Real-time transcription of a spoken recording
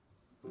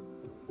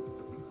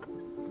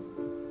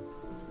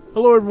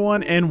Hello,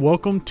 everyone, and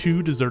welcome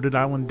to Deserted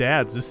Island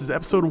Dads. This is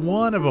episode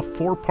 1 of a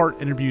 4-part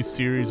interview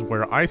series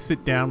where I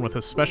sit down with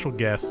a special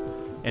guest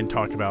and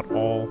talk about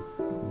all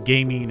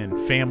gaming and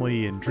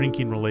family and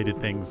drinking related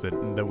things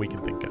that we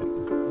can think of.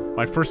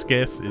 My first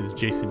guest is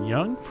Jason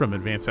Young from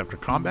Advance After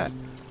Combat.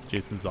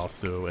 Jason's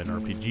also an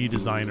RPG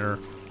designer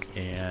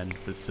and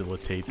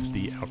facilitates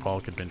the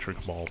Alcoholic Adventure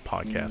Cabal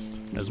podcast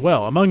as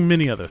well, among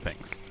many other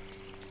things.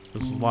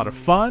 This was a lot of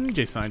fun.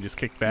 Jason and I just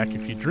kicked back a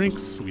few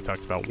drinks. We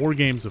talked about war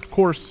games, of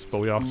course, but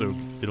we also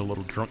did a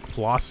little drunk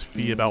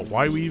philosophy about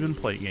why we even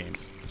play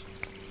games.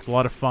 It's a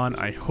lot of fun.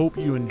 I hope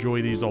you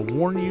enjoy these. I'll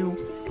warn you,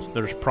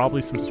 there's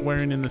probably some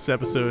swearing in this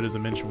episode. As I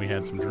mentioned, we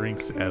had some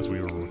drinks as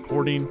we were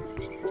recording.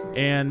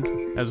 And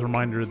as a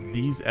reminder,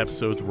 these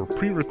episodes were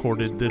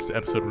pre-recorded. This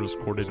episode was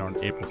recorded on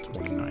April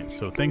 29th.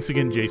 So thanks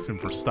again, Jason,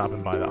 for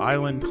stopping by the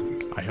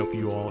island. I hope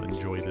you all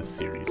enjoy this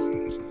series.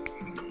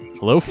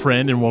 Hello,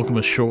 friend, and welcome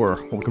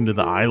ashore. Welcome to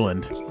the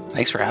island.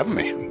 Thanks for having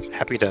me.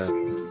 Happy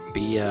to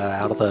be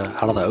out of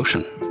the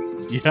ocean.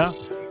 Yeah,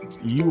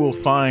 you will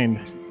find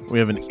we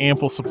have an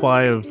ample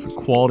supply of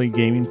quality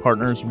gaming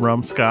partners,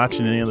 rum, scotch,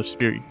 and any other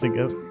spirit you can think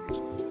of.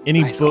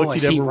 Any nice. book I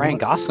you'd see ever Ryan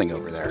want. Gosling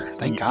over there.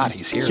 Thank God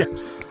he's here.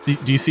 Yeah.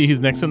 Do you see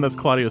who's next to him? That's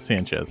Claudio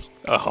Sanchez.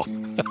 Oh,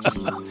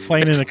 Just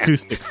playing an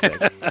acoustic stick.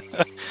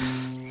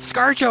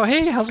 ScarJo,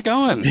 hey, how's it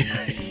going?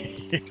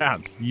 Yeah,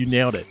 you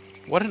nailed it.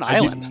 What an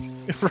island!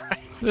 Right.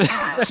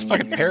 It's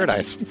fucking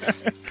paradise.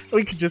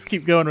 We could just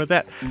keep going with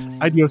that.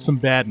 I do have some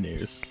bad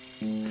news.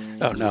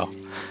 Oh no.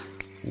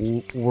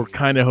 We're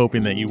kind of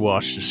hoping that you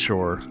washed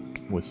ashore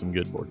with some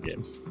good board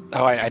games.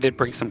 Oh, I did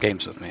bring some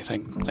games with me.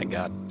 Thank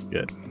God.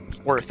 Good.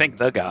 Or thank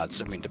the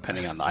gods. I mean,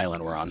 depending on the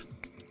island we're on.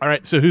 All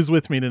right. So who's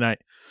with me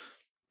tonight?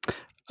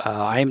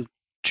 I'm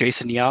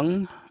Jason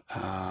Young.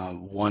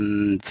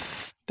 One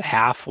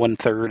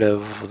third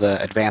of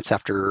the Advance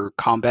After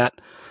Combat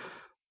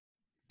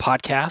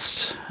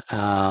podcast.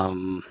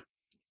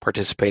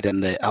 Participate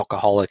in the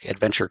Alcoholic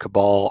Adventure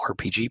Cabal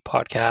RPG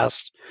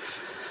podcast.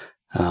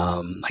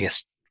 I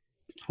guess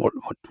what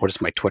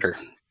is my Twitter?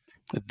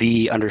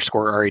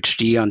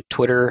 _RHD on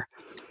Twitter.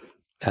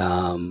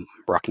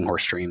 Rocking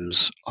Horse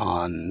Streams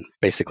on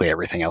basically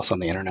everything else on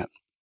the internet.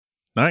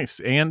 Nice.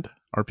 And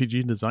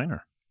RPG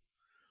designer.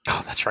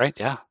 Oh, that's right.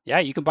 Yeah. Yeah.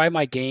 You can buy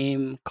my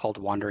game called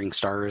Wandering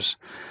Stars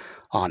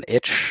on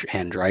itch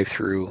and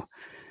Drive-Thru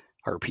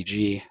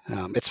RPG.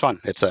 It's fun.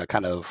 It's a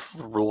kind of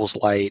rules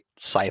light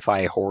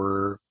sci-fi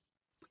horror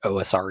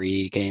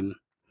OSRE game.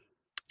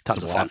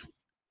 Tons of fun.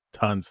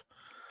 Tons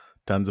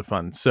of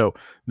fun. So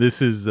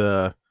this is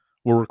we're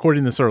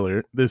recording this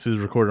earlier. This is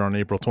recorded on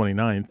April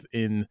 29th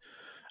in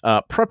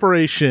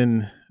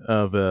preparation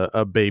of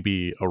a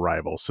baby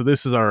arrival. So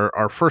this is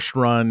our first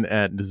run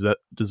at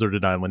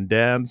Deserted Island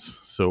Dads.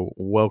 So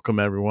welcome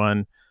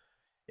everyone.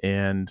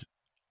 And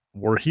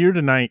we're here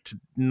tonight to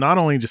not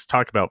only just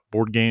talk about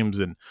board games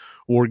and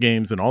war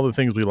games and all the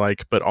things we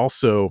like, but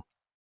also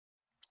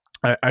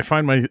I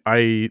find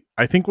I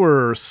think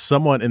we're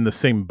somewhat in the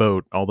same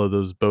boat, although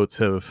those boats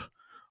have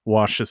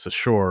washed us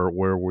ashore,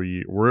 where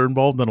we're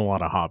involved in a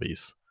lot of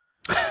hobbies.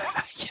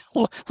 Yeah, a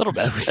little bit.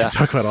 So we can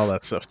talk about all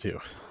that stuff too.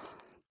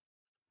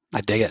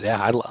 I dig it.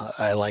 Yeah,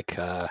 I like,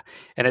 and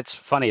it's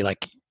funny.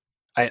 Like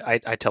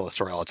I tell the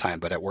story all the time,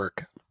 but at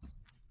work,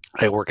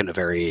 I work in a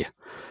very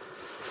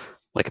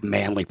like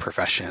manly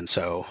profession.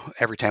 So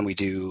every time we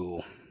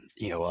do,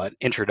 an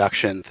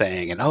introduction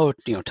thing, and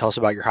tell us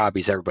about your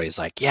hobbies. Everybody's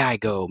like, yeah, I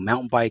go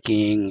mountain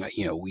biking.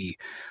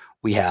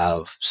 We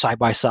have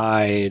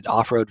side-by-side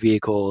off-road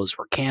vehicles.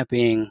 We're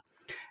camping,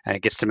 and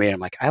it gets to me, and I'm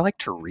like, I like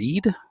to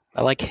read.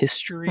 I like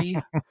history.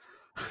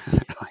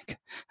 Like,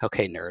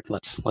 okay, nerd,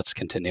 let's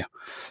continue.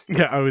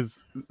 Yeah,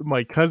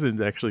 my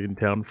cousin's actually in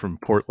town from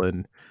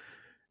Portland,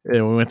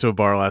 and we went to a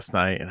bar last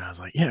night, and I was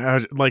like, yeah,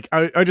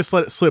 I just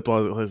let it slip. I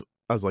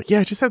was like, yeah,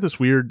 I just have this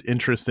weird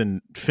interest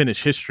in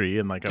Finnish history,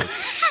 and like I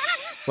was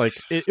like,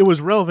 it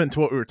was relevant to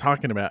what we were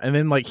talking about, and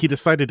then like he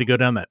decided to go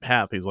down that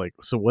path. He's like,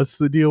 so what's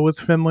the deal with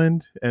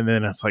Finland? And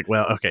then it's like,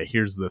 well, okay,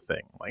 here's the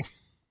thing, like,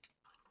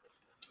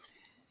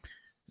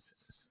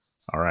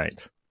 all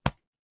right.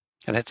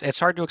 And it's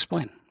hard to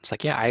explain. It's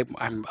like, yeah,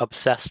 I'm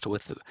obsessed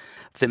with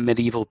the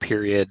medieval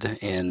period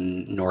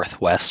in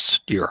Northwest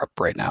Europe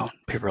right now.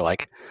 People are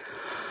like,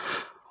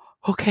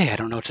 okay, I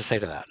don't know what to say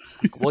to that.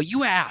 Like, well,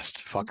 you asked,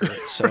 fucker.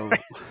 So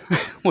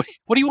what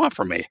do you want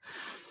from me?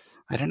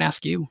 I didn't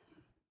ask you.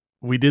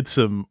 We did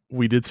some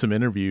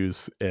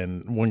interviews,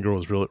 and one girl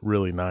was really,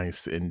 really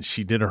nice, and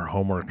she did her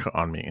homework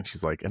on me, and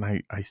she's like, and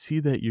I see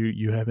that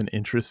you have an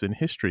interest in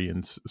history,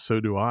 and so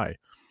do I.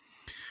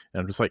 And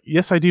I'm just like,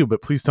 yes, I do,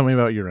 but please tell me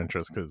about your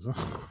interest, because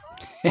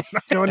I'm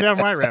not going down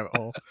my rabbit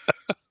hole.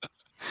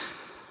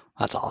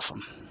 That's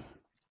awesome.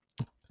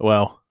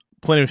 Well,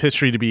 plenty of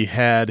history to be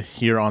had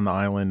here on the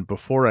island.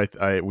 Before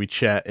we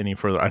chat any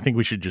further, I think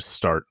we should just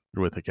start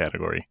with a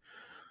category.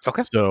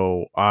 Okay.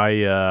 So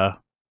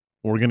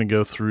we're going to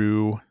go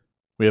through,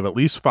 we have at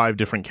least 5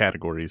 different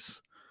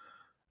categories.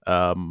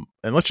 And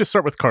let's just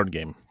start with card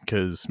game,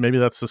 because maybe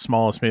that's the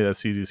smallest, maybe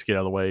that's the easiest to get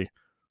out of the way.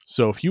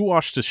 So if you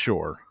washed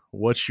ashore,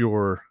 what's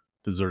your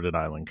deserted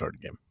island card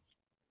game?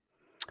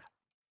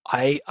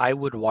 I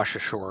would wash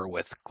ashore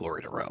with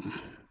Glory to Rome.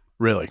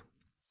 Really?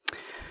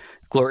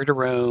 Glory to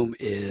Rome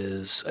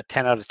is a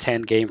 10 out of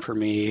 10 game for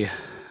me.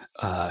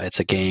 It's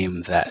a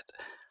game that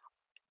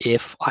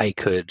if I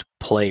could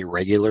play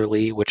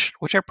regularly, which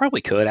I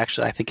probably could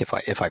actually, I think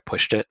if I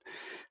pushed it,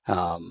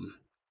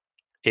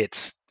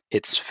 it's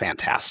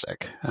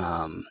fantastic.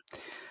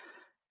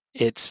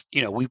 It's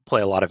we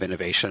play a lot of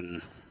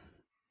Innovation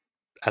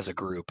as a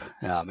group,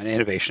 and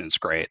Innovation is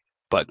great.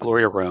 But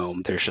Glory to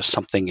Rome, there's just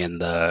something in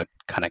the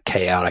kind of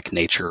chaotic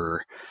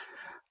nature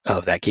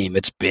of that game.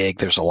 It's big.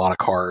 There's a lot of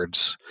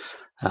cards.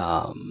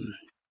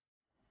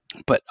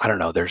 But I don't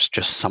know, there's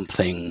just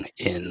something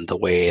in the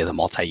way the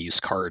multi-use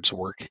cards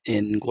work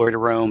in Glory to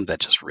Rome that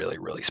just really,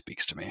 really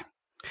speaks to me.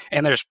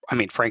 And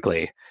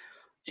frankly,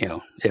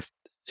 if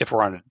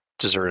we're on a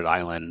deserted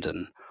island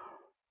and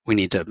we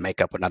need to make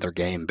up another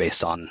game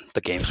based on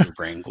the games we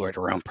bring, Glory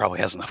to Rome probably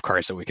has enough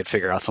cards that we could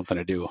figure out something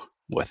to do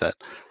with it.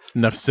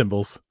 Enough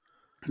symbols.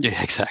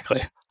 Yeah,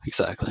 exactly.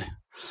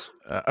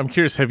 I'm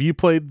curious, have you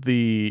played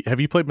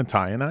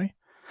Matai and I?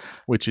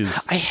 Which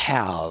is... I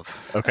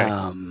have. Okay.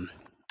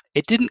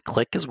 It didn't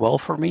click as well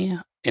for me,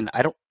 and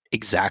I don't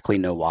exactly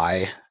know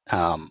why.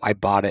 I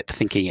bought it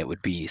thinking it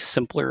would be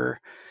simpler,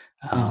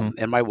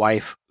 and my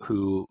wife,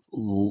 who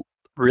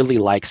really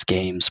likes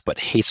games but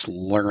hates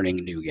learning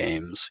new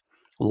games,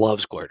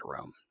 loves Glory to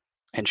Rome,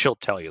 and she'll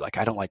tell you, like,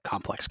 I don't like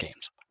complex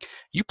games.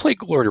 You play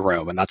Glory to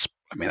Rome, and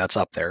that's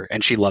up there.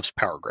 And she loves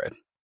Power Grid.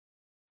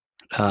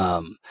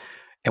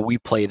 And we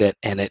played it,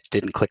 and it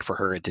didn't click for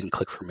her. It didn't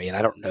click for me, and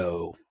I don't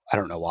know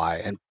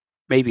why. And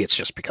maybe it's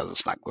just because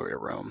it's not Glory to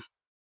Rome.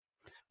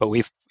 But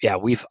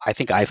I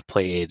think I've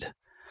played,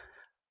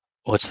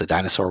 what's the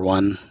dinosaur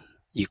one?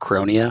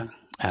 Uchronia.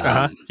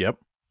 Yep.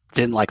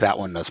 Didn't like that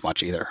one as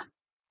much either.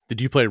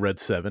 Did you play Red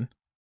 7?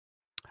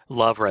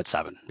 Love Red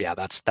 7. Yeah,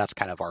 that's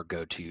kind of our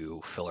go-to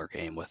filler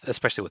game,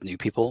 especially with new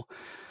people.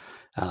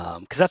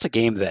 Because that's a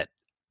game that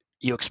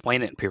you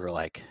explain it and people are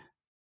like,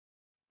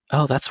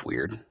 oh, that's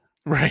weird.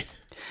 Right.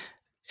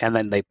 And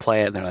then they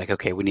play it and they're like,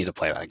 okay, we need to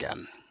play that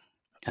again.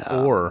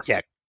 Or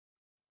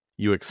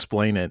you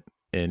explain it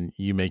and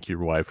you make your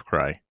wife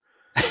cry.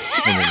 And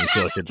then you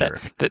feel like a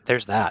jerk.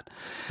 There's that.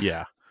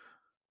 Yeah.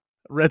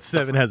 Red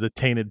 7 has a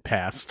tainted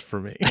past for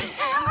me.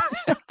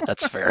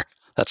 That's fair.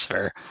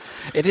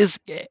 It is,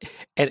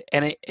 and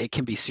it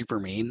can be super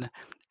mean.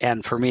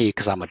 And for me,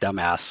 because I'm a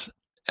dumbass,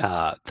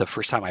 the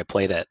first time I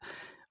played it,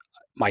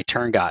 my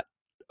turn got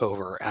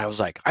over and I was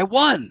like, I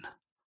won.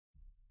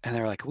 And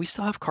they're like, we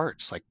still have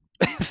cards. Like,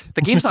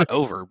 the game's not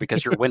over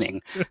because you're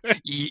winning.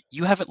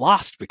 You haven't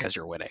lost because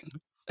you're winning.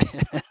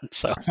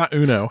 So it's not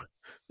Uno.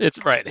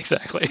 It's right,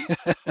 exactly.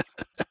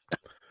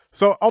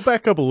 So I'll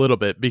back up a little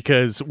bit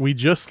because we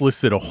just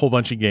listed a whole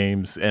bunch of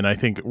games, and I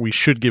think we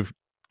should give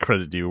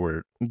credit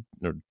where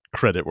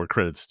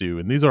credit's due.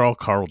 And these are all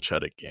Carl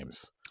Chudik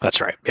games.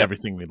 That's right. Yep.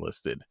 Everything we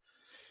listed.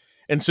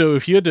 And so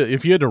if you had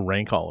to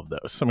rank all of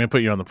those, I'm going to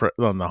put you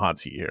on the hot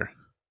seat here.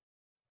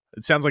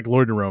 It sounds like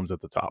Glory to Rome's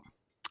at the top.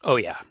 Oh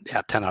yeah,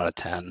 10 out of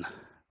 10.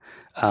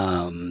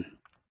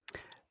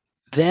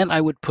 Then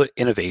I would put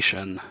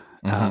Innovation.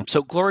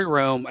 So Glory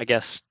Rome, I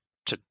guess,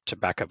 to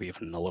back up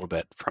even a little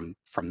bit from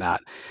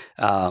that,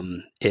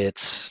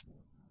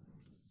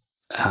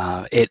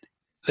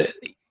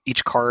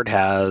 each card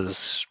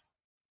has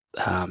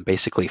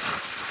basically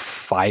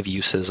 5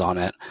 uses on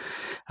it,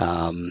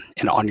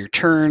 and on your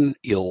turn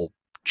you'll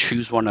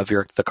choose one of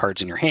the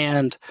cards in your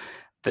hand.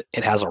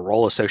 It has a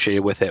roll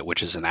associated with it,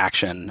 which is an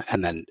action,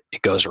 and then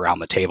it goes around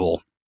the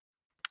table.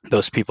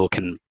 Those people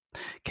can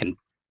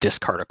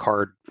discard a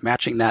card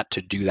matching that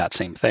to do that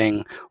same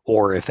thing,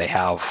 or if they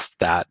have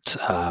that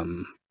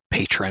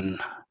patron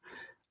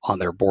on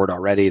their board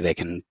already, they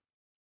can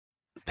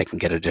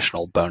get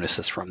additional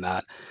bonuses from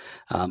that,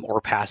 or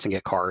passing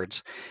it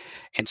cards.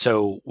 And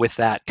so with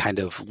that kind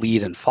of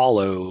lead and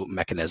follow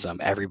mechanism,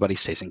 everybody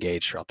stays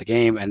engaged throughout the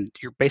game, and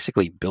you're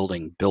basically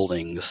building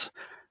buildings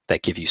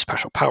that give you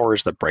special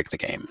powers that break the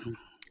game.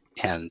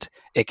 And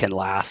it can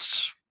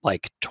last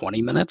like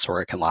 20 minutes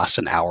or it can last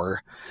an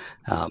hour,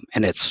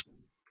 and it's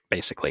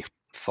basically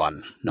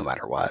fun no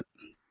matter what.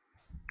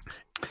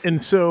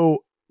 And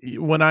so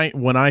when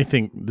I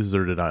think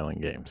deserted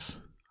island games,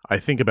 I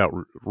think about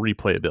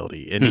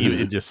replayability, and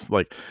it just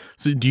like,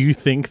 so do you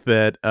think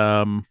that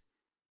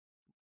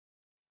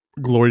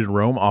Glory to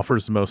Rome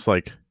offers the most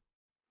like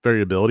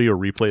variability or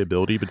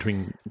replayability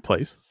between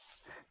plays,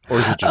 or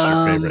is it just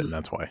your favorite and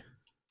that's why?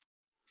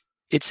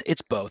 It's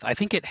both. I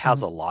think it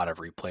has a lot of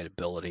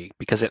replayability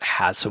because it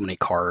has so many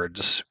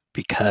cards,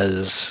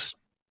 because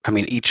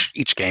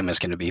each game is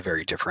going to be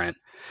very different,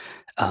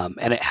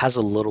 and it has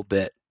a little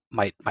bit.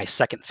 My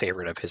second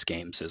favorite of his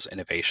games is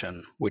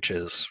Innovation, which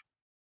is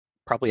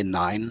probably a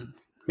 9,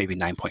 maybe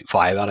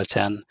 9.5 out of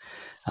 10.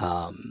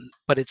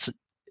 But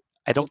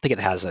I don't think it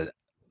has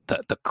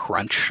the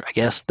crunch, I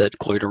guess, that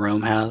Glory to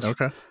Rome has.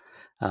 Okay.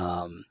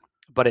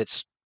 But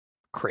it's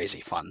crazy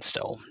fun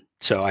still.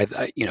 So I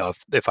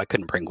if I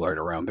couldn't bring Glory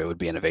to Rome, it would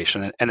be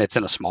Innovation, and it's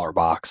in a smaller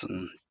box,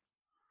 and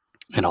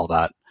and all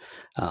that.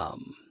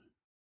 Um,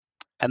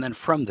 and then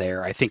from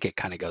there, I think it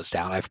kind of goes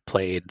down. I've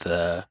played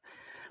the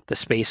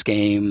space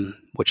game,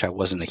 which I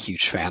wasn't a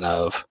huge fan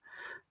of.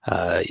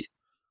 Uh,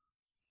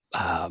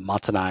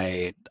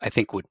 Montanai, I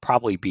think, would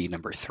probably be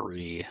number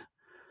 3.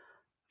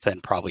 Then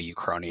probably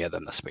Uchronia,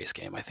 then the space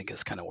game. I think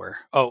is kind of where.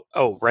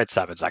 Oh, Red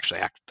 7's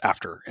actually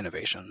after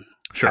Innovation.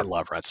 Sure. I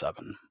love Red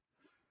 7.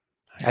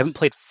 Nice. I haven't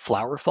played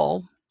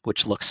Flowerfall,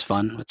 which looks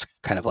fun. It's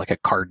kind of like a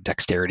card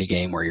dexterity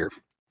game where you're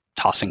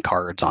tossing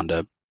cards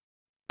onto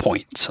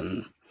points,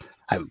 and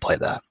I haven't played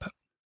that. But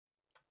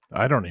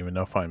I don't even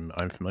know if I'm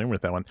familiar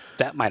with that one.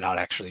 that might not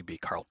actually be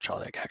Carl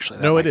Chudzik, actually.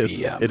 That No, might it is.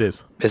 be, It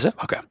is. Is it?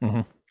 Okay.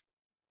 Mm-hmm.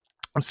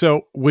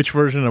 So, which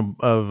version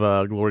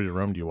of Glory to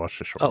Rome do you watch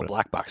the short? Oh,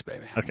 Black Box,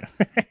 baby. Okay.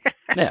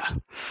 Yeah.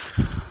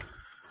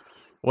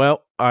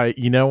 Well,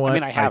 you know what? I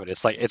mean, I have it.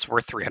 It's like it's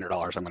worth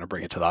 $300. I'm going to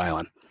bring it to the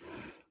island.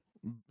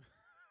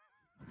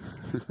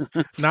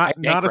 Not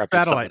a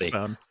satellite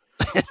phone.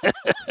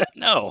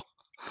 No,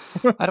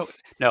 I don't.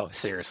 No,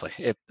 seriously.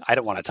 I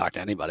don't want to talk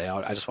to anybody.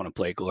 I just want to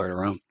play Glory to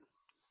Rome.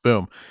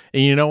 Boom.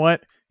 And you know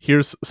what?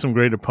 Here's some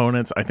great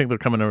opponents. I think they're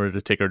coming over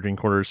to take our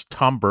drink orders.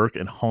 Tom Burke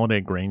and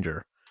Holiday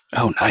Granger.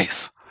 Oh,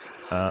 nice.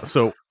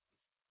 So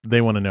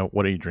they want to know,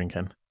 what are you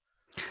drinking?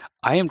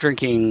 I am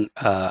drinking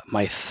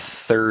my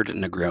 3rd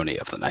Negroni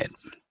of the night.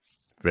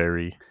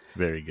 Very,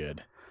 very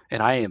good.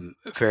 And I am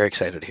very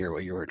excited to hear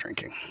what you were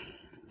drinking.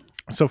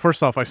 So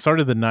first off, I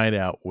started the night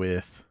out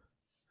with,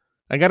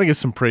 I got to give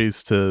some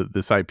praise to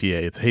this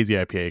IPA. It's a hazy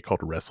IPA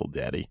called Wrestle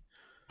Daddy.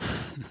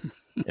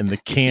 And the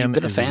can You've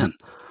been a fan.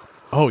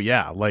 Oh,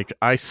 yeah. Like,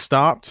 I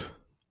stopped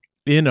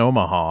in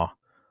Omaha,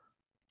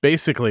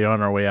 basically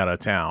on our way out of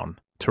town,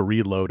 to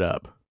reload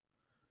up.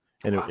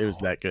 And it was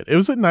that good. It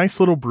was a nice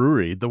little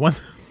brewery. The one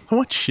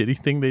shitty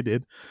thing they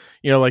did,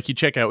 like you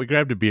check out, we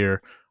grabbed a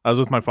beer. I was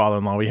with my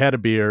father-in-law. We had a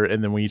beer,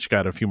 and then we each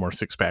got a few more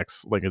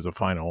 6-packs, like as a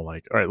final,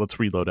 like, all right, let's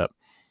reload up.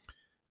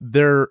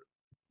 Their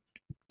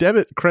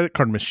debit credit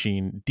card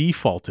machine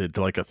defaulted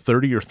to like a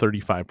 30 or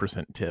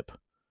 35% tip.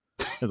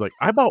 It was like,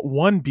 I bought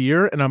 1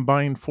 beer and I'm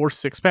buying 4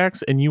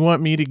 6-packs, and you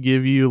want me to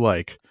give you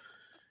like,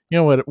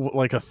 what,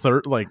 like a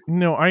third? Like,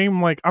 no,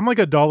 I'm like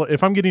 $1.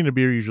 If I'm getting a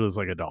beer, usually it's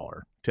like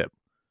 $1 tip.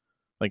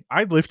 Like,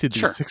 I lifted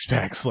these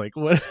 6-packs. Like,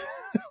 what?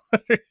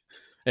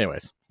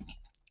 Anyways,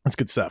 that's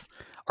good stuff.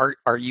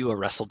 Are you a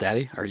wrestle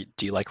daddy?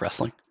 Do you like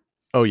wrestling?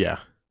 Oh yeah,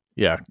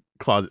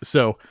 closet.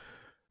 So,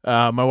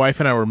 my wife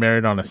and I were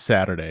married on a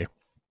Saturday.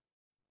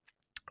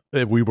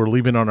 We were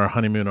leaving on our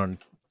honeymoon on.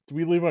 Did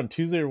we leave on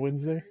Tuesday or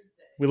Wednesday?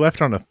 We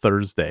left on a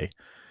Thursday,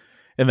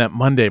 and that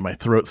Monday my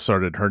throat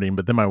started hurting.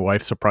 But then my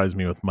wife surprised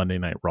me with Monday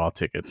Night Raw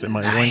tickets, and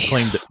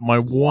my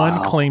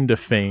one claim to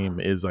fame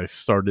is I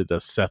started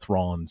a Seth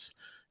Rollins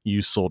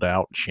 "You Sold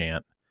Out"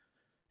 chant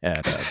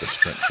at the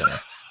Sprint Center.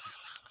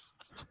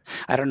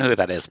 I don't know who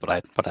that is, but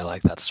I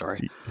like that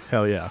story.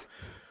 Hell yeah!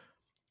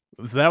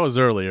 So that was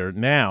earlier.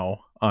 Now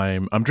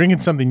I'm drinking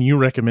something you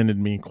recommended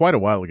me quite a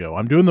while ago.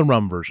 I'm doing the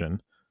rum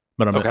version,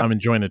 but I'm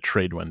enjoying a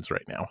Trade Winds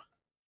right now.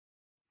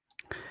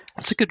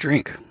 It's a good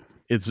drink.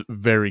 It's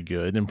very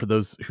good. And for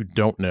those who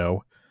don't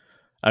know,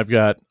 I've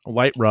got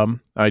light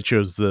rum. I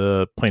chose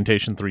the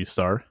Plantation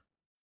 3-star.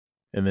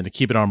 And then to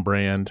keep it on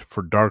brand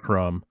for dark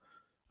rum,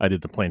 I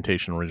did the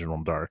Plantation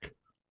Original Dark.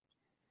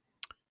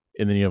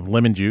 And then you have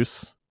lemon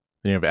juice.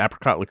 Then you have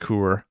apricot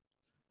liqueur.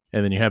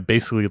 And then you have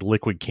basically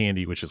liquid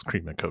candy, which is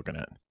cream and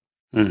coconut.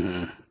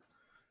 Mm-hmm.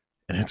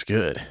 And it's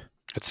good.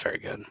 It's very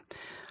good.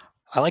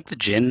 I like the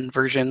gin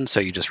version, so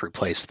you just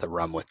replace the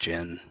rum with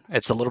gin.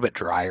 It's a little bit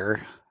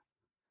drier.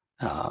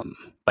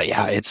 But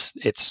yeah, it's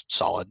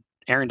solid.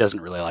 Aaron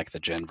doesn't really like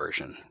the gin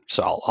version,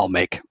 so I'll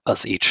make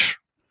us each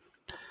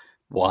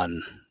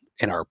one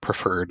in our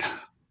preferred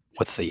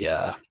with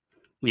the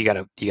you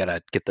gotta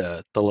get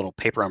the little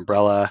paper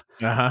umbrella,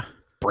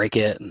 break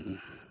it and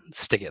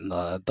stick it in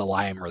the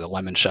lime or the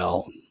lemon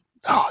shell.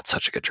 Oh, it's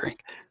such a good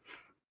drink.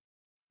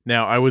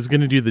 Now, I was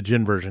going to do the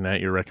gin version at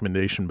your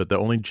recommendation, but the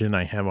only gin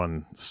I have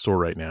on store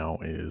right now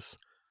is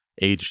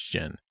aged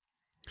gin.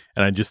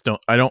 And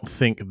I don't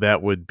think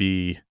that would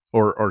be,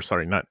 or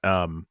sorry, not,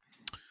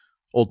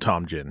 Old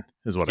Tom gin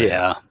is what I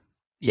have.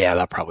 Yeah,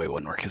 that probably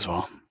wouldn't work as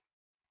well.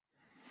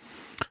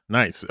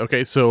 Nice.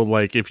 Okay. So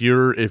like if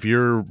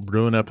you're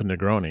brewing up a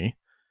Negroni,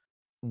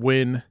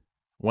 when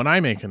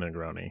I make a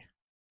Negroni,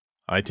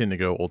 I tend to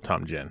go Old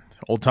Tom gin.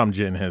 Old Tom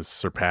gin has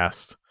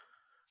surpassed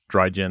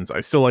dry gins.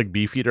 I still like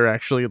Beefeater,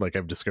 actually. Like,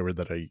 I've discovered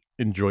that I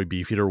enjoy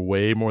Beefeater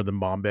way more than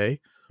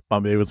Bombay.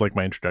 Bombay was like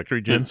my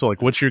introductory gin. So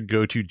like, what's your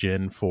go-to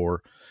gin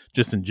for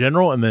just in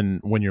general, and then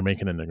when you're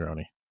making a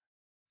Negroni?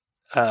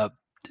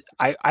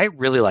 I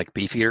really like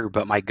Beefeater,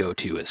 but my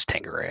go-to is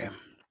Tanqueray.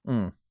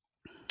 I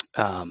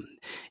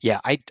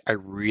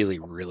really,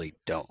 really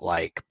don't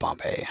like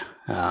Bombay.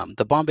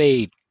 The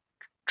Bombay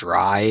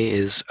dry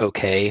is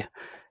okay,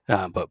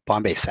 but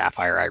Bombay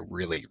Sapphire I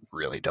really,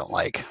 really don't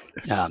like.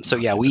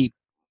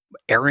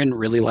 Aaron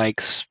really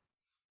likes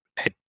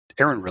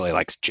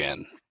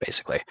gin,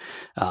 basically.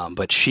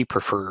 But she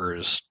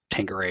prefers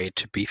Tanqueray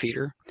to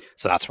Beefeater,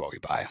 so that's what we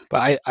buy.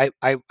 But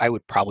I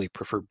would probably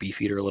prefer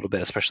Beefeater a little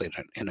bit, especially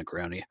in a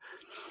Negroni.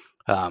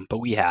 But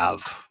we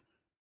have,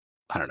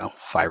 I don't know,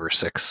 5 or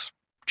 6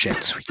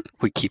 gins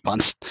we keep on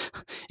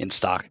in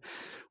stock.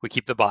 We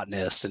keep the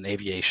Botanist and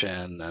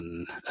Aviation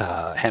and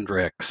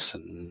Hendrix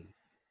and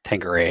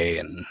Tanqueray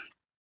and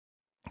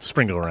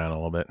sprinkle around a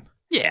little bit.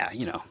 Yeah,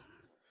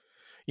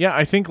 Yeah,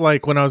 I think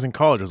like when I was in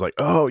college, I was like,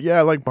 oh yeah,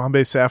 I like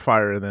Bombay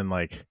Sapphire, and then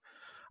like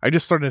I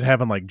just started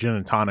having like gin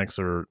and tonics,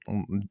 or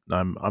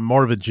I'm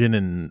more of a gin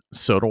and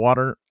soda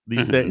water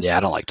these days. Yeah, I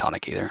don't like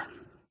tonic either.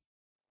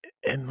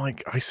 And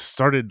like I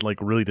started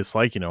like really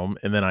disliking them,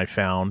 and then I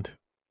found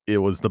it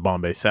was the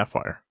Bombay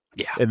Sapphire.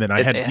 Yeah, and then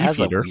I had it has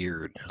a Beefeater.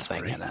 weird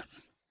thing in it.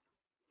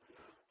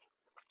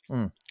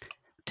 Mm.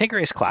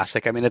 Tanqueray's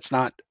classic. I mean, it's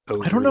not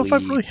overly... I don't know if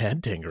I've really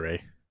had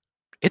Tanqueray.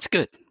 It's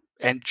good,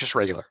 and just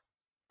regular,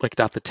 like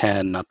not the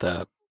 10, not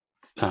the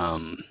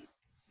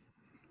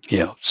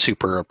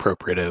super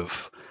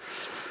appropriative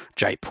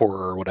Jaipur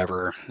or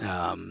whatever.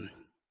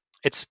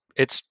 It's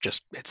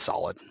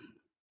solid.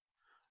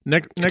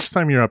 Next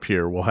time you're up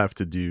here, we'll have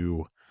to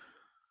do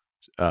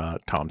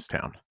Tom's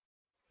Town.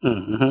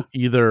 Mm-hmm.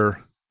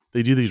 Either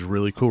they do these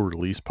really cool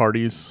release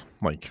parties,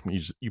 like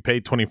you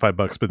pay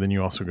 $25, but then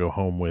you also go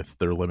home with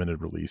their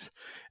limited release.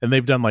 And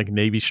they've done like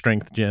Navy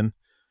Strength gin.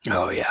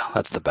 Oh yeah,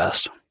 that's the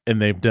best.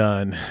 And they've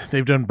done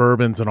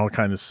bourbons and all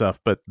kinds of stuff,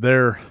 but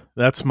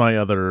that's my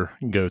other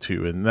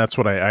go-to, and that's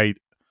what I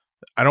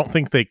don't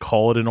think they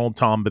call it an Old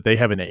Tom, but they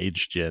have an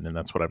aged gin, and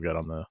that's what I've got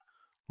on the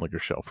liquor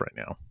shelf right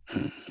now.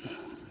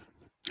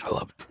 I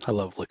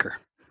love liquor.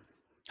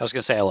 I was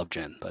gonna say I love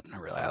gin, but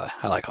not really.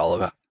 I like all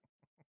of it.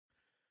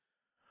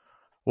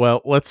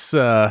 Well, let's.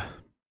 I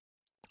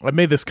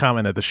made this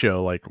comment at the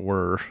show, like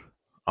we're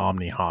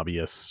omni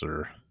hobbyists,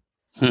 or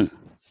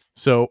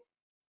so.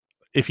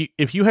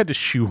 If you had to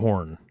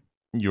shoehorn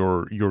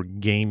your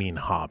gaming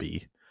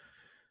hobby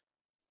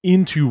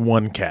into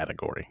one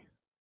category,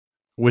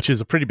 which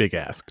is a pretty big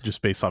ask,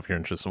 just based off your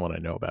interest and what I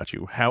know about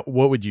you,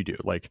 what would you do?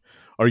 Like,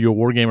 are you a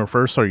war gamer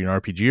first? Are you an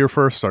RPGer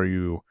first? Or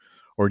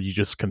do you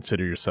just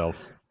consider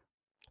yourself,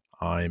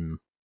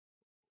 I'm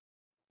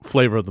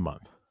flavor of the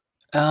month?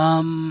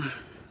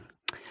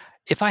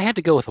 If I had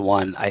to go with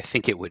one, I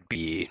think it would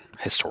be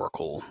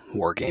historical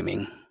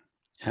wargaming.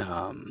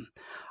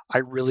 I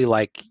really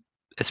like,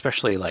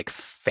 especially like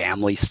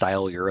family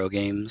style Euro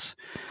games.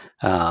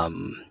 But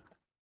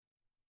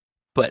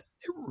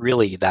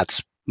really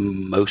that's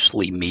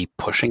mostly me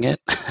pushing it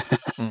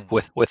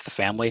with the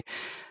family.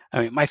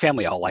 I mean, my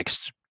family all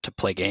likes to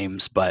play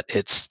games, but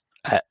it's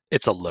a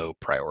low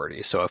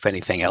priority. So if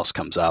anything else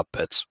comes up,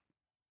 it's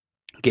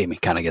gaming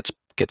kind of gets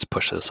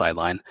pushed to the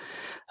sideline.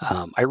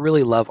 I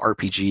really love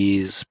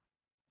RPGs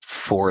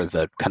for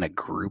the kind of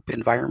group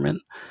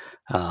environment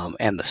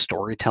and the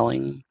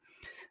storytelling.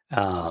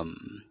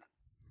 I'm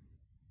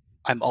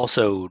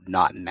also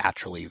not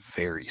naturally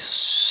very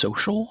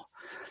social,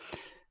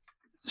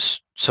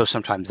 so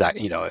sometimes that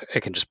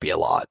it can just be a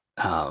lot.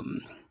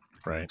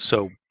 Right.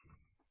 So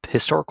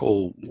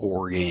historical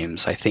war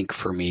games, I think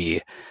for me,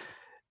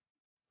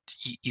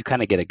 you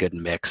kind of get a good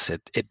mix.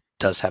 It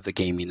does have the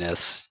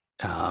gaminess.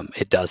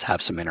 It does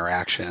have some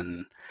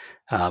interaction,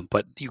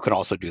 but you can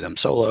also do them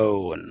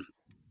solo, and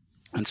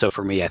so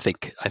for me, I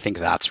think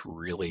that's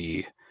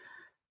really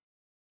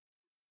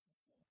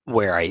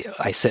where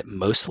I sit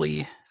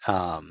mostly.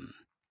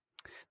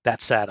 That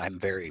said, I'm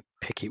very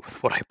picky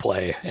with what I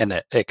play,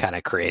 and it kind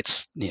of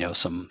creates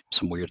some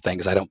weird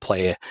things. I don't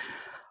play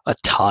a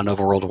ton of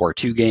World War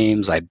II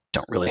games. I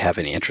don't really have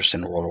any interest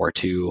in World War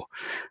II,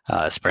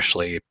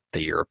 especially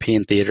the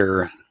European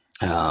theater.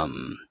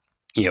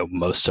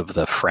 Most of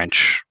the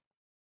French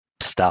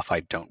stuff I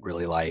don't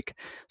really like.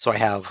 So I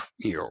have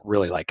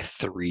really like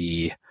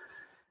 3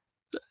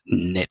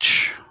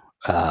 niche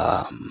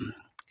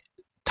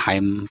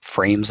time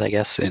frames, I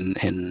guess,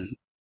 in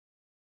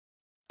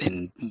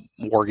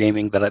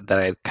wargaming that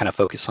I kind of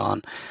focus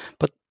on.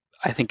 But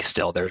I think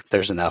still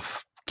there's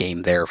enough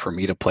game there for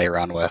me to play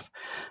around with,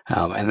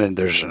 and then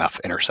there's enough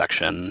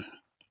intersection,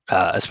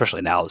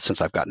 especially now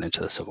since I've gotten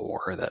into the Civil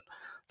War, that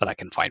I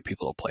can find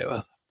people to play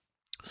with.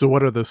 So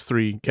what are those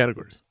 3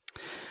 categories?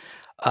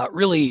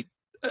 Really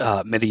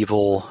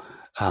medieval,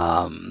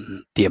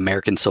 the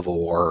American Civil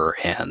War,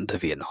 and the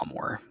Vietnam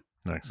War.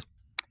 Nice.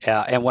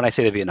 And when I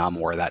say the Vietnam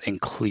War, that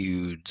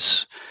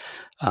includes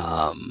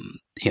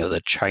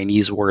the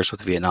Chinese wars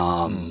with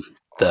Vietnam,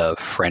 the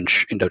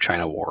French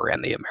Indochina War,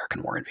 and the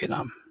American War in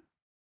Vietnam.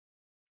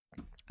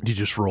 Did you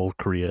just roll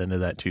Korea into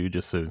that too,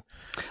 just so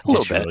a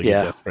little bit, really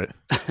yeah.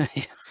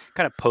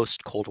 Kind of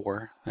post Cold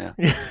War, yeah.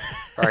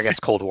 Or I guess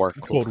Cold War.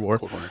 Cold War,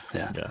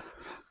 yeah.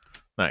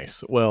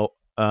 Nice. Well,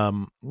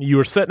 you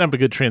were setting up a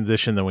good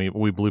transition, then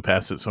we blew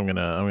past it, so I'm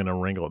gonna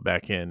wrangle it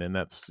back in, and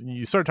that's,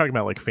 you started talking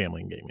about like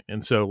family and gaming,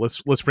 and so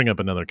let's bring up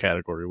another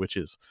category, which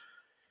is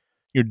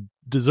your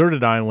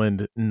Deserted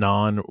Island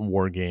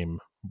non-war game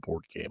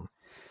board game.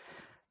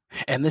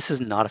 And this is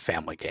not a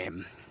family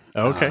game.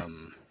 Okay.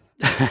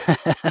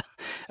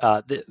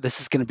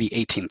 This is going to be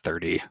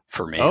 1830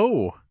 for me.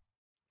 Oh,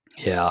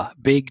 Yeah,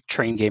 big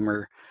train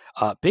gamer,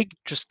 big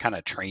just kind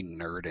of train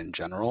nerd in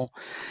general.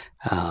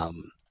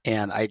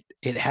 And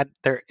it had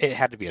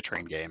to be a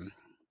train game.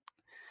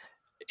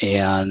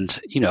 And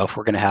if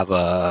we're going to have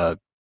a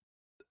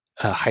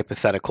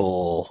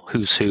hypothetical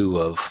who's who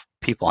of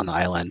people on the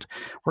island,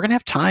 we're going to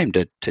have time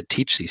to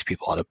teach these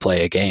people how to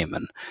play a game.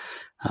 And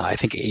I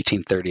think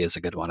 1830 is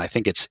a good one. I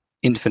think it's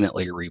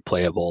infinitely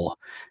replayable.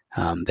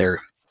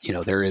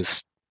 There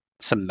is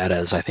some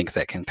metas I think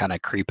that can kind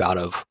of creep out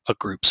of a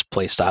group's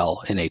play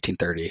style in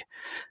 1830,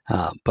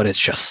 but it's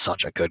just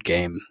such a good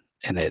game,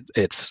 and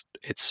it's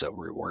so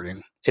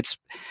rewarding. It's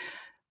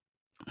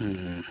what I don't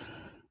know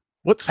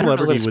that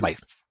celebrity it's would? my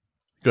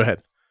Go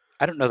ahead.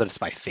 I don't know that it's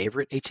my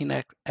favorite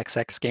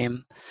 18xx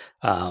game,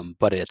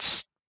 but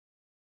it's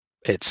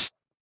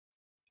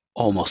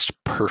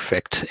almost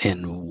perfect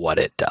in what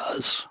it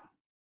does.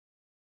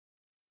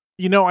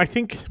 I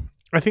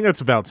think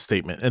that's a valid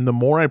statement. And the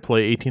more I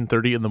play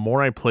 1830, and the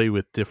more I play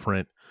with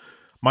different,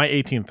 my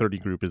 1830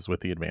 group is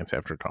with the Advanced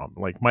After Combat.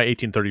 Like my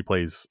 1830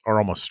 plays are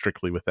almost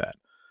strictly with that,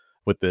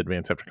 with the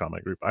Advanced After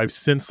Combat group. I've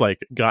since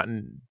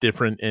gotten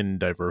different and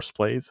diverse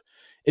plays,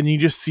 and you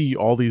just see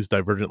all these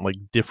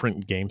divergent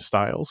different game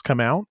styles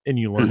come out, and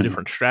you learn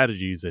different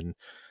strategies, and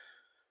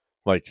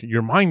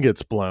your mind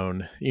gets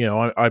blown.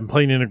 I'm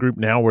playing in a group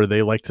now where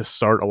they like to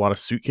start a lot of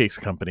suitcase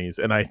companies,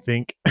 and I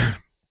think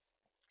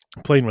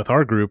playing with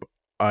our group,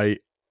 I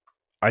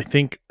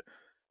think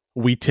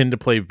we tend to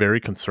play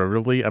very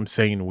conservatively. I'm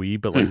saying we,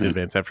 but the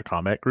Advanced After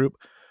Combat group,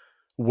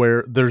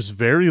 where there's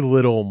very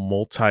little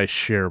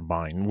multi-share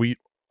buying.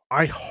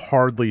 I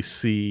hardly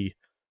see,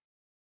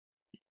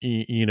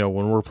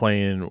 when we're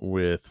playing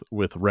with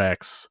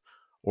Rex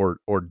or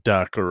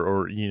Duck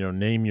or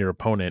name your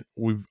opponent.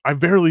 I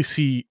rarely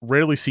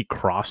see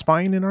cross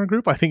buying in our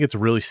group. I think it's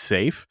really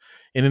safe,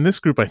 and in this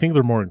group, I think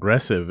they're more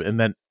aggressive, and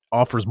that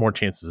offers more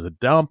chances to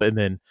dump, and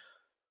then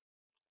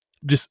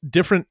just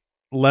different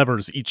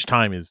levers each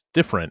time is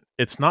different.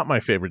 It's not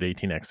my favorite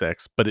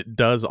 18xx, but it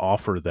does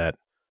offer that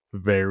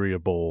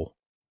variable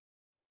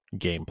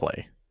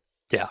gameplay.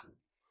 Yeah,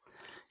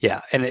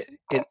 and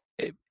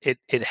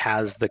it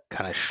has the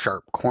kind of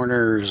sharp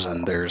corners,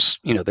 and there's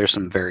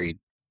some very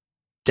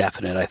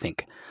definite, I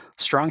think,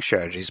 strong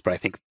strategies, but I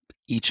think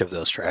each of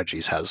those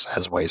strategies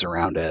has ways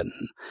around it.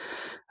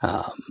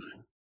 And,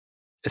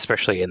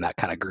 especially in that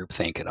kind of group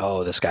thinking,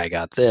 oh, this guy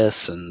got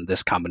this and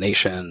this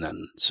combination,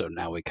 and so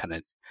now we kind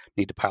of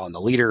need to pile in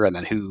the leader, and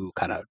then who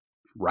kind of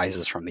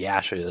rises from the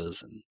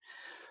ashes, and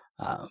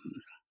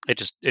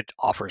it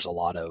offers a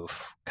lot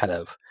of kind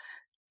of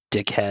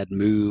dickhead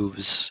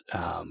moves,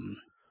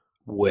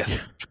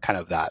 with kind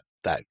of that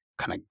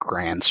kind of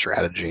grand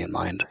strategy in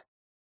mind.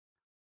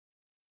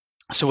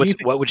 So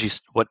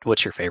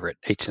what's your favorite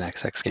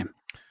 18xx game?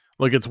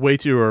 Look, it's way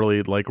too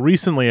early.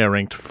 Recently I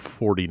ranked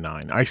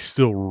 49. I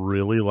still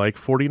really like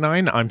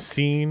 49. I'm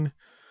seeing,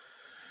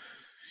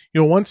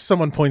 once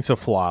someone points a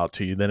flaw out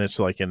to you, then it's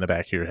in the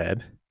back of your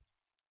head,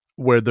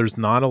 where there's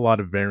not a lot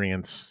of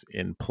variance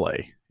in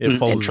play. It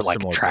follows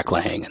for track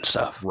laying and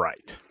stuff.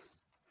 Right.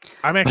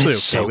 I'm actually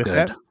okay with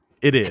that.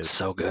 It is. It's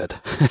so good.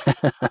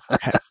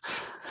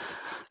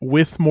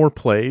 With more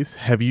plays,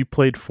 have you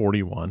played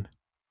 41?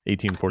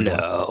 1841?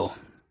 No.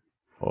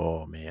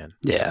 Oh, man.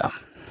 Yeah.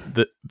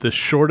 The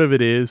short of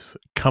it is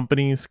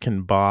companies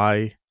can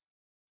buy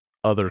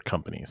other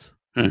companies.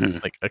 Mm-hmm.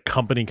 A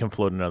company can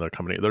float another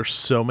company. There's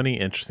so many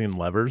interesting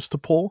levers to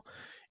pull,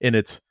 and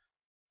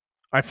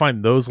I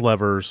find those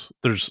levers,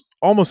 there's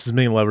almost as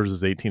many levers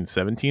as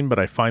 1817, but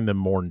I find them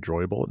more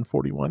enjoyable in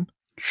 41.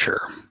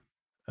 Sure.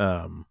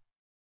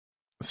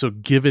 So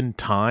given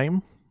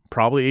time,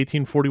 probably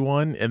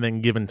 1841, and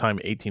then given time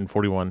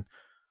 1841,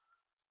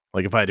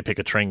 if I had to pick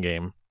a train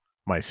game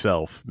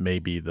myself,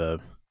 maybe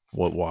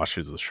what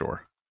washes the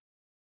shore.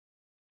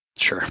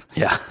 Sure.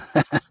 Yeah.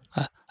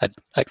 I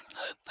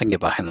can get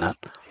behind that.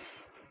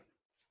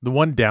 The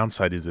one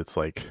downside is it's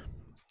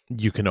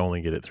you can only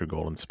get it through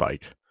Golden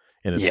Spike,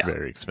 and it's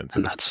very expensive.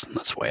 And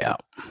that's way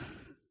out.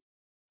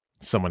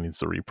 Someone needs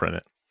to reprint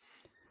it.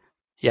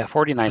 Yeah,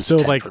 49 so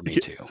 10 for me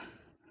too.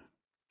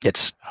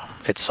 It's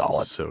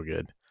solid. So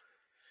good.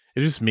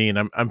 It's just me,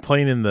 and I'm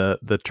playing in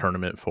the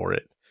tournament for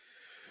it.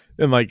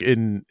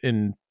 And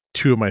in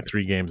 2 of my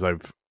 3 games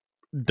I've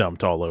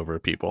dumped all over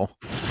people.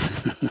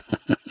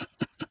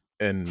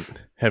 And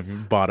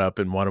have bought up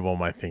in one of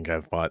them. I think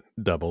I've bought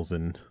doubles,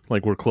 and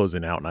we're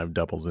closing out, and I have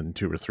doubles in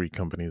 2 or 3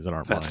 companies that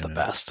aren't buying. That's the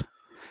best.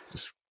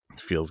 Just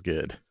feels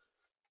good.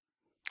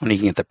 When you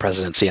can get the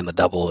presidency and the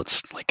double,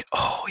 it's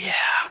oh yeah.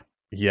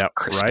 Yeah,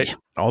 crispy. Right.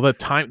 All that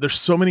time. There's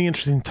so many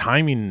interesting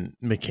timing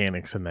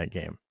mechanics in that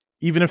game,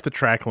 even if the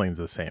track lane's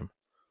the same.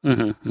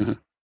 Mm-hmm, mm-hmm.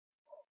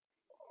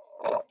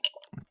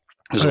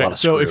 Okay,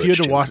 so if you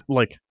had to watch,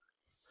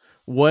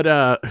 what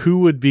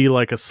who would be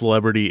a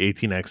celebrity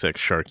 18xx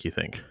shark, you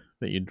think,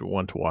 that you'd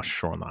want to watch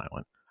ashore on the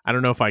island? I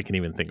don't know if I can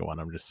even think of one.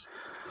 I'm just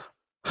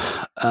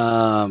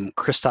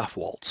Christoph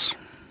Waltz.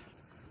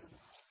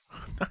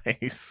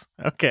 Nice.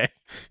 Okay.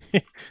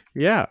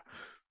 Yeah.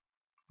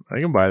 I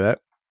can buy that.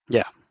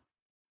 Yeah.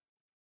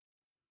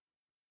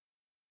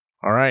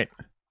 All right.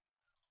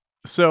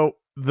 So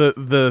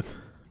the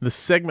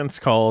segment's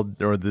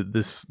called, or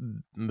this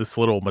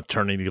little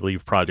maternity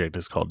leave project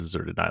is called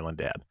Deserted Island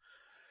Dad.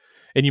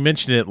 And you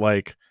mentioned it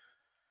like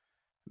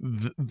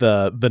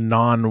the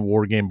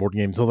non-war game board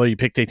games. Although you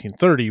picked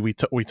 1830,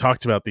 we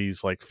talked about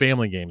these like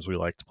family games we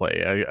like to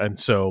play. And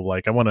so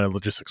like I want to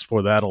just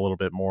explore that a little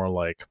bit more.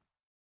 Like,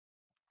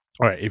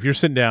 all right, if you're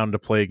sitting down to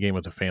play a game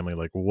with a family,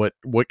 like what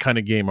kind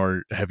of game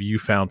have you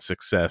found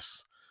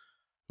success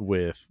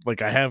with?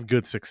 Like, I have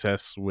good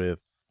success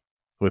with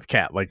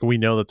Cat. Like, we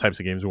know the types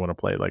of games we want to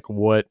play. Like,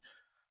 what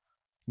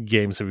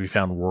games have you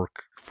found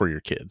work for your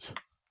kids?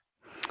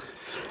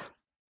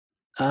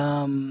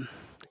 And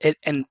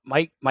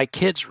my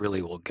kids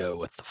really will go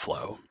with the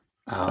flow.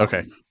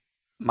 Okay.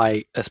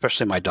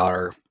 Especially my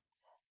daughter.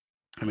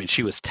 I mean,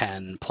 she was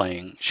 10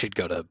 playing. She'd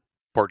go to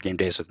board game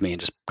days with me and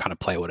just kind of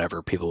play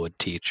whatever people would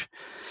teach.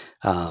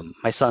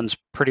 My son's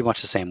pretty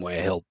much the same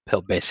way.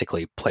 He'll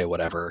basically play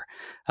whatever.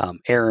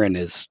 Erin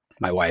is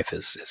my wife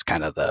is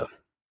kind of the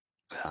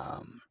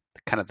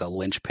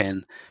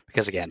linchpin,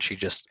 because again,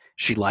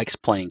 she likes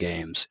playing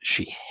games.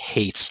 She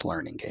hates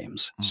learning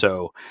games. Mm.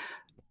 So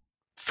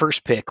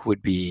first pick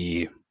would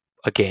be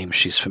a game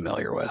she's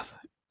familiar with.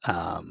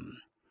 And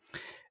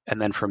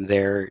then from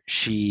there,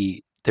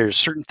 there's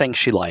certain things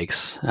she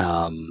likes.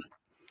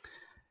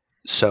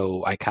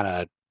 So I kind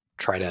of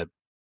try to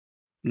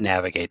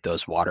navigate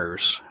those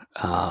waters.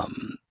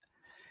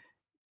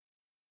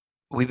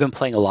 We've been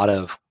playing a lot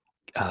of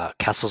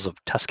Castles of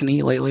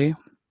Tuscany lately.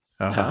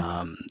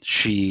 Uh-huh.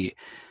 She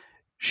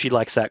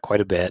likes that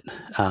quite a bit.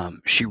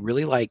 She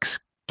really likes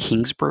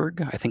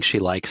Kingsburg. I think she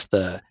likes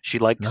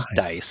Nice.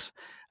 dice.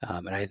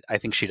 And I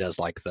think she does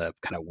like the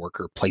kind of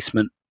worker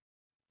placement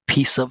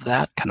piece of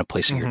that, kind of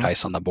placing your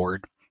dice on the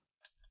board.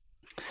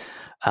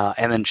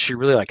 And then she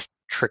really likes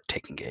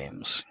trick-taking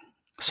games.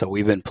 So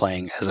we've been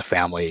playing as a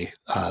family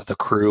The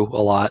Crew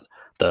a lot,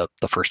 the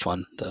first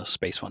one, the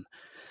space one.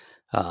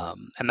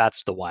 And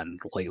that's the one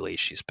lately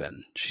she's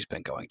been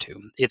going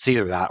to. It's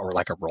either that or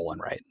like a roll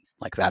and write,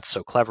 like That's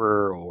So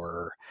Clever,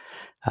 or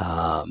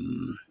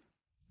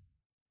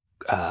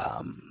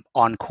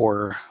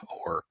Encore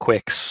or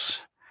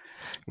Quicks.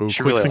 Ooh,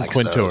 She Quicks really and likes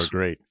Quinto those. are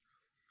great.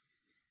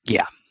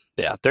 Yeah,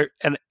 they're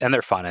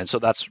they're fun, and so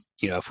that's,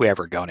 if we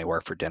ever go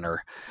anywhere for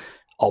dinner,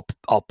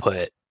 I'll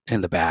put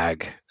in the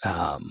bag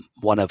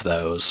one of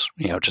those,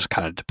 just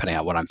kind of depending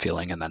on what I'm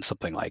feeling, and then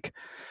something like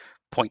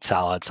Point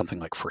Salad, something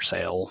like For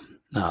Sale,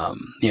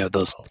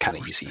 those kind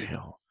of easy.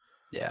 Sale.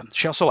 Yeah,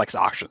 she also likes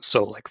auctions,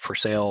 so like For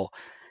Sale.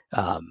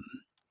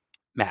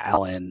 Matt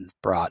Allen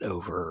brought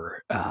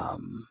over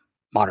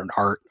Modern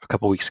Art a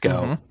couple weeks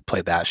ago.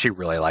 Played that. She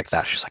really liked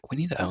that. She's like, we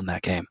need to own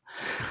that game.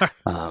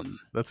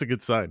 That's a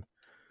good sign.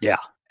 Yeah.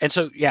 And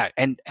so, yeah.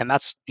 And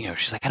that's,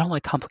 she's like, I don't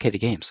like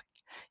complicated games.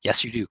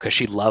 Yes, you do. Cause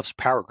she loves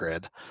Power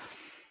Grid.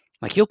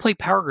 Like, you'll play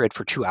Power Grid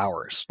for 2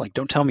 hours. Like,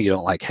 don't tell me you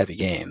don't like heavy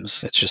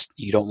games. It's just,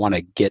 you don't want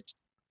to get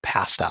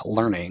past that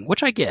learning,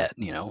 which I get,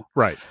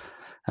 Right.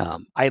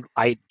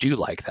 I do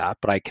like that,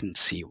 but I can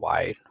see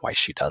why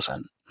she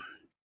doesn't.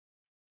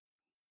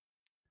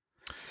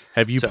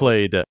 Have you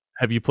played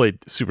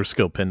Super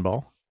Skill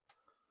Pinball?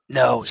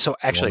 No. So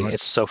actually,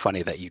 it's so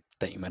funny that you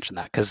mentioned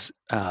that, because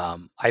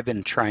I've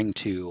been trying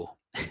to,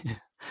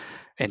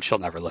 and she'll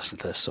never listen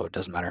to this, so it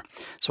doesn't matter.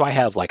 So I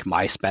have like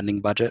my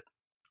spending budget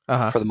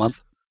for the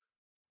month,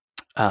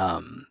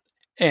 and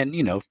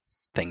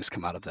things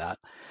come out of that.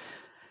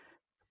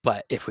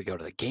 But if we go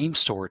to the game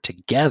store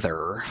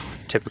together,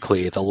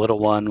 typically the little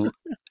one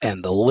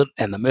and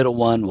the middle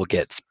one will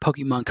get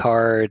Pokemon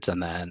cards,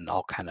 and then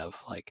I'll kind of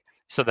like.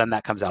 So then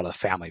that comes out of the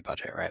family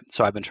budget, right?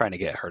 So I've been trying to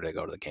get her to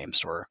go to the game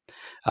store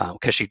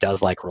because she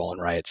does like roll and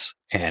writes,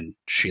 and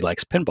she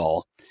likes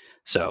pinball.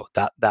 So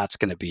that's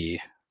going to be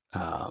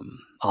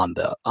on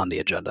the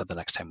agenda the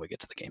next time we get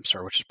to the game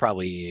store, which is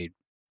probably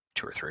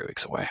 2 or 3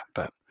 weeks away.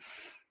 But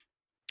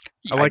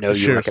I know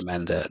you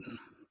recommend it.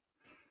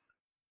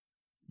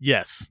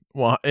 Yes,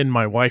 well, and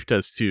my wife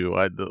does too.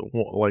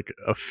 Like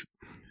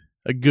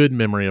a good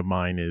memory of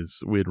mine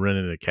is we had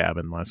rented a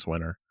cabin last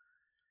winter.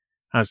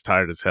 I was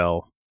tired as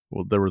hell.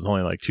 Well, there was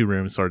only like 2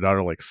 rooms, so our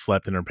daughter like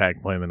slept in her pack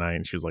playing the night,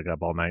 and she was like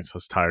up all night, so I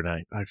was tired.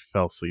 And I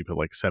fell asleep at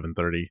like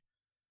 7:30,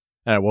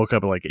 and I woke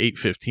up at like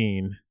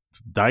 8:15,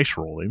 dice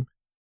rolling,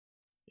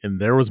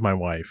 and there was my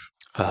wife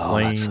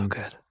playing that's so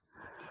good.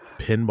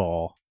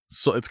 Pinball.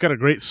 So it's got a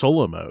great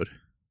solo mode,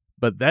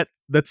 but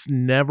that's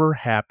never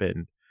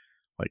happened.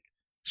 Like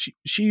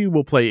she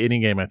will play any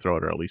game I throw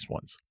at her at least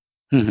once,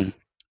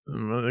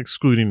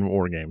 excluding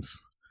war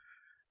games.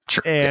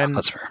 Sure, and yeah,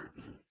 that's fair.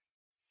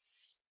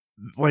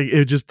 Like,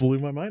 it just blew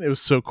my mind. It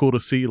was so cool to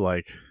see,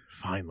 like,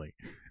 finally,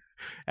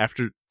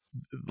 after,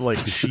 like,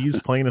 she's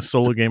playing a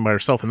solo game by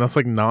herself, and that's,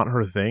 like, not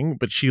her thing,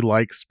 but she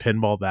likes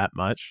pinball that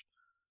much.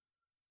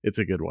 It's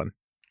a good one.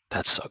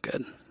 That's so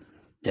good.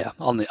 Yeah,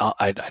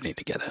 I need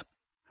to get it.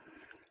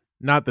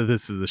 Not that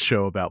this is a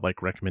show about,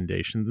 like,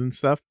 recommendations and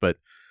stuff, but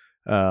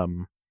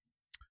Paul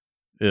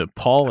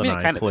and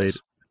I played...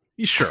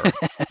 Sure.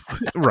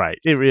 Right.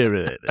 It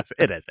is.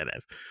 It is. It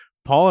is.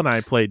 Paul and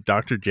I played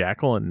Dr.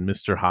 Jackal and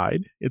Mr.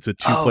 Hyde. It's a Oh,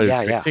 two-player yeah,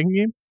 trick yeah. taking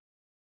game.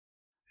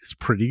 It's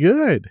pretty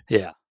good.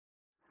 Yeah.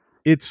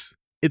 It's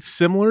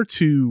similar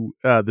to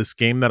this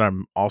game that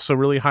I'm also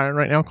really high on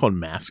right now called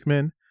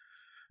Maskman.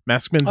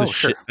 Maskman's Oh,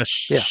 sure.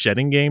 Yeah.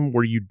 shedding game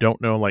where you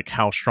don't know like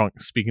how strong.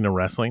 Speaking of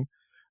wrestling,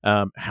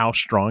 how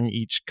strong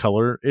each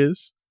color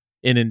is,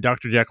 and in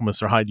Dr. Jackal,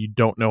 Mr. Hyde, you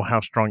don't know how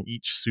strong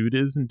each suit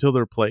is until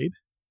they're played.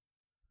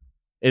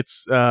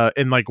 It's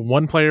and like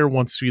one player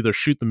wants to either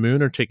shoot the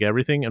moon or take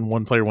everything, and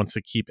one player wants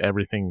to keep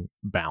everything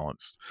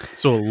balanced.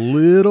 So a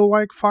little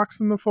like Fox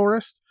in the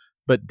Forest,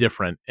 but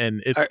different,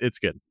 and it's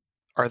good.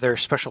 Are there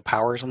special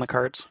powers on the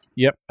cards?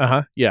 Yep.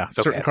 Yeah.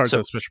 Certain Okay, cards so-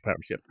 have special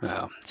powers. Yep.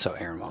 Oh, so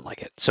Aaron won't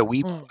like it. So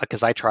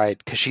because I tried,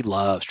 because she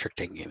loves trick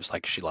taking games,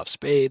 like she loves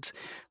spades,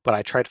 but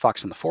I tried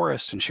Fox in the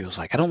Forest, and she was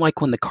like, I don't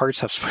like when the cards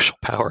have special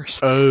powers.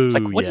 Oh, It's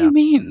like, what do yeah. you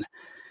mean?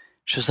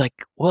 She was like,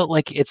 well,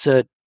 like it's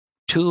a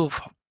 2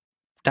 of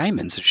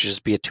diamonds. It should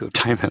just be a 2 of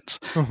diamonds.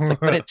 It's like,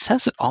 but it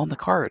says it on the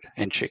card.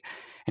 And she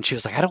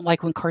was like, I don't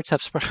like when cards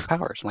have special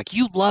powers. I'm like,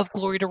 you love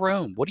Glory to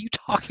Rome. What are you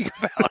talking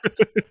about?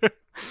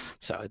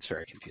 So it's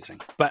very confusing.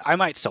 But I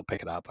might still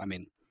pick it up. I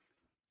mean,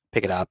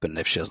 pick it up, and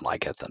if she doesn't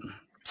like it, then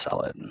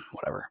sell it and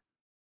whatever.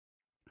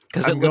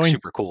 Because it looks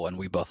super cool, and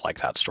we both like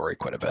that story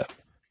quite a bit.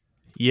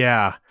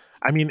 Yeah.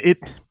 I mean,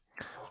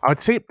 I would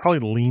say it probably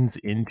leans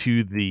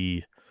into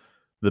the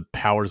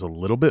powers a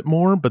little bit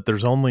more, but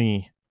there's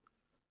only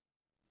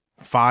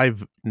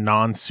 5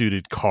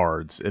 non-suited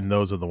cards, and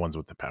those are the ones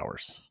with the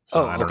powers.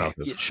 So I don't know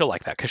if she'll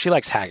like that, because she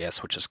likes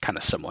Haggis, which is kind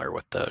of similar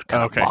with the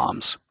kind of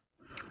bombs.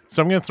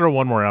 So I'm going to throw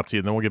one more out to you,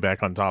 and then we'll get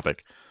back on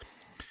topic.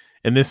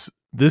 And this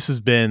has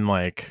been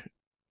like,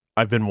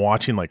 I've been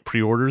watching like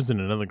pre-orders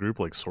in another group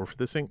like sort for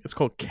this thing. It's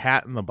called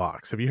Cat in the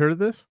Box. Have you heard of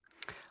this?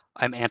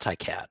 I'm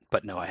anti-cat,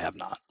 but no, I have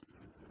not.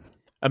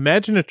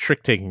 Imagine a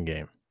trick-taking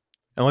game.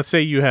 And let's say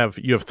you have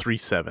 3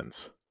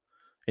 7s,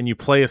 and you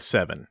play a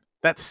 7.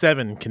 That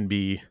 7 can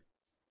be,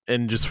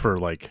 and just for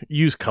like,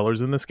 use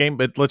colors in this game,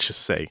 but let's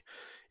just say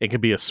it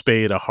could be a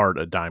spade, a heart,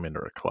 a diamond,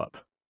 or a club.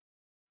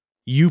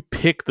 You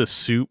pick the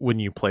suit when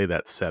you play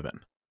that 7.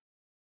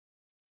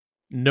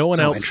 No one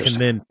else can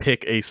then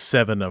pick a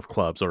 7 of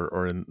clubs,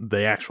 or in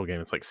the actual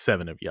game, it's like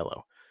 7 of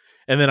yellow.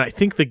 And then I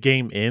think the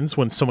game ends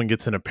when someone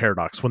gets in a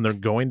paradox, when they're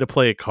going to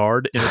play a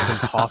card and it's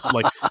impossible.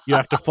 Like, you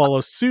have to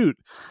follow suit,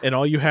 and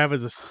all you have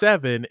is a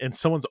 7, and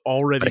someone's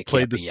already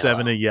played the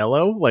 7 of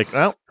yellow. Like,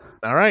 well,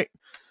 all right.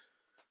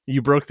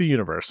 You broke the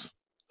universe.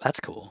 That's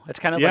cool. It's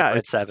kind of like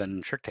Red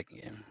 7 trick-taking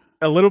game.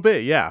 A little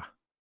bit, yeah.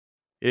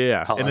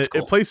 Yeah, and it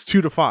plays 2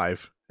 to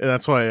 5, and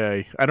that's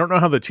why I don't know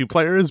how the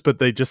 2-player is, but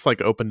they just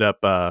like opened up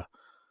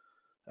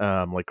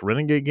like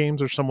Renegade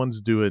Games, or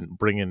someone's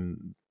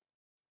bringing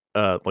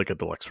like a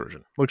deluxe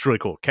version. Looks really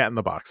cool. Cat in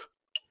the Box.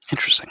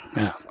 Interesting.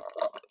 Yeah.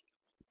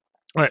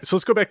 All right, so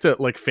let's go back to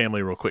like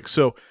family real quick.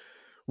 So,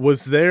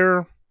 was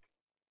there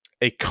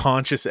a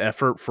conscious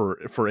effort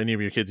for any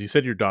of your kids? You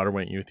said your daughter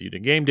went with you to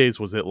game days.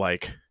 Was it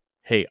like,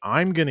 hey,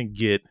 I'm gonna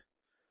get?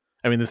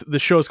 I mean,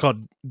 this show is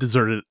called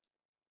Deserted.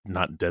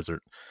 Not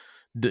desert.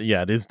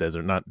 Yeah, it is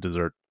desert, not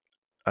dessert.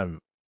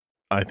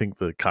 I think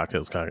the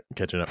cocktail's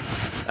catching up.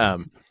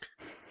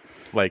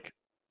 Like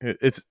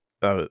it's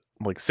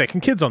like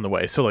second kid's on the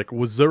way. So like,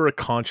 was there a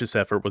conscious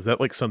effort? Was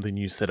that like something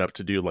you set up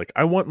to do? Like,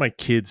 I want my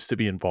kids to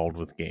be involved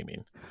with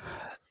gaming.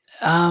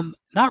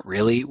 Not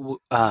really.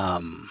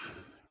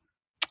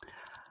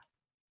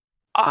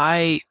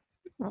 I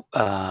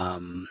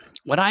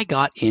when I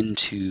got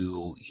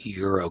into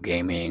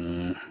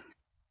Eurogaming,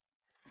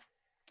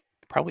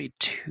 probably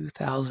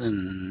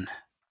 2000,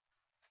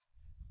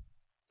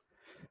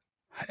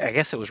 I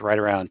guess it was right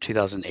around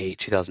 2008,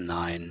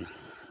 2009.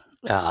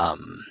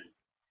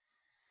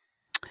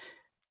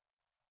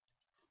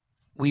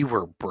 We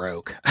were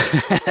broke.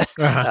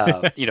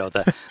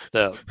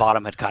 The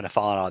bottom had kind of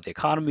fallen out of the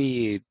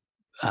economy.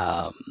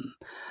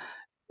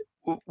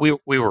 We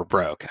were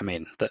broke. I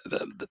mean,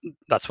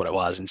 that's what it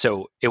was. And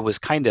so it was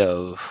kind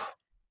of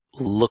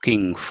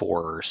looking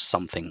for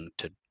something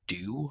to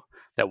do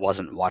that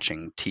wasn't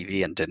watching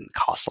TV and didn't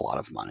cost a lot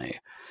of money.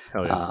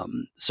 Hell yeah.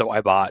 So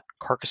I bought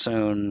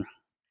Carcassonne.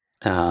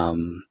 What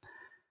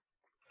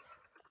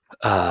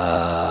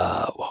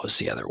was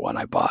the other one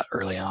I bought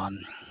early on?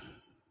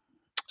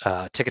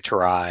 Ticket to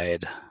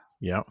Ride.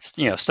 Yeah.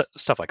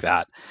 Stuff like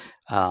that.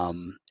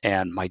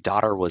 And my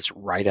daughter was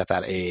right at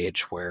that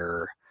age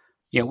where,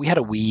 we had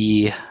a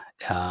Wii,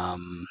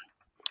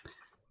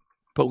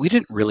 but we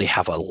didn't really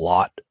have a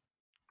lot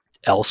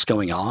else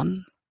going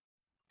on.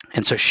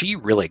 And so she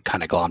really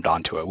kind of glommed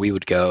onto it. We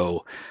would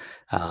go,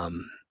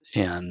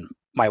 and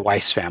my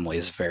wife's family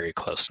is very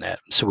close-knit.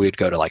 So we would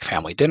go to like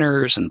family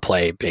dinners and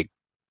play big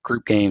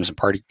group games and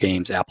party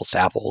games, apples to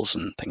apples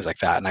and things like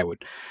that. And I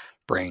would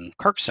bring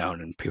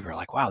Carcassonne, and people are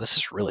like, wow, this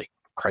is really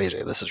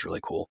crazy. This is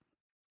really cool.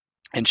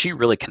 And she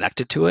really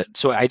connected to it.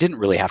 So I didn't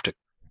really have to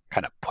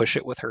kind of push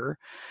it with her.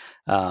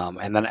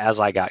 And then as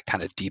I got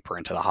kind of deeper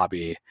into the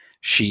hobby,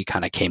 she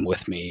kind of came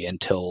with me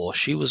until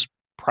she was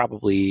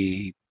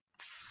probably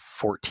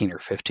 14 or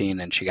 15,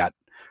 and she got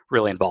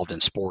really involved in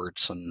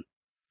sports and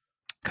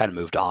kind of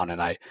moved on.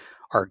 And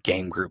our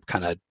game group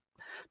kind of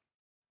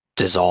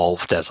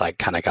dissolved as I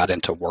kind of got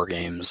into war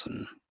games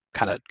and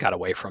kind of got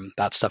away from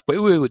that stuff.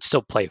 But we would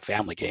still play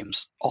family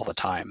games all the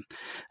time.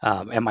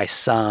 And my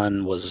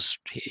son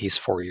he's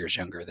 4 years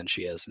younger than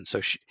she is, and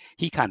so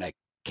he kind of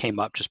came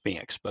up just being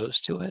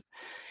exposed to it.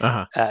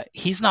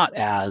 He's not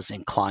as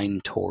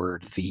inclined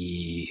toward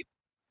the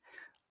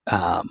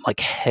like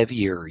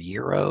heavier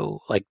Euro.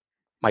 Like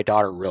my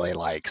daughter really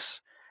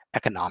likes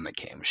economic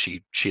games.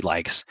 She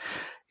likes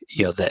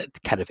the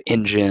kind of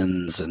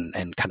engines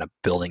and kind of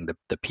building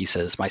the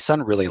pieces. My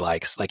son really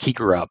likes, like, he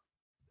grew up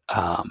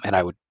and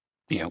I would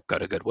go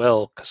to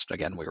Goodwill because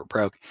again we were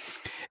broke,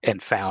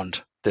 and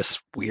found this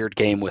weird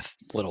game with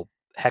little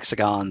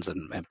hexagons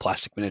and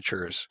plastic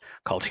miniatures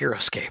called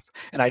HeroScape,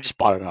 and I just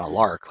bought it on a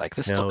lark. Like,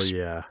 this looks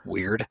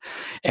weird,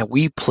 and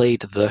we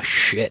played the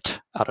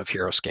shit out of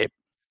HeroScape.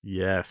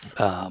 Yes.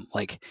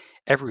 Like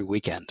every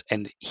weekend,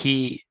 and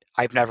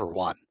I've never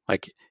won.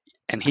 Like,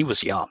 and he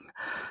was young,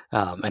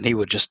 and he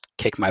would just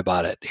kick my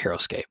butt at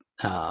HeroScape.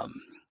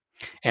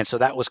 And so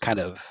that was kind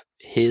of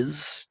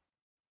his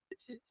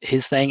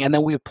thing. And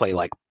then we would play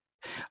like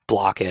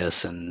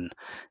Blockus and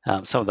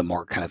some of the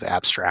more kind of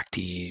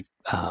abstract-y,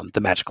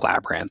 the Magic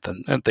Labyrinth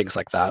and things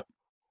like that.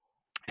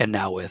 And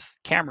now with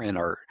Cameron,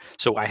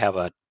 so I have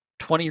a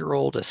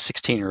 20-year-old, a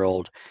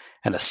 16-year-old,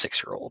 and a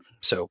 6-year-old.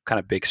 So kind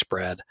of big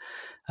spread.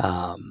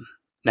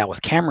 Now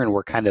with Cameron,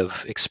 we're kind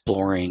of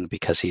exploring,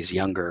 because he's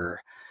younger,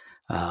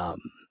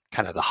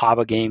 kind of the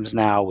HABA games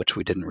now, which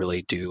we didn't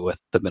really do with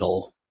the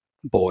middle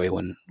boy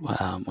when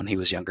he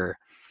was younger.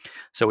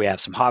 So we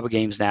have some HABA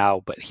games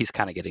now, but he's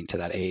kind of getting to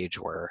that age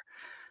where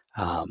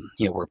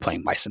we're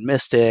playing Mice and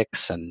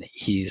Mystics, and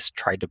he's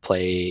tried to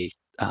play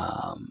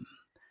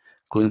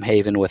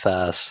Gloomhaven with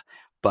us.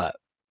 But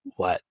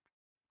what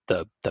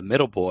the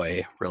middle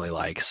boy really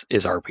likes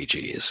is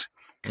RPGs.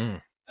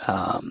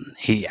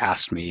 He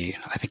asked me,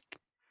 I think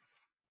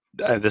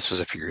this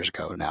was a few years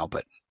ago now,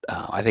 but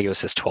I think it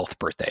was his 12th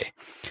birthday.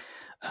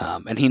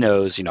 And he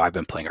knows, I've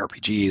been playing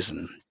RPGs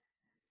and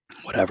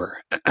whatever.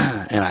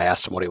 And I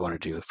asked him what he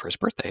wanted to do for his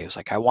birthday. He was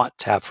like, I want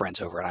to have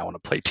friends over and I want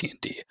to play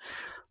D&D.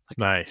 Like,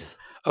 nice.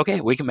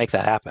 Okay, we can make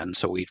that happen.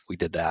 So we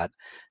did that.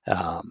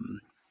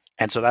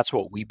 And so that's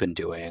what we've been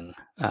doing.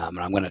 And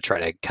I'm going to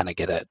try to kind of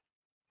get it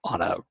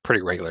on a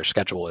pretty regular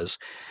schedule. Is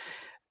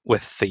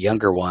with the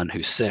younger one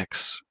who's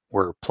 6,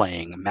 we're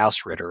playing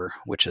Mouse Ritter,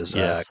 which is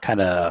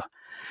kind of,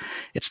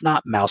 it's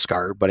not Mouse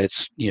Guard, but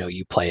it's,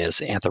 you play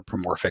as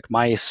anthropomorphic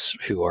mice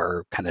who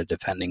are kind of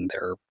defending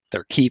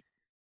their keep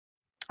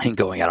and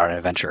going out on an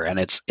adventure. And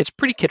it's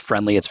pretty kid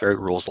friendly. It's very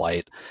rules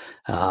light.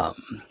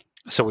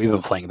 So we've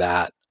been playing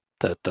that,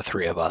 the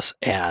 3 of us,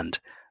 and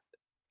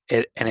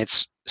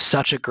it's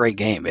such a great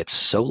game. It's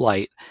so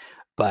light,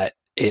 but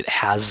it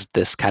has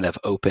this kind of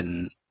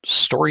open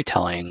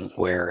storytelling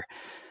where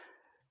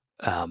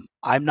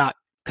I'm not,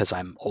 because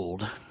I'm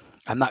old,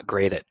 I'm not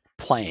great at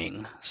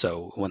playing.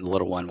 So when the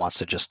little one wants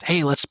to just,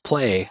 hey, let's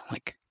play,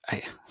 like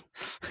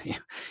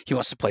he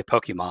wants to play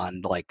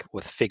Pokemon, like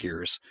with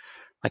figures.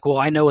 Like, well,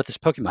 I know what this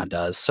Pokemon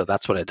does, so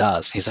that's what it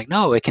does. He's like,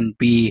 no, it can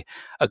be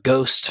a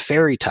ghost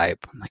fairy type.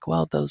 I'm like,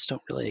 well, those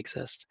don't really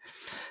exist,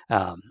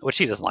 which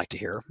he doesn't like to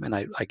hear, and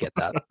I get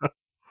that.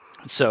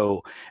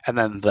 So, and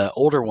then the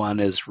older one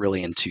is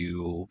really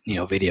into,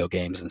 video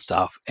games and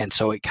stuff. And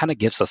so it kind of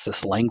gives us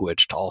this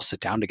language to all sit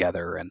down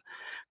together and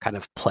kind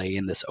of play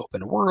in this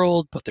open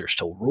world, but there's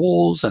still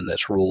rules, and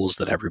there's rules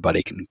that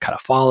everybody can kind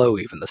of follow,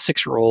 even the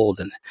 6-year-old.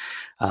 And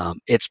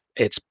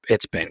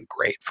it's been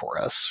great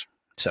for us.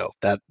 So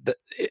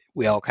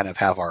we all kind of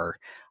have our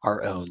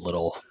own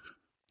little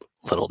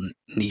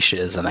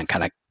niches, and then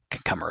kind of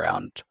can come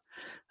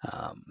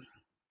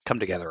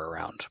together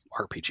around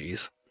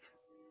RPGs.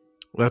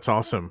 That's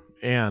awesome,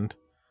 and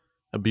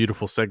a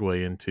beautiful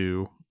segue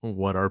into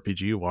what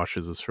RPG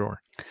washes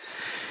ashore.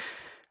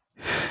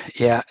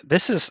 Yeah,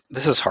 this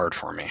is hard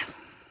for me.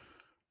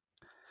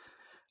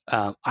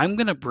 I'm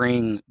gonna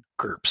bring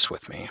GURPS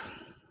with me.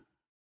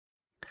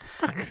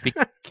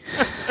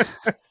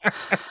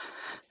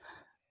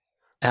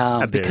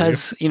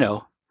 Because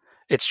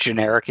it's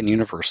generic and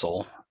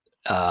universal.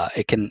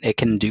 It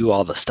can do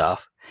all the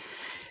stuff.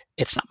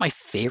 It's not my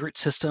favorite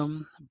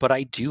system, but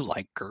I do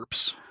like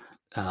GURPS.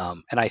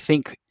 And I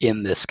think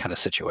in this kind of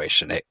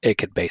situation, it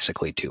could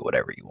basically do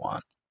whatever you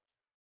want.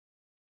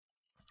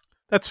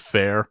 That's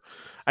fair.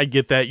 I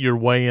get that you're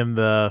weighing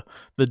the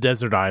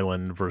desert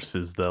island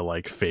versus the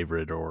like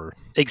favorite or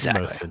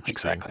exactly. Most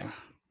interesting.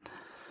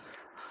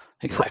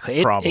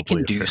 Exactly. It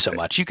can do so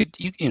much. You could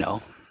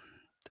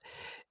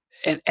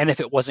and if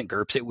it wasn't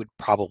GURPS, it would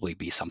probably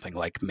be something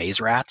like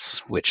Maze Rats,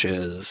 which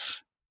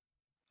is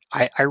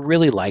I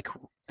really like.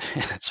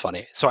 It's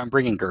funny. So I'm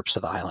bringing GURPS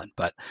to the island,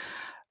 but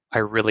I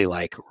really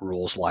like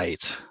rules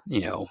light,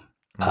 and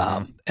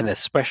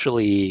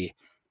especially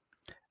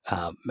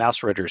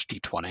Mouse Ritter's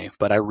D20,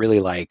 but I really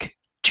like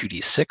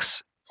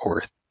 2D6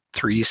 or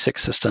 3D6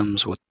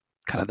 systems with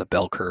kind of the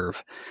bell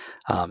curve.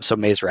 So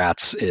Maze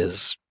Rats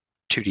is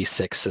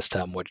 2d6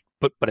 system,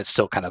 but it's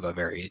still kind of a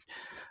very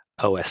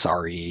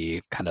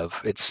OSRE kind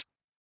of. It's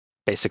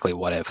basically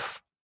what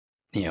if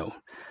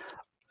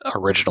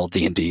original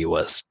D&D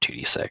was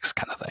 2d6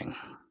 kind of thing.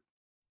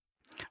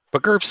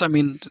 But GURPS, I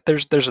mean,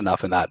 there's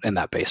enough in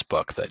that base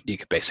book that you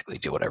could basically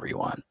do whatever you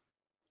want.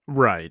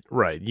 Right.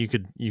 You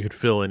could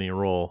fill any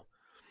role.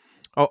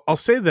 I'll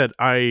say that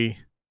I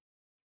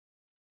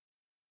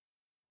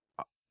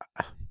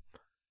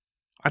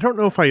don't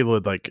know if I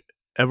would like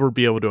ever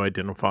be able to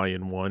identify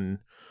in one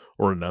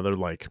or another.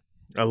 Like,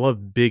 I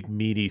love big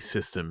meaty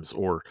systems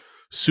or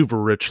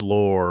super rich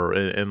lore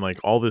and like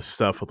all this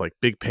stuff with like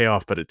big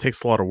payoff, but it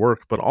takes a lot of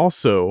work. But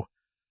also,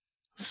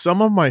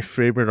 some of my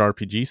favorite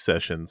RPG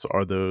sessions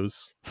are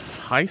those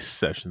heist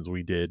sessions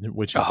we did,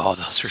 which is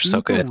those are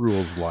so good.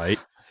 Rules light,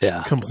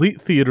 yeah,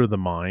 complete theater of the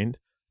mind,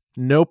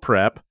 no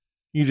prep.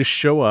 You just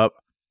show up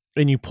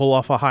and you pull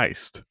off a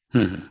heist.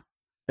 Mm-hmm.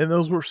 And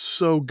those were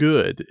so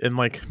good. And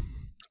like,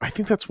 I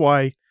think that's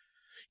why,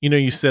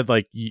 you said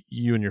like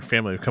you and your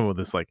family have come up with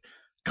this like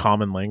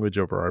common language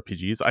over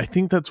RPGs. I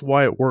think that's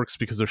why it works,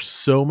 because there's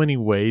so many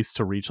ways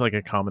to reach like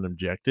a common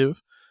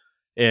objective.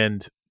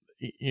 And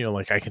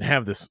like, I can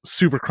have this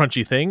super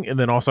crunchy thing, and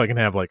then also I can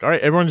have like, all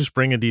right, everyone just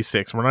bring a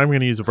D6. We're not even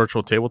going to use a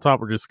virtual tabletop.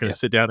 We're just going to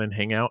sit down and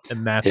hang out.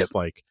 And that's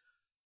like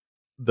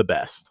the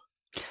best.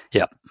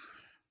 Yep.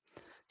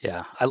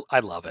 Yeah, I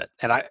love it.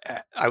 And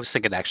I was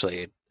thinking,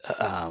 actually,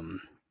 I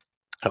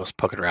was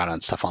poking around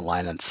on stuff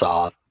online and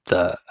saw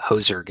the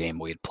Hoser game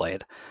we'd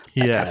played.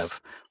 Yes. That kind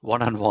of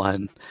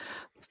one-on-one,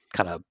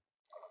 kind of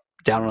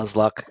down on his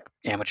luck,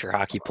 amateur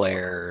hockey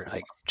player,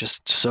 like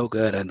just so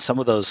good. And some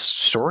of those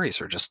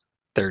stories are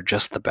they're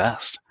just the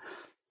best.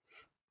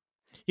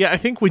 Yeah, I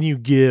think when you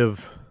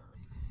give,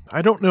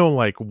 I don't know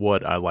like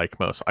what I like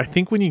most. I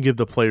think when you give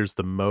the players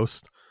the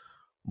most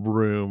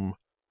room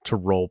to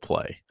role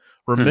play.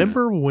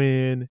 Remember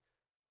when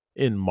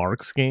in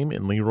Mark's game,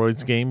 in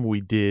Leroy's game,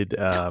 we did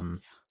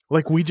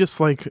like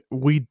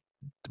we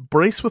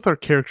braced with our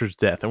character's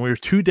death, and we were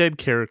two dead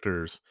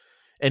characters,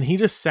 and he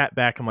just sat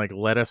back and like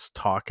let us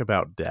talk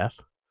about death.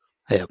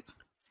 Yep.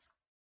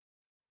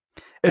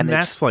 And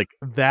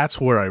that's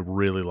where I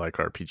really like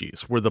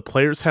RPGs, where the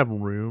players have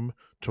room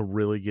to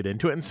really get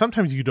into it. And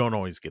sometimes you don't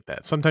always get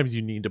that. Sometimes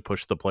you need to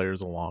push the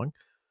players along.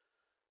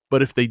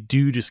 But if they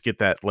do just get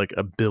that like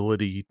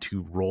ability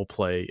to role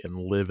play and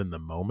live in the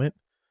moment,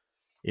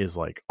 is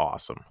like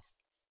awesome.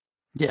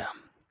 Yeah.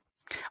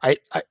 I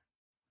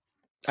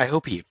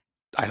hope we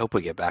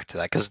get back to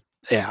that, because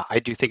I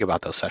do think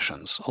about those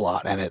sessions a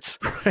lot, and it's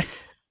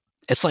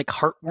like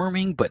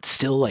heartwarming but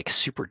still like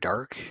super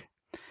dark.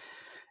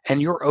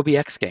 And your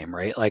OBX game,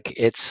 right? Like,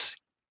 it's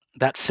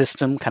that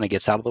system kind of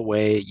gets out of the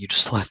way. You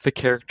just let the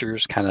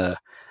characters kind of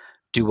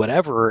do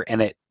whatever,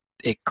 and it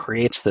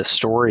creates this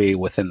story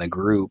within the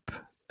group.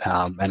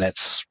 And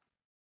is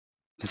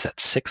that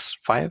six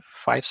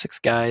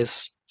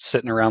guys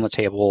sitting around the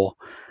table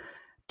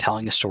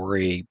telling a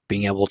story,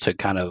 being able to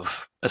kind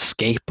of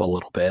escape a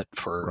little bit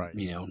for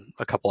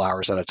a couple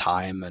hours at a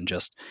time, and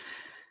just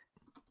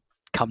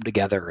come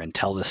together and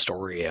tell the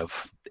story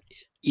of,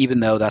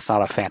 even though that's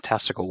not a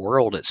fantastical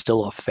world, it's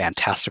still a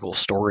fantastical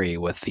story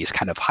with these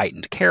kind of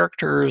heightened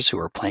characters who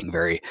are playing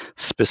very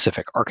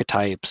specific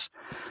archetypes.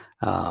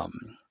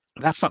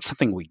 That's not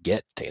something we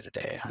get day to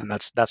day, and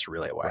that's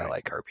really why I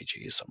like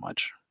RPGs so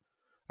much.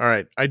 All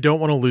right, I don't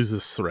want to lose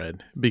this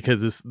thread,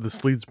 because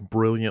this leads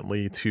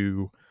brilliantly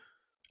to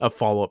a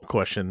follow-up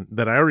question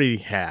that I already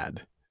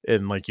had,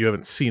 and like, you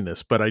haven't seen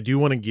this, but I do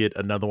want to get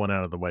another one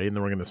out of the way, and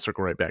then we're going to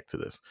circle right back to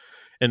this.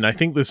 And I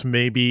think this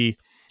may be,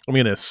 I'm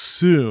going to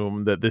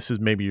assume that this is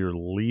maybe your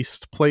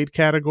least played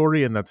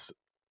category, and that's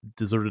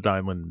Deserted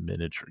Island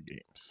miniature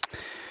games.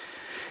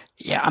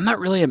 Yeah, I'm not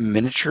really a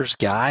miniatures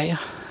guy.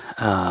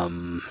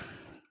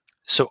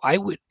 So I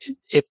would,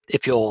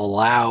 if you'll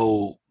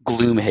allow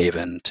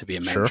Gloomhaven to be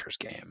a miniatures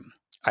game,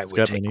 I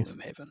would take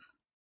Gloomhaven.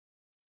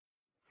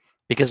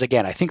 Because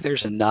again, I think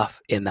there's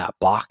enough in that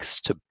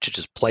box to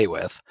just play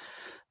with.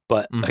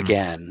 But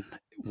again,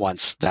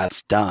 once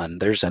that's done,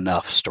 there's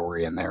enough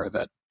story in there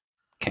that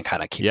can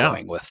kind of keep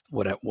going with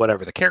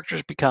whatever the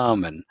characters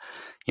become, and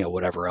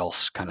whatever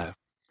else kind of,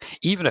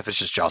 even if it's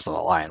just Jaws of the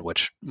Lion,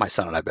 which my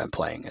son and I've been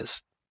playing,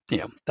 is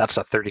that's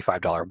a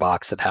 $35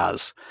 box that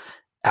has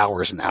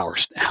hours and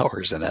hours and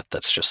hours in it.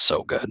 That's just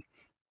so good.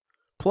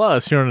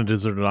 Plus, you're on a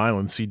deserted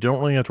island, so you don't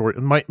really have to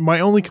worry. My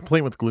only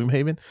complaint with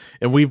Gloomhaven,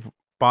 and we've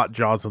bought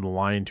Jaws of the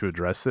Lion to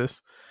address this,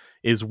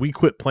 is we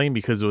quit playing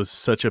because it was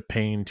such a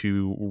pain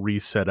to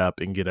reset up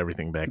and get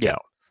everything back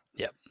out.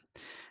 Yep.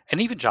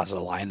 And even Jaws of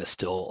the Lion is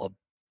still a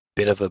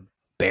bit of a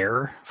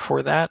bear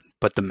for that,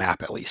 but the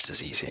map at least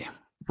is easy.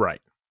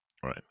 Right.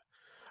 All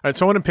right,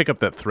 so I want to pick up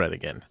that thread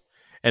again.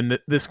 And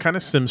this kind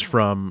of stems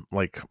from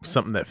like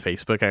something that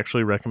Facebook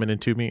actually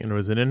recommended to me, and it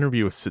was an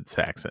interview with Sid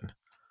Saxon.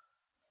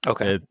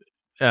 Okay.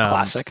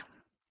 Classic.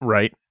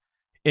 Right.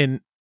 And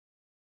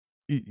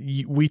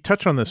we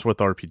touch on this with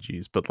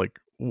RPGs, but like,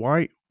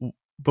 why,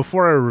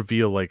 before I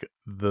reveal like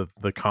the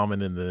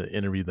comment in the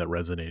interview that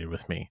resonated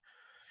with me,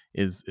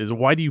 is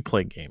why do you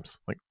play games?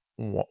 Like,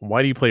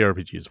 why do you play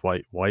RPGs?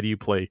 Why do you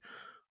play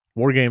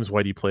war games?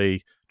 Why do you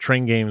play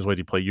train games? Why do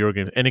you play Euro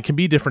games? And it can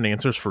be different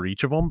answers for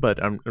each of them,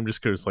 but I'm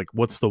just curious, like,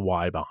 what's the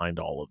why behind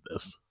all of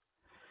this?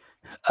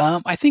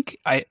 I think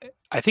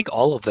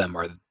all of them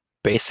are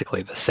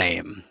basically the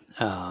same,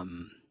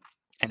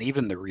 and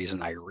even the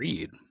reason I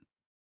read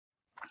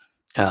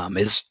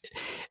is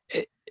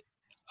it,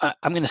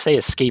 I'm going to say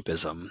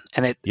escapism,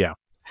 and Yeah.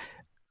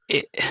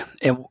 it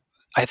and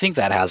I think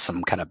that has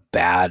some kind of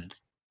bad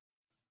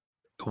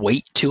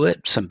weight to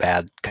it, some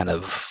bad kind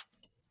of,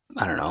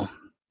 I don't know,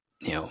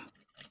 you know,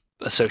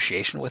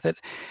 association with it.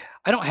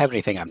 I don't have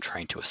anything I'm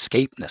trying to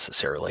escape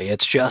necessarily.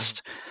 It's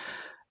just,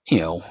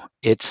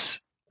 it's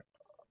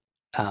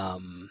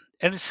and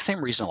it's the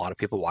same reason a lot of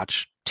people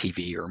watch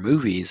TV or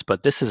movies,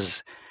 but this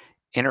is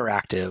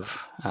interactive.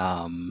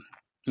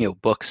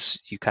 Books,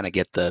 you kind of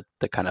get the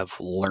kind of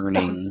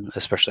learning,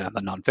 especially on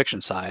the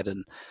nonfiction side,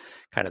 and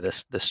kind of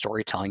the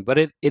storytelling. But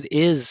it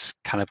is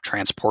kind of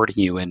transporting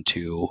you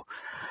into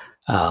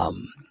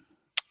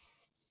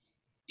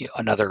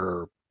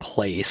another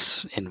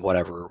place in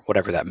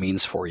whatever that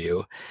means for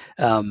you.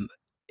 And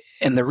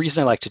the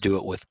reason I like to do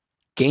it with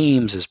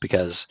games is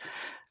because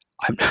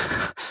I'm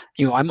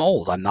I'm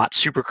old. I'm not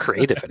super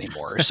creative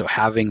anymore. So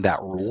having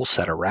that rule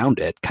set around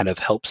it kind of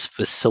helps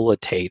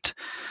facilitate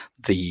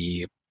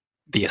the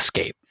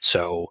escape.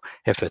 So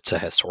if it's a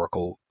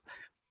historical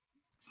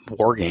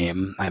war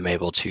game, I'm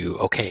able to,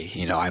 okay,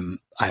 I'm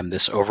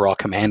this overall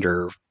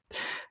commander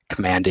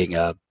commanding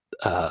a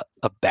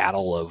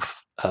battle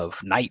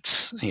of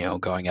knights,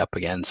 going up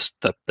against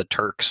the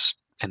Turks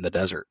in the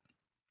desert,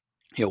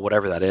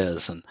 whatever that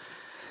is. And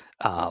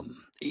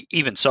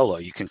even solo,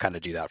 you can kind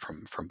of do that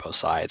from both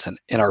sides. And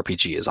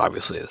RPG is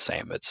obviously the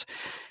same.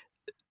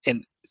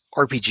 And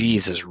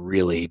RPGs is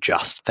really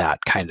just that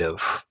kind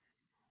of,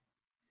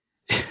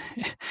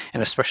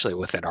 and especially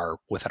within our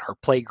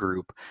play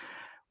group,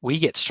 we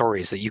get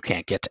stories that you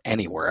can't get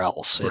anywhere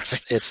else.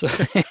 It's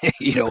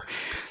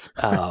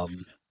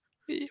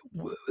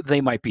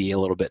they might be a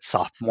little bit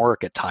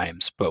sophomoric at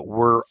times, but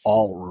we're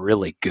all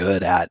really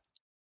good at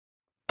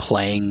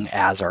playing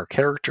as our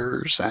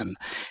characters and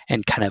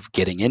kind of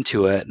getting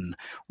into it. And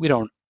we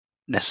don't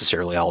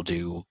necessarily all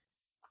do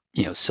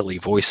silly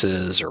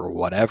voices or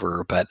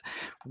whatever, but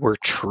we're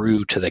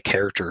true to the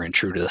character and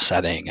true to the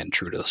setting and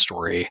true to the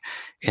story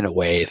in a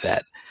way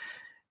that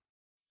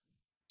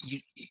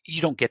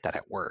you don't get that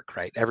at work,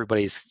 right?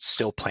 Everybody's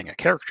still playing a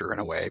character in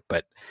a way,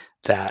 but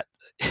that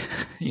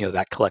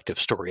that collective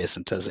story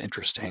isn't as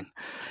interesting.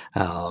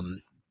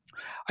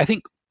 I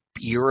think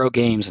Euro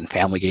games and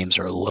family games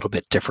are a little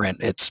bit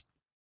different. It's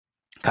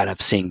kind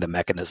of seeing the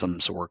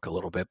mechanisms work a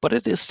little bit, but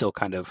it is still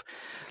kind of,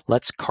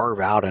 let's carve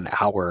out an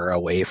hour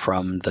away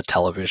from the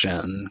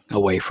television,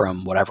 away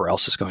from whatever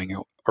else is going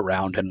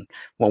around. And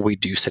when we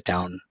do sit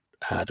down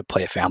to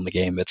play a family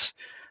game, it's,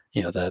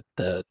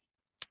 the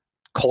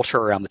culture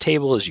around the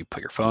table is you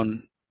put your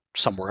phone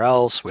somewhere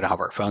else. We don't have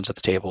our phones at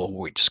the table.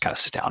 We just kind of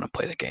sit down and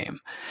play the game.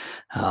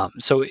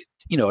 So, it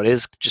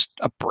is just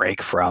a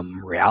break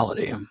from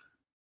reality.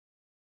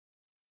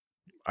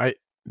 I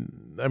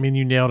mean,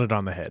 you nailed it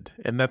on the head.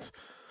 And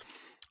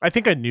I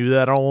think I knew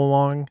that all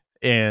along,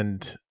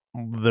 and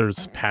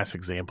there's past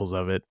examples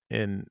of it.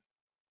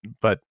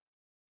 But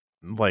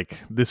like,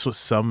 this was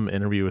some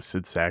interview with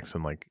Sid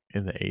Sackson, like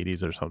in the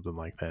 80s or something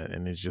like that.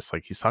 And it's just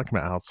like, he's talking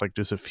about how it's like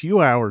just a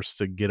few hours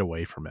to get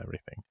away from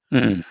everything.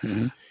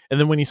 Mm-hmm. And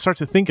then when you start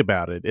to think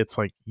about it, it's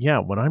like, yeah,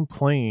 when I'm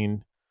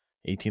playing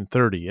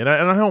 1830, and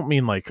I don't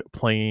mean like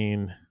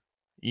playing,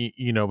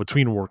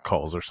 between work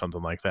calls or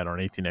something like that, or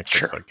an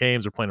 18xx like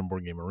games, or playing a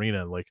board game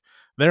arena, like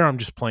there I'm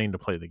just playing to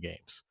play the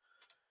games.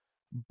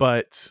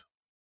 But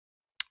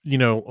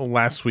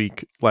last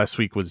week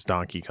was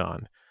Donkey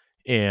Kong,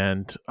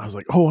 and I was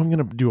like, oh, I'm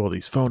gonna do all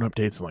these phone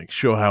updates and like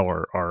show how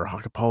our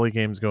Hakapali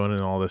game's going and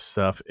all this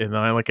stuff, and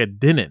then I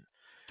didn't,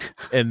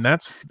 and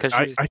that's because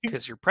I think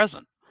because you're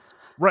present,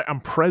 right?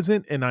 I'm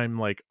present, and I'm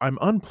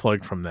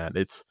unplugged from that.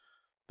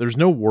 There's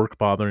no work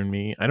bothering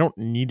me. I don't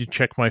need to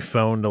check my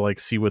phone to like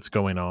see what's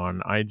going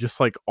on. I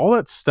just like all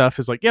that stuff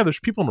is like, yeah, there's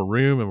people in a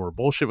room and we're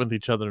bullshit with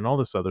each other and all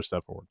this other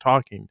stuff when we're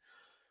talking.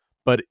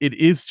 But it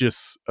is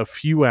just a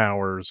few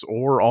hours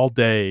or all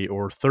day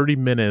or 30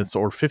 minutes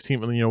or 15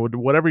 minutes,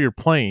 whatever you're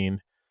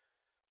playing,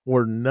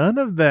 where none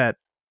of that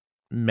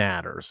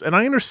matters. And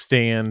I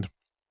understand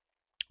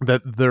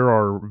that there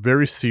are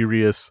very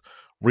serious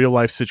real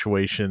life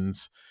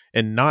situations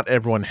and not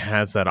everyone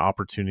has that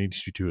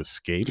opportunity to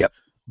escape. Yep.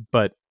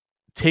 But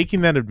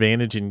taking that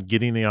advantage and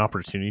getting the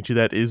opportunity to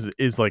that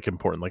is like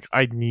important. Like,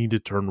 I need to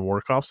turn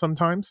work off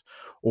sometimes,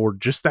 or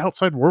just the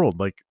outside world,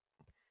 like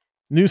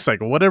news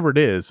cycle, whatever it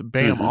is,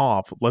 bam,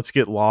 off. Let's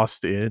get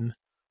lost in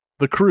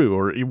the crew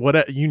or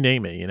what, you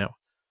name it,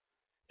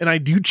 And I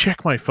do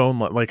check my phone.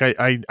 Like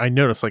I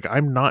notice, like,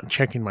 I'm not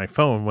checking my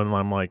phone when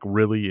I'm like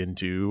really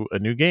into a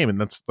new game, and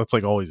that's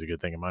like always a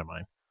good thing in my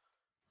mind.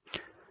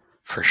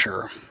 For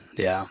sure,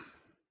 yeah.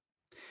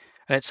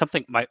 And it's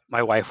something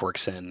my wife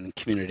works in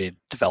community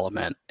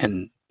development,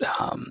 and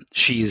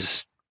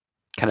she's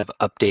kind of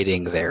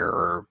updating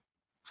their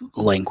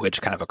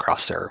language kind of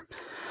across their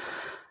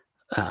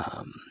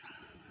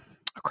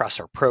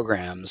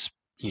programs,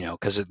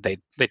 because they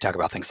talk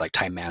about things like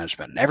time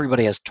management. And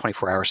everybody has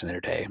 24 hours in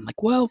their day. I'm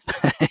like, well,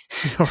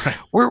 Right.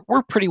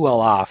 we're pretty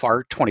well off.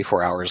 Our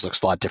 24 hours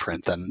looks a lot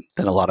different than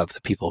a lot of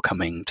the people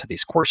coming to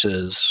these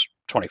courses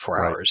 24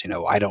 Right. hours.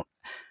 I don't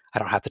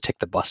have to take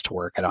the bus to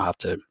work. I don't have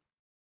to,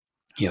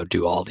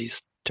 do all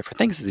these different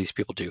things that these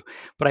people do.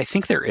 But I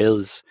think there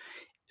is,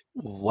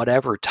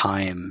 whatever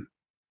time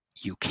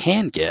you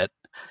can get,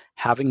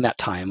 having that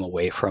time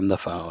away from the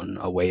phone,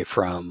 away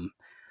from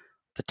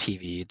the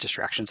TV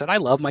distractions. And I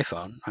love my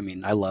phone. I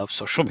mean, I love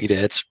social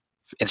media. It's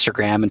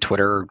Instagram and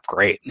Twitter are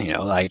great.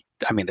 I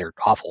mean, they're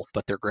awful,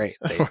 but they're great.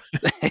 They,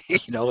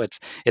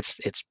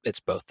 it's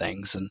both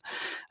things. And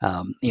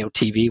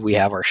TV, we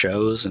have our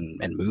shows and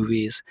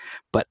movies,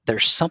 but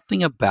there's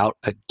something about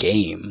a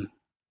game,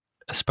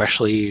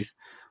 especially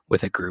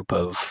with a group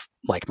of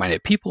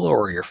like-minded people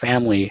or your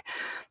family,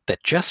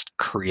 that just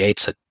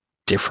creates a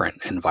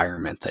different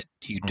environment that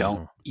you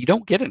don't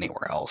get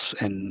anywhere else.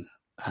 And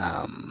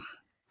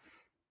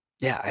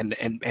yeah,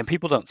 and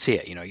people don't see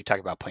it. You talk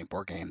about playing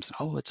board games,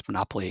 and it's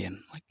Monopoly,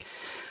 and like,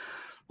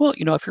 well,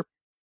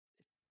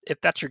 if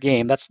that's your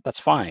game, that's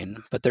fine.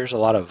 But there's a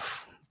lot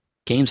of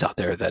games out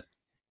there that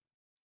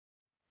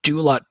do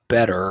a lot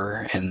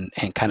better and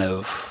kind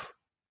of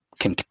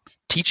can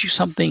teach you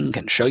something,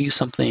 can show you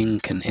something,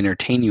 can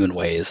entertain you in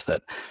ways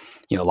that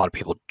a lot of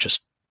people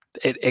just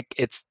it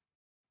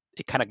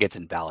kind of gets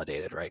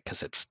invalidated, right?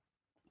 Because it's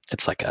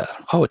like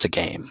it's a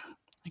game.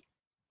 Like,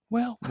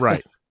 well,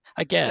 Right.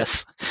 I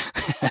guess.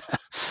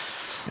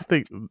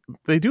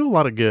 They do a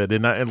lot of good,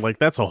 and like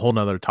that's a whole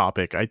nother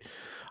topic. I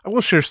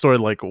will share a story.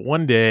 Like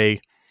one day,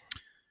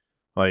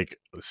 like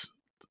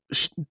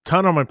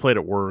ton on my plate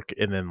at work,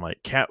 and then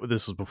like Kat.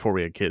 This was before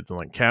we had kids, and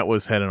like Kat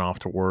was heading off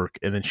to work,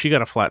 and then she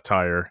got a flat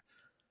tire,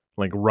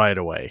 like right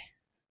away.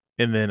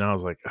 And then I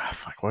was like,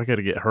 fuck, well, I got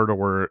to get her to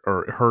work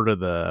or her to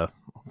the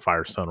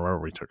Firestone, wherever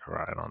we took her.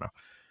 I don't know.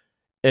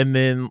 And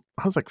then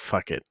I was like,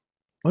 fuck it,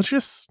 let's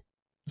just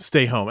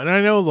stay home. And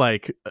I know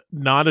like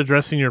not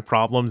addressing your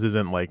problems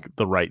isn't like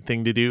the right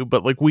thing to do,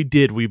 but like we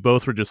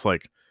both were just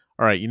like,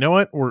 all right, you know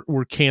what?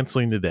 We're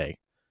canceling today.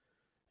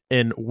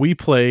 And we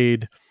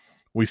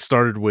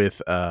started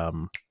with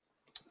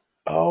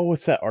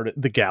what's that art?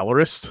 The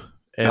Gallerist.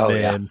 And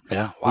then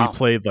yeah. Wow. We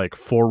played like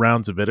 4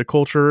 rounds of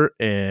Viticulture,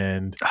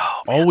 and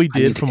all we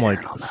did from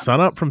like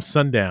sun up from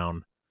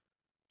sundown,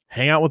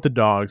 hang out with the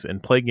dogs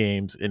and play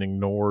games, and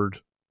ignored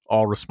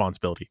all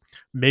responsibility.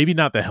 Maybe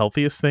not the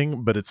healthiest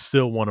thing, but it's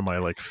still one of my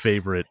like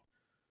favorite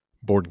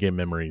board game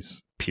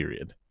memories,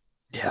 period.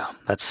 Yeah,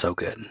 that's so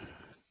good.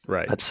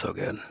 Right. That's so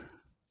good.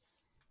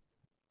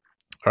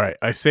 All right,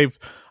 I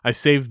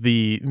saved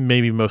the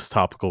maybe most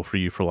topical for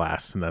you for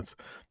last, and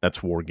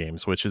that's War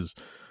Games,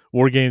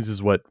 War Games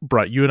is what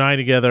brought you and I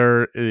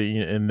together,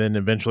 and then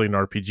eventually in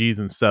RPGs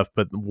and stuff,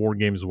 but War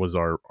Games was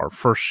our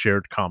first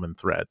shared common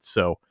thread.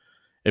 So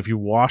if you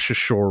wash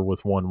ashore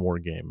with one War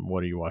Game,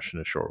 what are you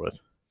washing ashore with?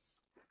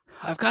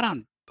 I've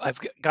gone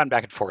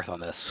back and forth on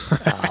this.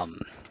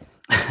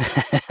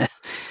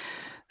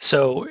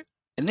 So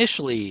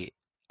initially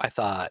I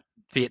thought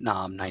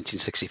Vietnam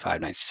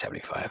 1965,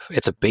 1975.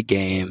 It's a big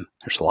game.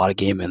 There's a lot of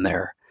game in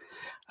there.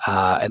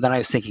 And then I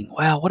was thinking,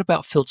 well, what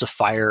about Fields of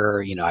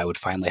Fire? I would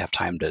finally have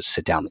time to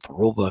sit down with the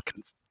rule book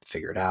and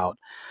figure it out.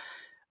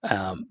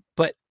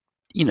 But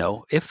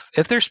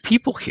if there's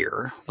people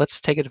here,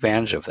 let's take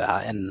advantage of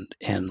that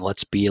and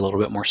let's be a little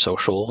bit more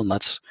social, and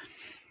let's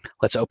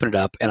open it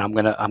up. And I'm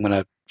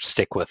gonna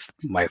stick with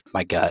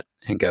my gut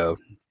and go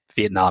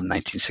Vietnam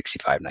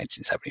 1965,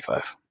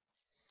 1975.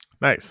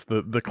 Nice.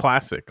 The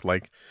classic.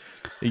 Like,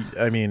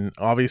 I mean,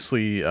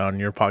 obviously on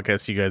your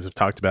podcast, you guys have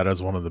talked about it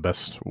as one of the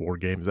best war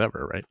games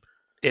ever, right?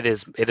 It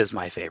is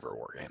my favorite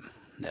war game.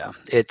 Yeah.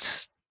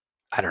 It's,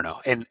 I don't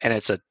know. And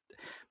it's a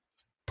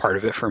part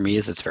of it for me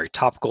is it's very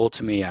topical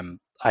to me.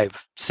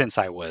 I've since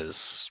I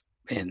was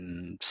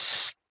in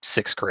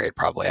 6th grade,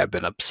 probably, I've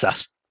been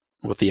obsessed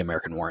with the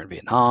American War in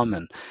Vietnam.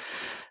 And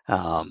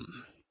I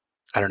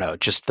don't know,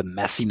 just the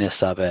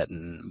messiness of it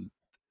and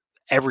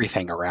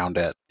everything around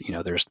it.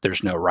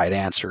 There's no right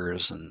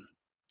answers, and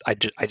I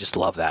just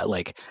love that.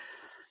 Like,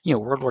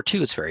 World War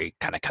II, it's very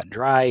kind of cut and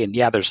dry, and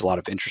yeah, there's a lot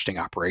of interesting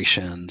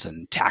operations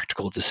and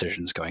tactical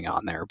decisions going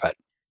on there, but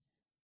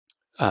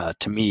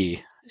to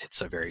me,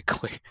 it's a very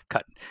clear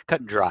cut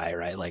and dry,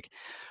 right? Like,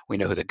 we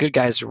know who the good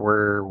guys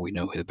were, we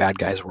know who the bad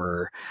guys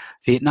were.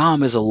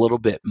 Vietnam is a little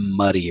bit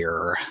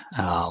muddier,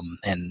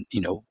 and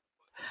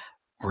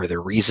were the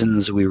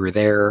reasons we were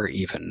there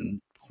even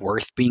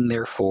worth being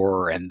there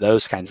for, and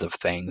those kinds of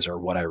things are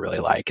what I really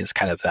like, is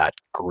kind of that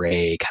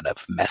gray, kind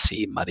of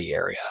messy, muddy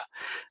area.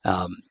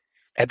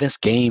 And this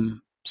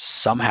game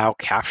somehow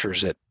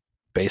captures it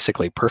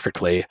basically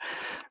perfectly.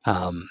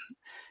 And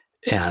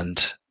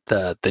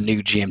the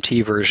new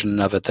GMT version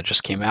of it that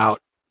just came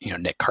out,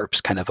 Nick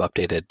Karp's kind of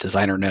updated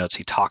designer notes.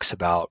 He talks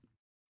about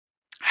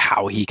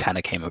how he kind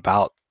of came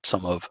about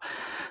some of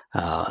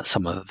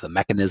the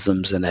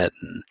mechanisms in it,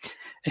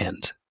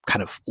 and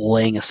kind of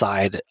laying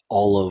aside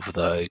all of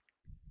the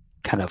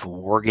kind of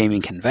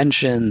wargaming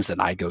conventions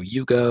and I go,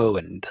 you go,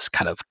 and this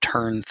kind of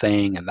turn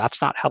thing. And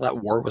that's not how that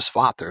war was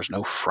fought. There's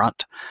no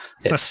front.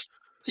 It's,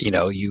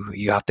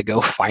 you have to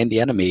go find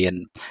the enemy,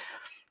 and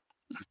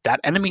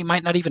that enemy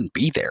might not even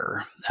be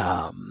there.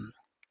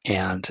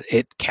 And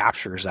it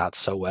captures that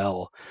so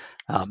well.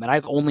 And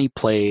I've only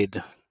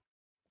played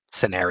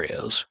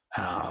scenarios.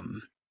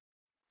 And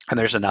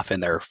there's enough in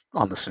there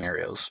on the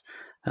scenarios.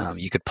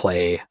 You could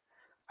play,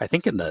 I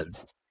think in the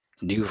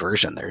new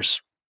version,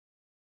 there's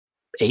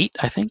 8,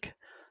 I think,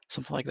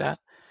 something like that,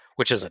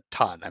 which is a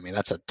ton. I mean,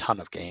 that's a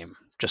ton of game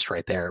just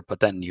right there. But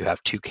then you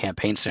have 2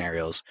 campaign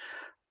scenarios,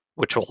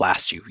 which will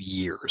last you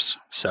years.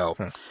 So,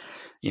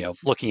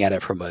 looking at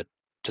it from a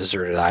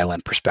deserted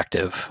island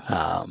perspective,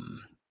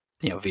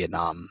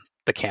 Vietnam,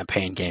 the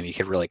campaign game, you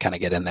could really kind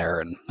of get in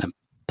there and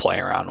play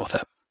around with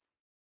it.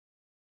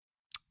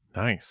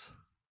 Nice.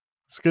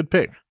 It's a good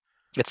pick.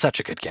 It's such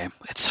a good game.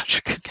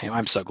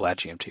 I'm so glad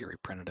GMT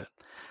reprinted it.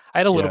 I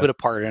had a little bit of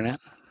part in it,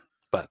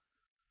 but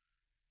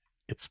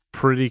it's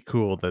pretty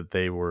cool that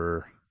they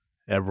were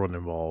everyone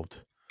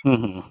involved.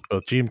 Mm-hmm.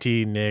 Both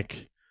GMT,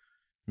 Nick,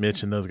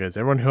 Mitch, and those guys.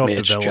 Everyone who helped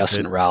develop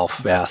Justin, it.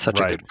 Ralph. Yeah, such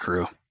a good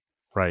crew.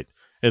 Right.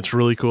 It's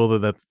really cool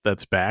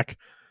that's back.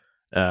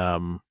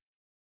 I'm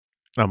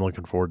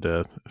looking forward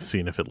to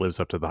seeing if it lives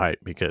up to the hype,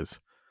 because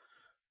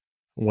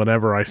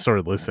whenever I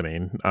started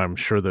listening, I'm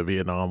sure that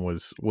Vietnam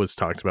was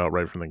talked about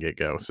right from the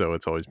get-go. So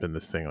it's always been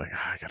this thing like,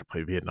 I got to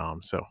play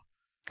Vietnam. So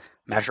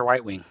Masher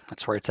White Wing,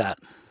 that's where it's at.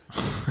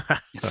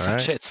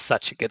 It's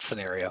such a good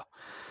scenario.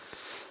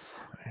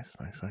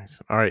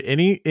 Nice. All right.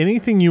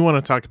 Anything you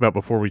want to talk about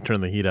before we turn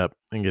the heat up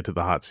and get to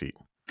the hot seat?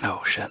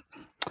 Oh, shit.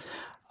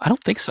 I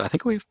don't think so. I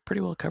think we've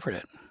pretty well covered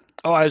it.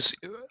 Oh,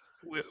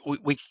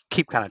 we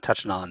keep kind of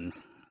touching on,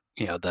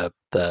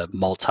 the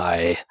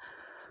multi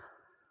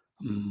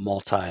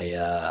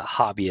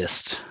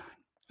hobbyist.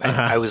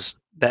 I was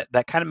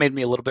that kind of made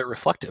me a little bit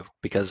reflective,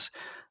 because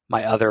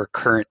my other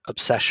current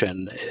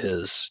obsession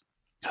is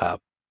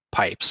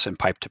pipes and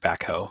pipe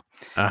tobacco,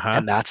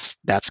 and that's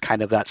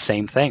kind of that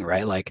same thing,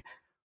 right? Like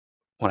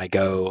when I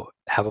go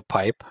have a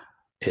pipe,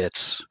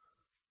 it's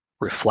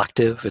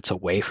reflective, it's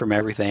away from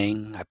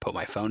everything. I put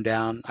my phone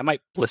down. I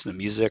might listen to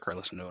music or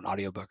listen to an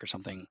audiobook or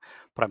something,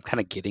 but I'm kind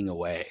of getting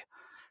away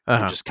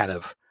and just kind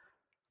of,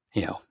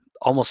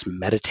 almost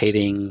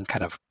meditating,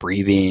 kind of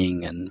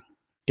breathing and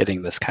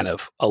getting this kind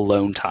of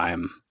alone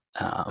time.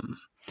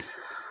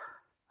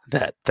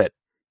 That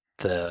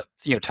the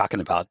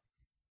talking about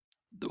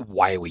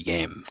why we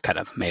game kind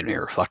of made me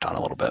reflect on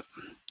a little bit.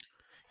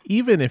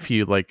 Even if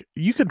you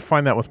could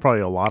find that with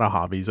probably a lot of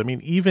hobbies. I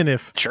mean, even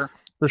if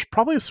there's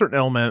probably a certain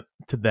element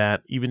to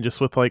that, even just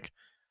with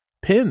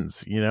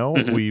pins,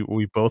 Mm-hmm.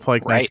 we both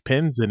like nice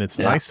pins, and it's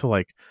nice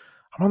to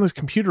I'm on this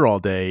computer all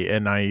day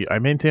and I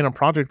maintain a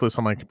project list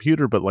on my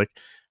computer, but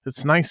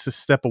it's nice to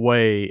step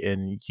away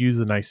and use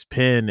a nice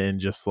pin and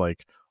just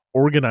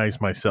organize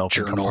myself,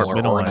 journal, and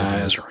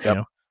compartmentalize, or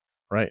organize,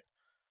 right.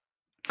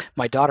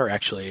 My daughter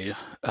actually,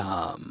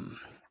 I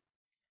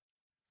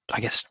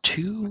guess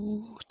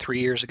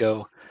 2-3 years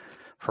ago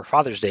for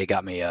Father's Day,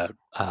 got me a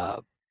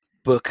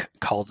book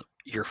called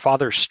Your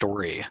Father's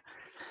Story.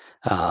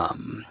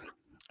 And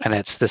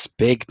it's this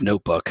big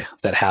notebook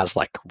that has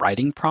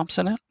writing prompts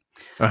in it.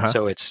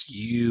 So it's,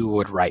 you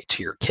would write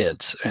to your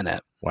kids in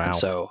it. Wow. And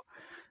so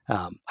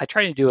I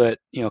try to do it,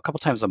 a couple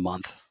times a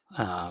month.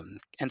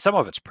 And some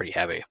of it's pretty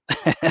heavy.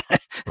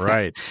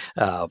 Right.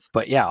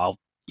 But yeah, I'll,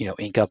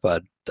 ink up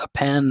a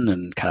pen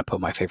and kind of put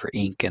my favorite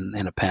ink in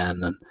a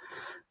pen and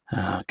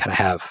kind of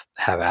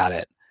have at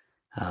it.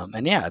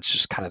 And yeah, it's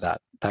just kind of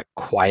that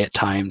quiet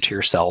time to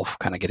yourself,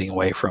 kind of getting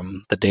away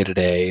from the day to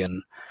day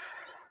and,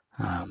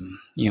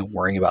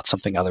 worrying about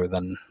something other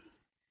than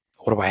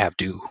what do I have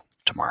due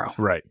tomorrow?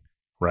 Right.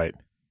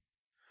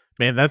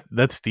 Man,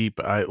 that's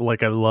deep. I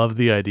love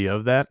the idea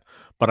of that,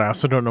 but I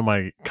also don't know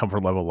my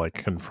comfort level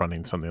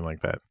confronting something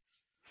like that.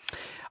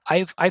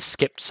 I've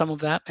skipped some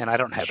of that, and I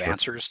don't have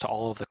answers to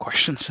all of the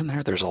questions in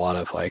there. There's a lot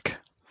of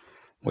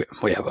we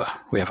have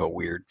a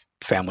weird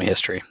family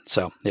history,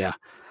 so yeah.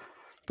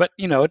 But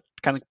it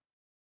kind of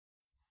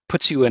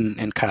puts you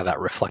in kind of that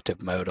reflective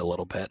mode a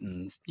little bit,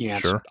 and you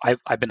answer.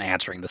 I've been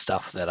answering the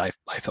stuff that I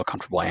feel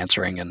comfortable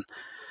answering, and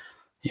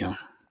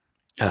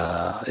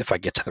if I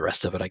get to the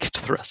rest of it, I get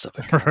to the rest of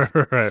it.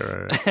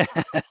 Right.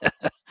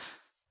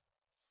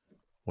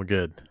 Well,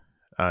 good.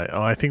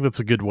 I think that's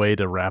a good way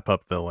to wrap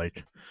up the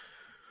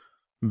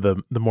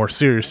more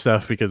serious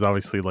stuff, because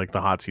obviously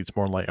the hot seat's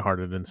more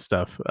lighthearted and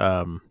stuff.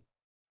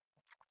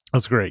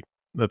 That's great.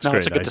 That's great.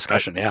 It's a good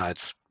discussion. Yeah,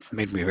 it's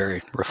made me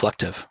very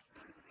reflective.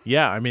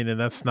 Yeah, I mean, and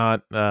that's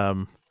not,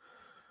 on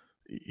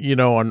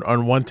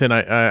one hand,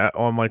 I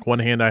on one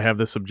hand, I have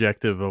this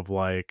objective of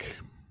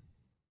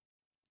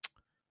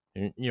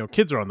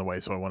kids are on the way,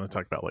 so I want to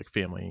talk about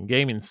family and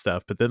gaming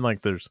stuff. But then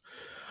there's,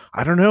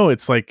 I don't know,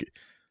 it's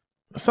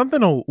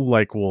something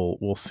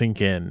will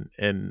sink in,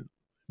 and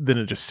then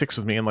it just sticks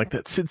with me. And like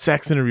that Sid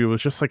Sachs interview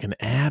was just like an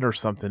ad or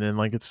something, and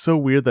like it's so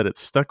weird that it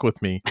stuck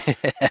with me.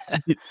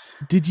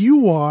 Did you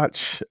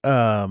watch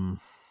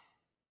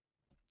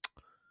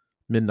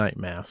Midnight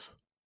Mass?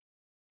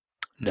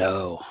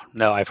 No,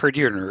 I've heard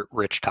you and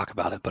Rich talk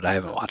about it, but I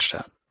haven't watched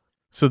it.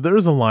 So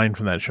there's a line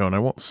from that show, and I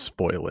won't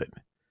spoil it.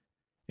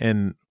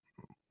 And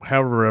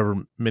however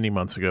many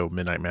months ago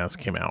Midnight Mass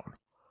came out,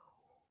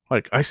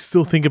 like I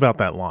still think about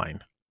that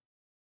line.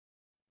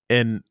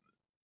 And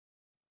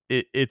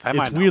it's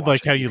weird,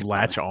 like how you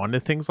latch on to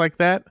things like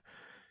that.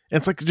 And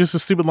it's like just a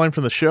stupid line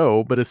from the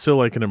show, but it's still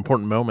like an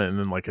important moment. And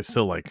then like it's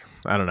still like,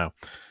 I don't know.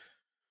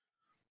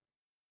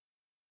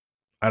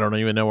 I don't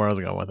even know where I was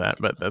going with that,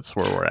 but that's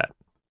where we're at.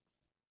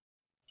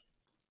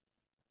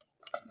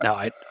 No,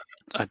 I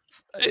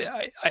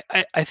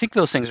think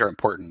those things are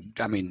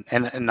important. I mean,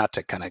 and not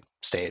to kind of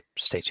stay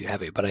too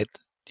heavy, but if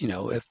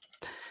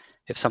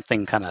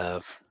something kind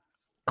of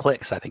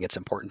clicks, I think it's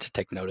important to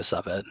take notice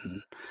of it.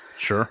 And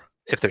sure,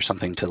 if there's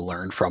something to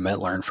learn from it,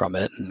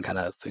 and kind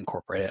of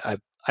incorporate it.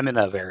 I'm in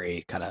a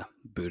very kind of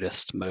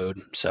Buddhist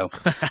mode, so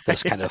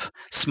those kind of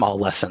small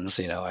lessons,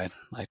 I'm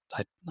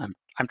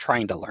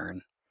trying to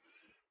learn.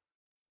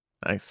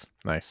 Nice.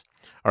 All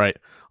right,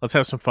 let's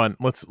have some fun.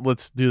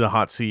 Let's do the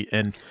hot seat.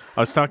 And I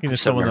was talking to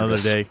someone the other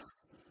day.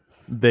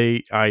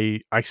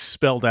 I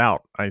spelled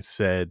out. I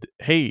said,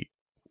 "Hey,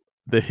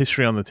 the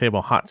history on the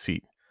table hot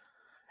seat,"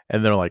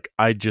 and they're like,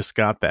 "I just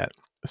got that."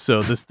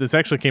 So this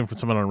actually came from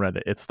someone on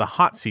Reddit. It's the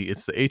hot seat.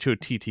 It's the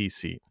HOTT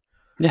seat.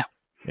 Yeah.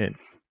 And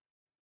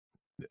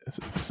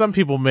some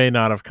people may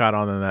not have caught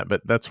on to that,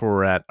 but that's where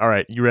we're at. All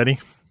right, you ready?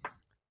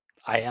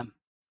 I am.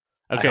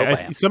 Okay. I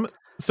am.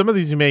 Some of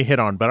these you may hit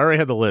on, but I already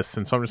had the list,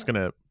 and so I'm just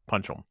gonna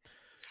punch them.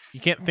 You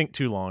can't think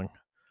too long.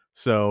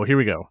 So here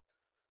we go.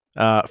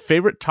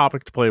 Favorite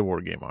topic to play a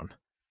war game on?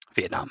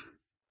 Vietnam.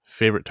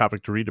 Favorite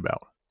topic to read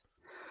about?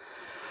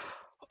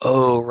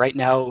 Oh, right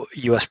now,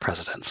 U.S.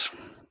 presidents.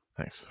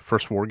 Nice.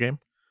 First war game?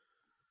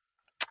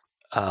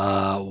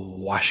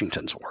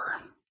 Washington's War.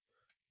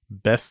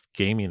 Best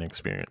gaming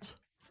experience?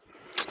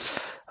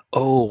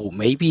 Oh,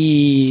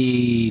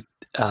 maybe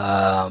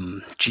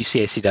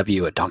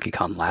GCACW at Donkey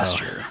Kong last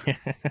year.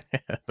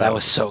 that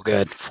was so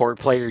good.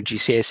 4-player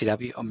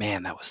GCACW. Oh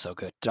man, that was so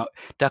good.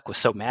 Duck was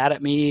so mad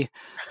at me.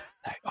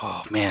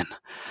 Oh man.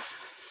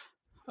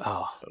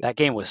 Oh, that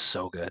game was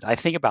so good. I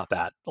think about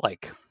that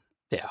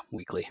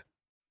weekly.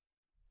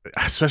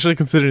 Especially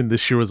considering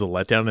this year was a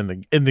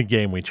letdown in the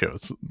game we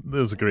chose. It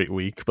was a great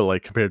week, but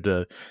like compared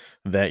to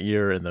that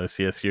year and the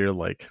OCS year,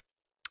 like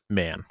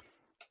man.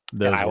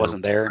 And I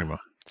wasn't there.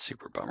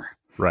 Super bummer.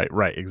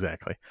 Right,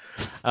 exactly.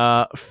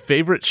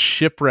 Favorite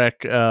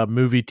shipwreck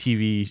movie,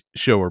 TV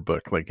show, or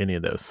book, like any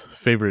of those.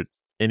 Favorite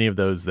any of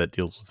those that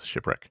deals with the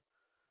shipwreck.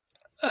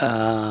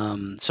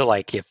 So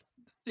like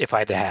if I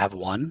had to have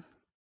one.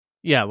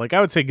 Yeah, like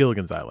I would say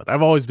Gilligan's Island.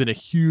 I've always been a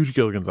huge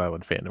Gilligan's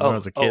Island fan. When I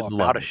was a kid,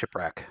 about a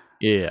shipwreck.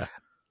 Yeah.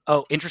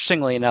 Oh,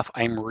 interestingly enough,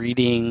 I'm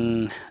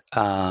reading.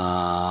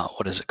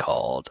 What is it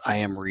called? I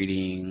am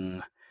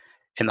reading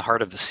In the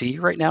Heart of the Sea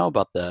right now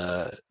about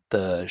the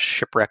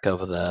shipwreck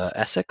of the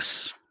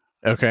Essex.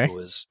 Okay. It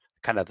was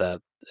kind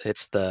of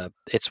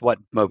it's what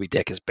Moby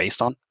Dick is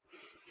based on.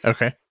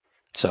 Okay.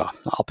 So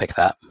I'll pick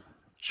that.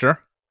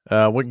 Sure.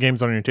 What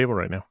game's on your table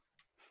right now?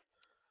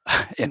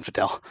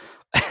 Infidel.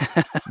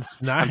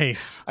 It's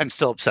nice. I'm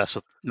still obsessed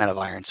with Men of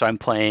Iron, so I'm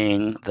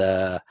playing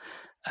the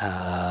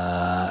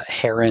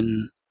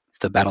Heron,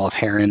 the Battle of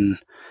Heron,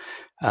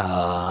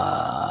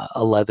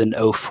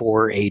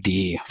 1104 AD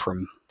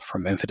from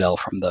Infidel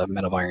from the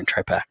Men of Iron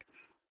tri-pack.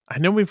 I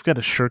know we've got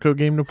a Shirko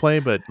game to play,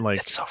 but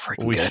like it's so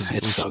freaking good.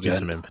 It's so good.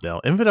 Some Infidel.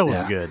 Infidel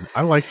was good.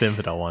 I like the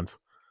Infidel ones.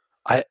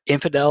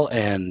 Infidel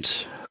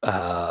and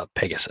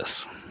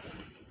Pegasus.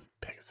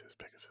 Pegasus.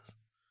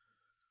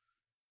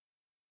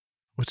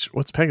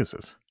 What's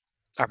Pegasus?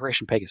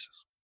 Operation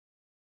Pegasus.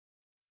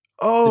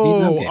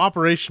 Oh,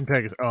 Operation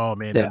Pegasus. Oh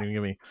man, yeah. Don't even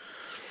give me.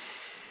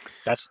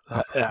 That's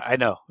I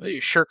know.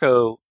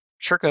 Shirko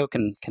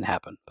can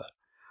happen, but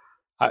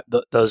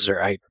those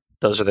are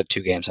the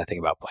two games I think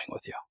about playing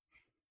with you.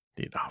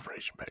 Dude,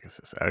 Operation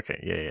Pegasus. Okay,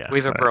 yeah.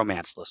 We have a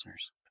bromance,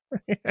 listeners.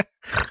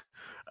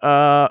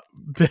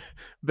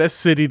 Best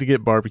city to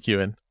get barbecue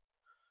in.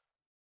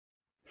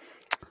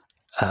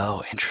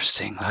 Oh,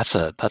 interesting. That's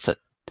a.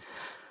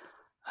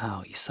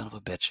 Oh, you son of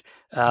a bitch.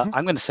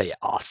 I'm going to say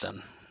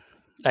Austin.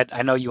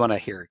 I know you want to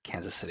hear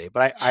Kansas City,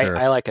 but Sure.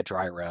 I like a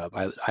dry rub.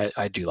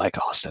 I do like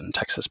Austin,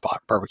 Texas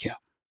barbecue.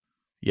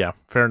 Yeah,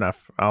 fair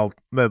enough.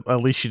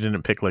 At least you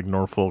didn't pick like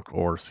Norfolk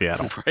or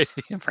Seattle. Right.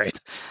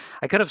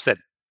 I could have said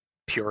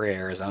Peoria,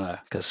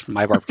 Arizona, because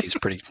my barbecue is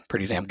pretty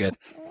damn good.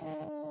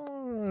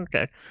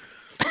 Okay.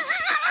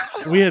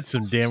 We had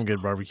some damn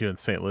good barbecue in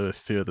St.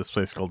 Louis too at this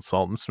place called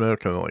Salt and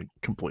Smoke, and like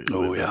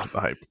completely the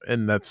hype.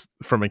 And that's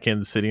from a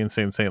Kansas City and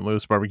saying St.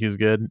 Louis barbecue's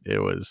good.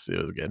 It was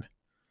good.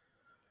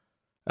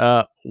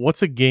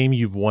 What's a game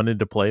you've wanted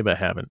to play but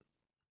haven't?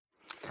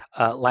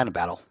 Line of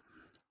Battle.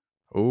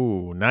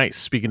 Oh, nice.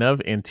 Speaking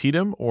of,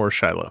 Antietam or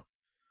Shiloh?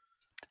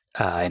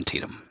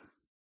 Antietam.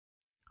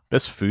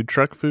 Best food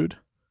truck food?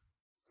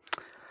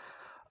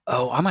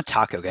 Oh, I'm a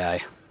taco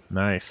guy.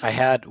 Nice.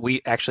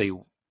 We actually,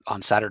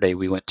 on Saturday,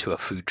 we went to a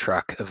food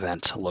truck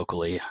event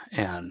locally,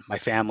 and my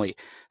family.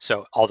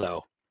 So,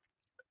 although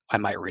I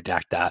might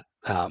redact that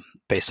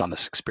based on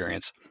this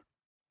experience,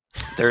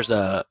 there's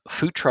a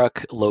food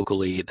truck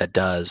locally that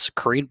does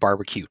Korean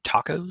barbecue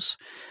tacos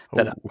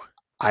that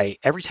Oh,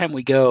 every time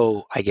we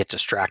go, I get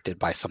distracted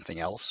by something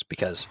else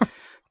because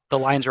the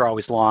lines are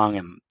always long,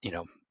 and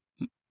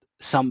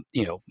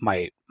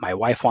my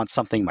wife wants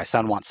something, my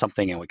son wants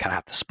something, and we kind of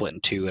have to split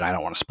in two, and I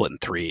don't want to split in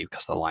three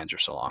because the lines are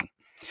so long.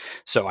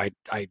 So I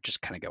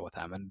just kind of go with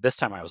them. And this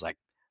time I was like,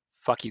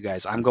 fuck you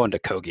guys, I'm going to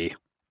Kogi.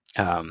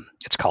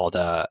 It's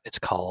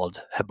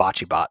called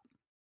Hibachi Bot.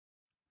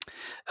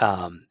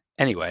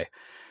 Anyway,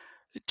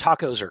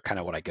 tacos are kind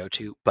of what I go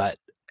to, but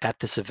at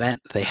this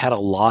event they had a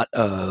lot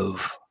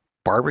of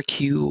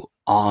barbecue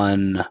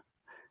on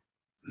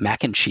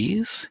mac and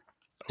cheese.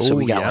 So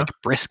we oh got yeah. like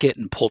brisket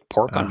and pulled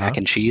pork on Uh-huh. mac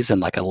and cheese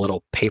and like a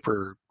little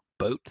paper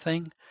boat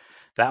thing.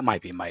 That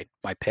might be my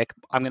pick.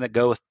 I'm gonna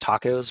go with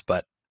tacos,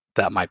 but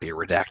that might be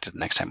redacted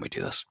next time we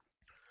do this.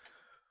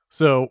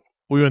 So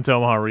we went to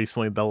Omaha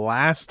recently. The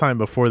last time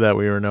before that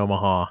we were in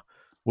Omaha,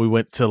 we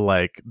went to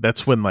like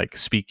that's when like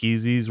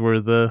speakeasies were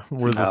the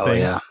Oh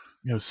thing. yeah,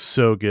 It was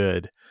so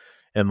good.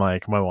 And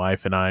like my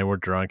wife and I were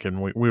drunk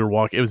and we were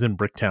walking, it was in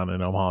Bricktown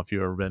in Omaha if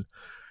you've ever been.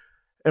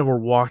 And we're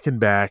walking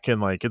back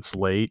and like it's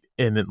late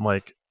and it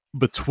like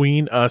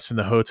between us and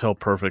the hotel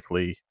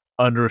perfectly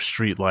under a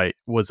street light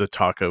was a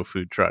taco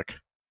food truck.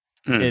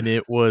 mm, And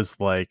it was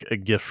like a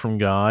gift from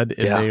God.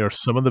 And yeah, they are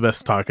some of the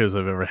best tacos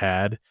I've ever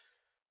had.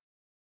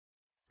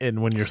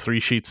 And when you're three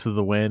sheets to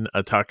the wind,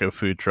 a taco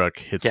food truck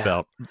hits yeah.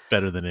 about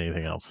better than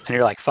anything else. And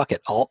you're like, fuck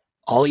it,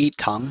 I'll eat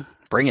tongue.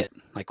 Bring it.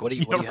 Like, what do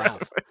Yeah, you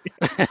right.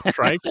 have?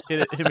 Strike,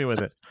 hit me with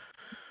it.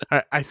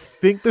 I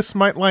think this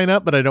might line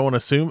up, but I don't want to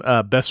assume.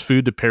 Best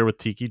food to pair with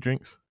tiki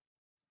drinks.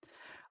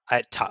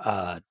 I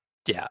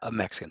yeah, a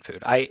Mexican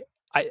food. I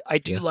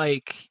do Yeah.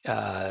 like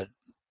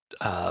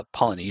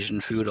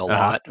Polynesian food a Uh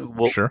huh.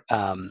 lot. Sure.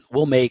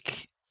 We'll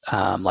make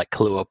like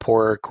Kahlua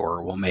pork,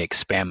 or we'll make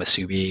spam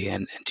musubi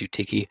and do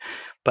tiki.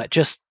 But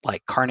just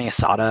like carne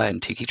asada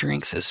and tiki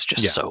drinks is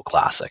just Yeah, so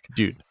classic.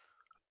 dude.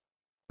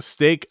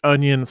 Steak,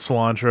 onion,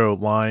 cilantro,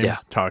 lime, Yeah.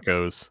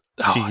 tacos,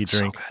 Oh, tiki it's so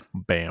drink,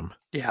 good. bam.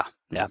 Yeah,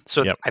 yeah.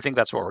 So Yep. I think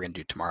that's what we're gonna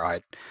do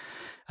tomorrow.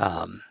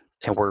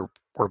 And we're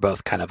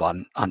both kind of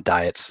on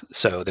diets.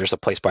 So there's a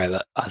place by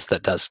us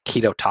that does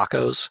keto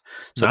tacos.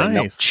 So they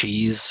melt Nice.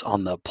 cheese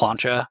on the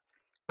plancha,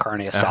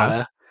 carne Uh huh.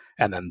 asada,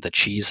 and then the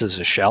cheese is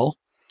a shell,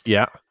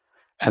 Yeah.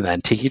 and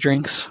then tiki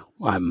drinks.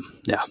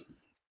 Yeah,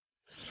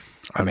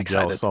 I'm I'm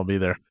excited. jealous. I'll be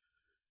there.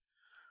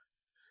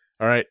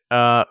 All right.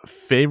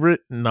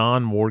 Favorite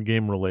non-war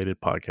game related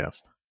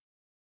podcast.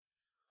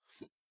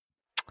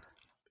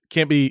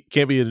 Can't be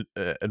an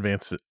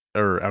advanced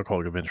or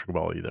alcoholic adventure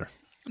ball either.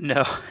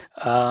 No.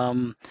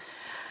 Um.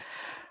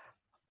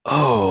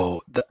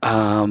 Oh, the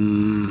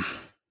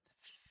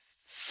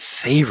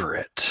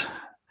favorite.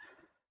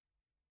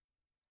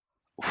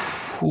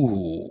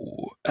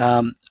 Ooh.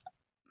 I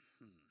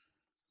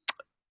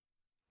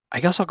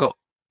guess I'll go.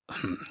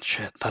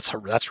 Shit,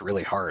 that's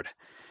really hard.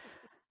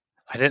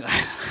 I didn't.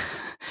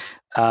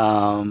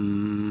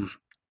 um.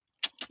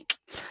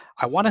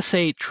 I want to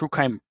say true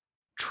crime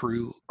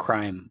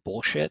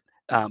bullshit,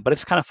 but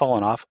it's kind of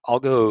fallen off. I'll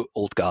go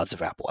Old Gods of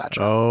Appalachia.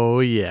 Oh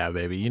yeah,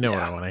 baby. You know what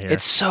Yeah, I want to hear.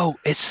 it's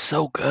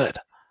so good.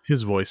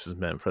 His voice is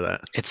meant for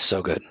that. It's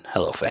so good.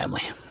 Hello,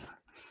 family.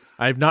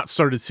 I've not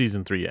started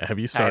season 3 yet. Have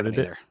you I haven't started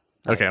it? either.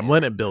 I Okay, haven't I'm either.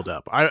 letting it build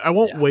up. I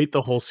won't Yeah, wait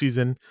the whole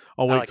season.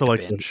 I'll I wait like till to like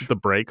binge. the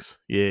breaks.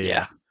 Yeah, yeah, yeah.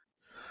 Yeah.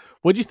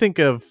 What'd you think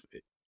of?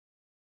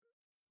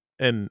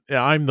 And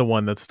I'm the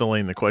one that's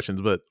delaying the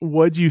questions, but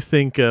what'd you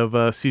think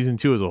of season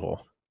 2 as a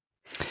whole?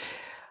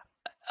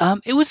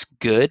 It was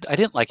good. I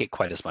didn't like it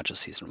quite as much as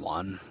season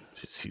one.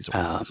 Season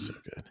 1 was so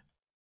Um, good.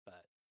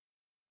 but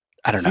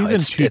I don't know.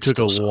 Season 2 It's took a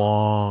still so.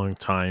 long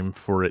time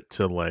for it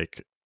to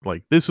like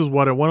this is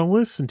what I want to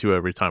listen to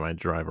every time I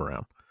drive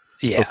around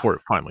Yeah, before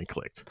it finally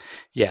clicked.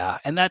 yeah,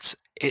 and that's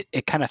it.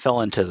 It kind of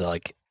fell into the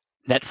like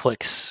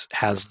Netflix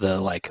has the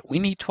like we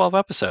need 12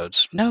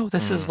 episodes. No,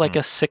 this is like Mhm.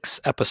 a 6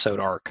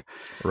 episode arc.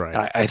 Right.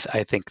 And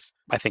I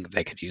think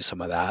they could use some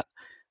of that.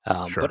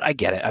 But Sure. I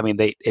get it. I mean,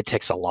 it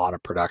takes a lot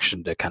of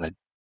production to kind of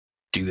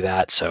do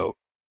that, so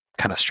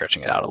kind of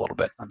stretching it out a little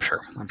bit. I'm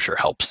sure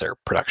helps their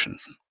production.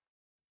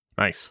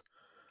 Nice.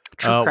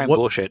 True crime What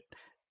bullshit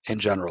in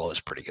general is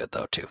pretty good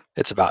though too.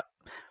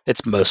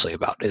 It's mostly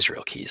about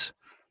Israel Keys.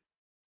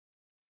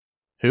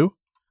 who?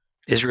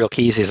 Israel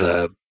Keys is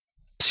a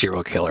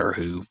serial killer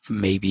who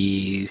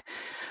maybe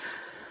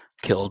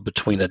killed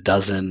between a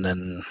dozen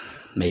and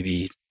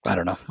maybe I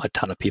don't know a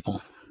ton of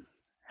people.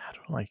 How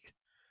do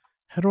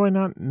how do I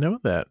not know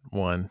that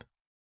one?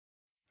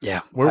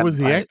 Yeah, Where was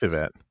he active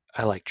at?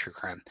 I like true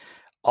crime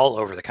all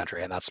over the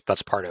country, and that's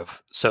part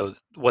of. So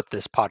what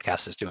this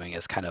podcast is doing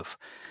is kind of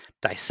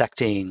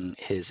dissecting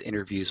his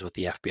interviews with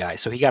the FBI.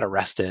 So he got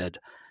arrested,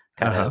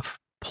 kind Uh-huh. of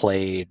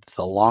played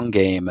the long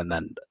game, and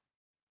then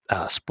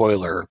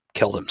spoiler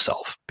killed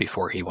himself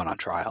before he went on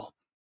trial.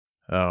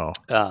 Oh,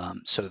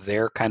 So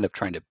they're kind of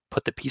trying to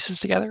put the pieces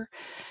together,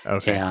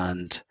 okay.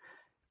 and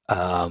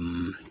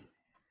um,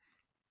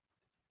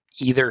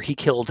 either he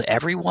killed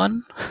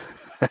everyone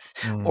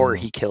or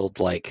Hmm. he killed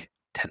like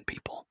 10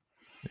 people.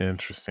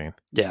 Interesting.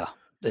 Yeah,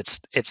 it's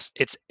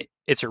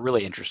a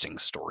really interesting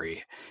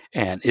story,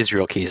 and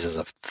Israel Keys is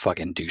a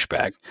fucking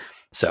douchebag.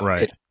 So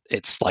Right.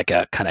 it's like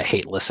a kind of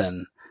hate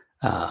listen.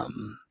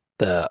 Um,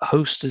 the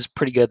host is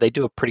pretty good. They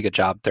do a pretty good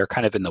job. They're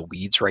kind of in the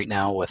weeds right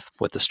now with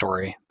the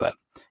story, but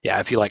yeah,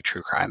 if you like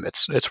true crime,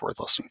 it's worth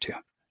listening to.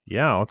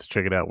 Yeah, I'll have to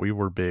check it out. We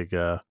were big.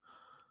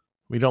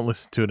 We don't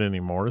listen to it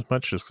anymore as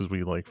much just because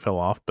we like fell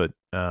off. But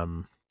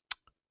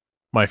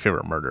My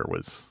Favorite Murder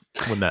was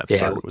when that Yeah,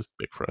 started was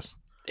big for us.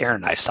 Aaron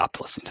and I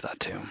stopped listening to that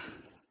too.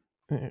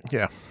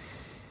 Yeah,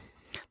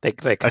 They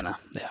I kind of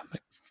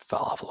fell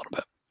off a little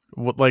bit.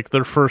 like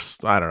their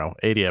first, I don't know,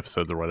 80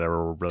 episodes or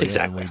whatever were brilliant,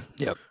 Exactly. and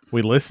Yep.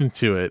 we listened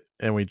to it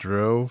and we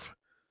drove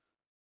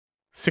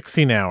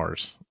 16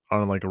 hours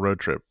on like a road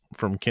trip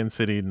from Kansas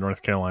City to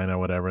North Carolina,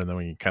 whatever, and then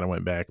we kind of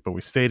went back, but we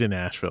stayed in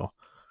Asheville.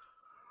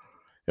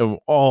 And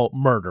all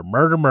murder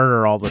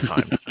all the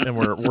time. And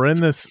we're in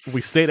this.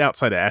 We stayed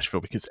outside of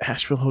Asheville because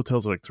Asheville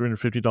hotels are like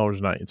 $350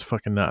 a night. It's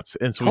fucking nuts.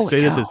 And so we Holy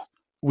stayed at cow.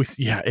 this.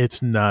 Yeah,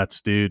 it's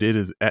nuts, dude. It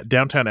is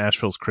downtown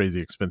Asheville's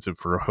crazy expensive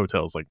for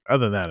hotels. Like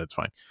other than that, it's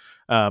fine.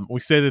 We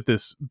stayed at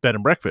this bed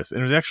and breakfast,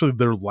 and it was actually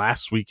their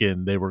last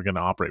weekend they were going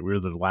to operate. We were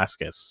their last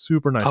guests.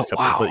 Super nice Oh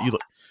couple, but wow.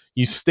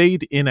 you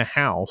stayed in a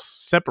house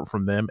separate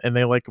from them, and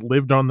they like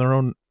lived on their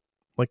own,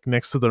 like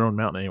next to their own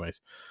mountain,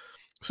 anyways.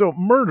 So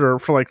murder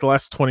for like the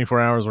last 24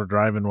 hours we're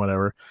driving,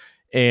 whatever,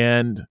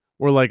 and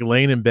we're like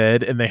laying in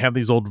bed, and they have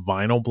these old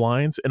vinyl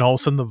blinds, and all of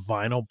a sudden the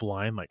vinyl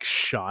blind like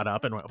shot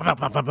up and went blop,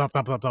 blop, blop, blop,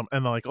 blop, blop, blop,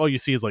 and then like all you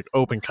see is like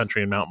open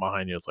country and mountain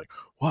behind you. It's like,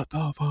 what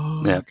the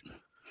Yep.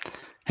 fuck?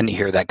 And you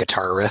hear that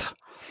guitar riff.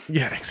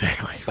 Yeah,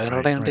 exactly.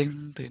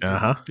 Right.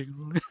 Uh-huh.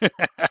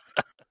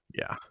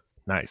 Yeah.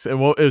 Nice.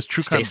 And well, it was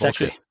true Stay crime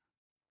sexy. bullshit.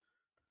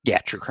 Yeah,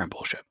 true crime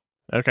bullshit.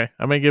 Okay,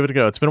 I might give it a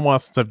go. It's been a while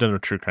since I've done a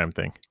true crime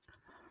thing.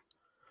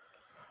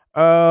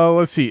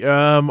 Let's see.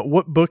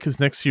 What book is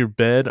next to your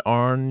bed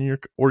on your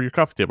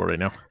coffee table right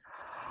now?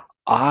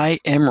 I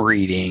am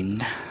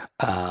reading,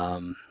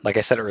 like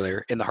I said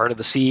earlier, In the Heart of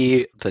the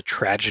Sea, The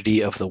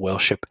Tragedy of the Whale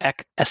Ship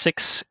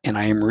Essex, and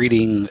I am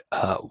reading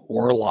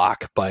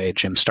Warlock by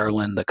Jim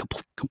Starlin, the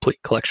complete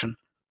collection.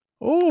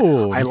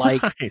 Oh, I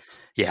like, nice.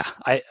 yeah,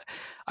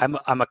 I'm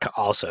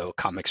also a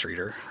comics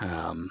reader,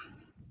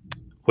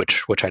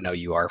 which I know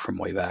you are from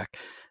way back.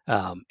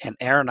 And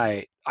Aaron,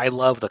 I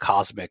love the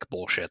cosmic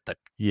bullshit that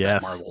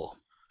Yes. Marvel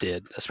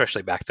did,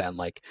 especially back then,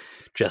 like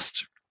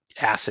just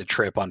acid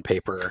trip on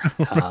paper.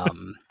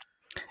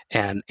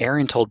 And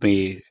Aaron told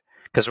me,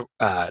 because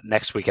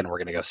next weekend we're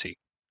going to go see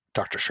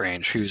Doctor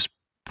Strange, who's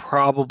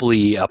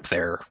probably up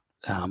there,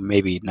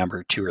 maybe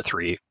number 2 or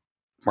 3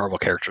 Marvel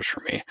characters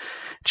for me.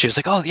 She was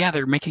like, "Oh yeah,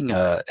 they're making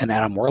an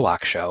Adam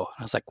Warlock show."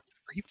 I was like,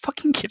 "Are you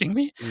fucking kidding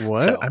me?"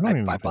 What? So I don't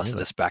even I know busted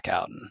this back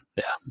out, and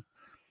yeah,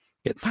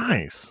 getting through it.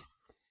 Nice.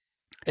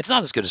 It's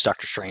not as good as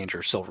Doctor Strange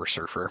or Silver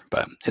Surfer,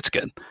 but it's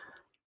good.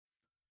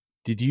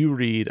 Did you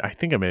read? I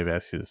think I may have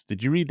asked you this.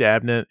 Did you read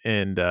Abnett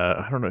and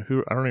I don't know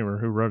who. I don't even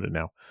remember who wrote it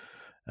now.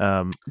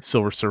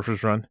 Silver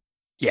Surfer's Run.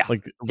 Yeah,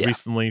 Like yeah,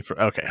 recently for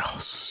okay. Oh,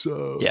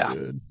 so yeah.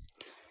 good.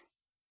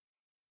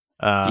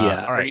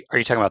 Yeah. All right. Are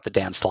you talking about the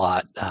Dan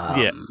Slott?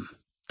 Yeah.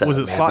 The Was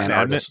it Slott Madman and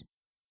Abnett? artist?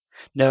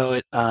 No,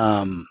 it.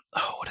 Oh,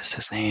 what is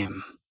his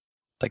name?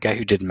 The guy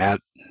who did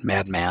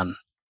Madman.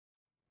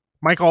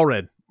 Mike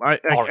Allred. I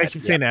Allred,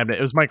 keep saying Abnett.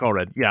 It was Mike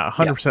Allred. Yeah,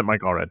 100%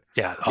 Mike Allred.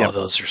 Yeah. Oh, Yep.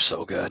 those are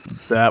so good.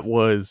 That's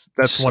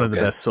So one of the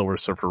good. best Silver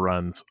Surfer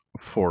runs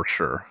for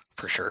sure.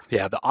 For sure.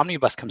 Yeah, the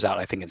Omnibus comes out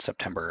I think in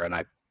September, and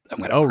I'm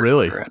gonna. Oh,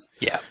 really? It.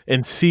 Yeah.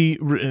 And see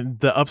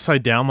the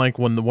upside down, like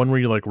when the one where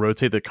you like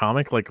rotate the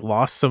comic, like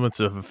lost some of its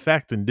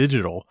effect in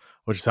digital,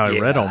 which is how I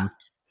read them.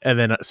 And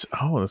then,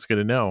 oh, that's good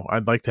to know.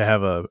 I'd like to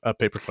have a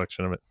paper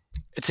collection of it.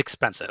 It's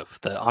expensive.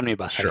 The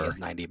Omnibus I think is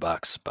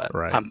 $90, but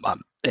right.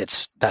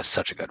 That's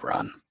such a good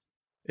run.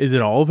 Is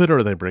it all of it, or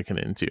are they breaking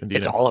it into?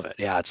 It's all of it.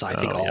 Yeah, it's I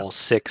think all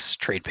 6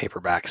 trade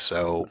paperbacks.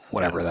 So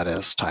whatever that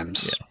is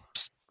times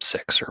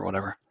 6 or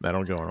whatever.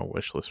 That'll go on a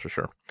wish list for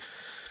sure.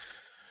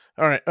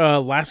 All right.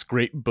 Last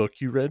great book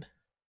you read?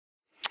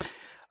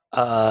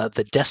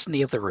 The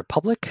Destiny of the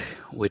Republic,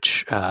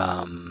 which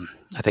I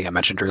think I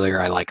mentioned earlier.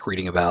 I like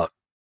reading about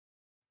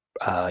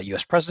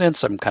U.S.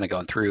 presidents. I'm kind of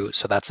going through.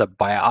 So that's a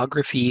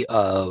biography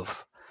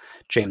of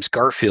James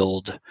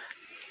Garfield.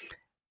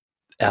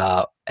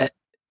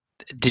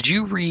 Did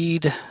you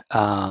read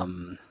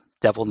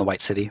Devil in the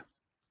White City?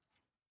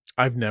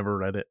 I've never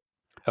read it.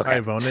 Okay.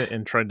 I've owned it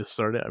and tried to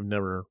start it. I've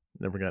never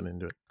gotten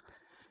into it.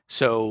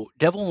 So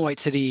Devil in the White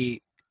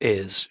City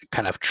is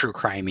kind of true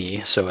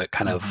crimey. So it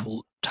kind of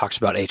talks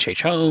about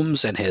H.H.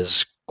 Holmes and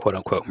his quote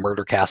unquote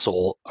murder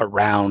castle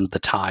around the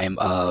time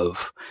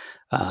of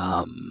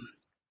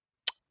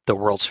the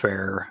World's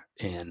Fair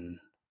in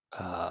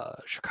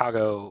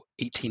Chicago,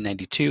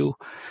 1892,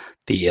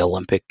 the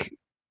Olympic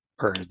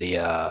or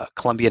the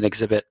Columbian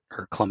exhibit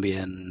or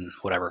Columbian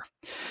whatever.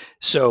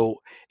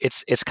 So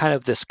it's kind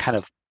of this kind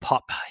of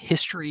pop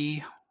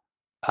history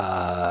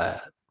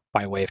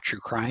by way of true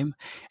crime,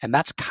 and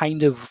that's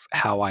kind of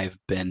how I've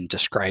been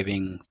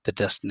describing The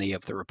Destiny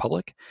of the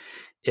Republic.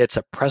 It's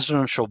a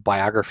presidential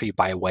biography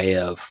by way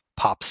of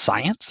pop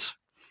science.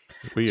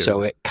 Weird.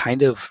 So it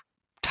kind of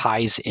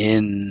ties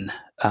in.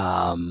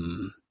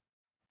 I'm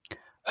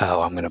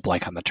going to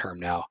blank on the term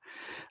now,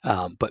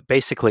 but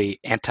basically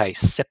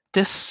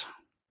antisepsis.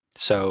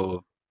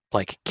 So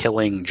like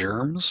killing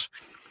germs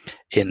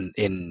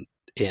in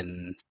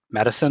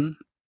medicine.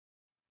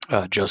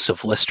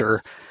 Joseph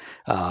Lister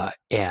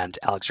and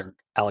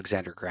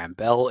Alexander Graham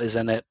Bell is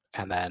in it,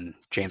 and then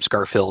James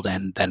Garfield,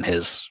 and then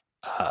his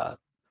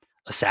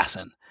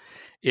assassin.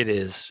 It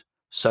is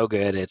so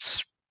good.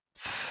 It's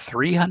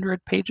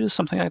 300 pages,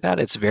 something like that.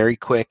 It's very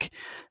quick,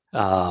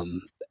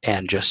 and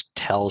just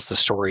tells the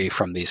story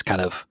from these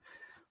kind of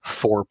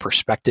 4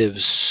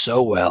 perspectives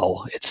so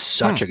well. It's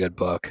such a good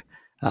book.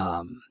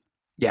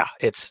 Yeah,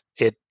 it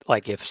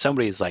like if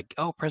somebody's like,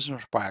 oh,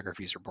 presidential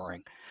biographies are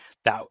boring,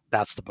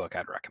 that's the book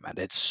I'd recommend.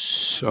 It's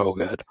so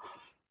good.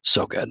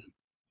 So good.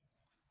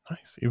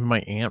 Nice. Even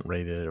my aunt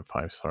rated it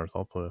 5 stars.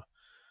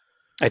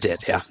 I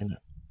did, yeah.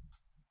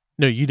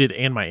 No, you did,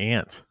 and my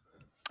aunt.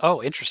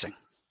 Oh, interesting.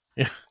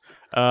 Yeah.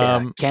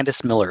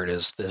 Candace Millard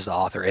is the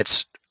author.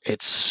 It's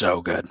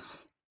so good.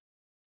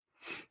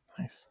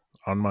 Nice.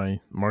 On my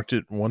marked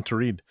it one to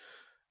read.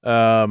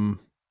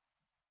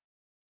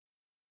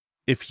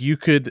 If you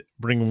could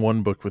bring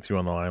one book with you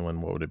on the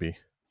island, what would it be?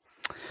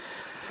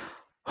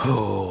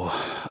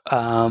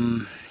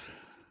 I'm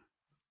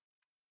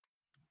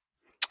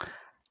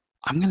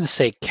going to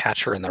say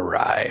Catcher in the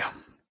Rye.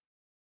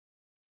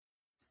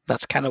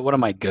 That's kind of one of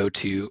my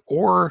go-to,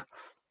 or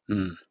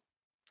the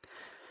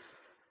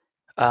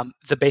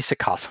Basic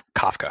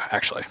Kafka.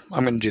 Actually,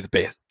 I'm going to do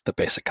the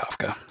Basic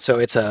Kafka. So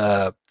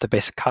the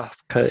Basic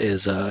Kafka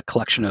is a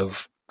collection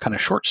of kind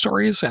of short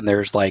stories, and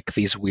there's like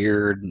these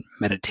weird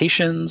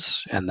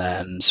meditations, and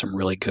then some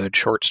really good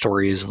short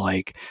stories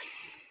like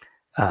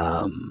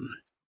The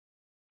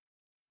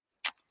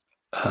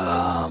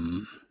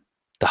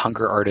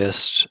Hunger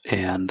Artist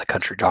and The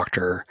Country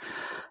Doctor,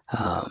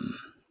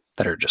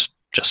 that are just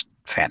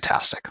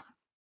fantastic.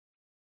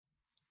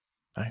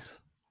 Nice.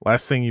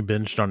 Last thing you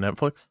binged on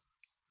Netflix?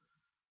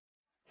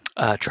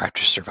 Drive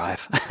to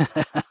Survive.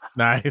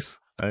 Nice.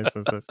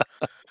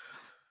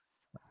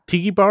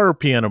 Tiki bar or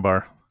piano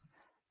bar?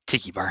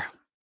 Tiki bar.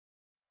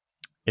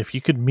 If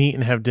you could meet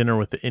and have dinner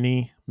with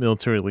any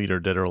military leader,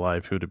 dead or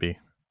alive, who would it be?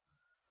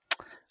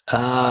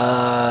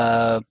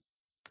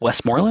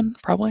 Westmoreland,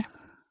 probably.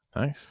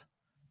 Nice.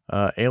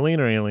 Alien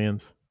or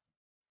Aliens?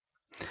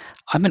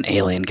 I'm an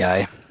Alien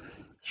guy.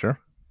 Sure.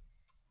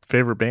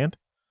 Favorite band?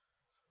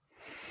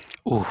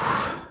 Ooh.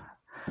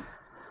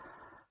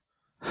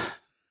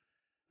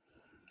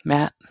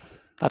 Matt,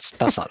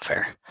 that's not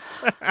fair.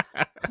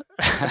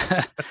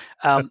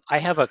 I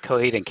have a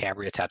Coheed and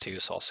Cambria tattoo,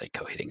 so I'll say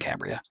Coheed and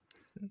Cambria.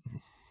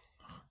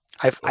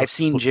 I've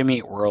seen Jimmy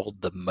Eat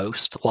World the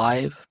most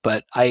live,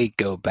 but I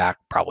go back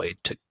probably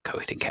to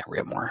Coheed and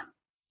Cambria more.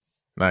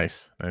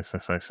 Nice.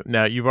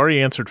 Now, you've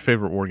already answered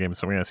favorite war game,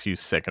 so I'm going to ask you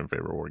second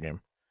favorite war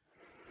game.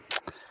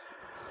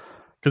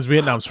 Because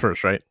Vietnam's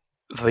first, right?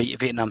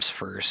 Vietnam's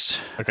first.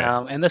 Okay.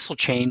 And this will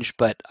change,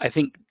 but I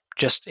think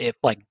just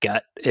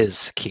gut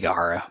is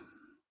Kigahara.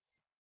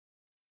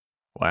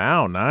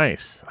 Wow,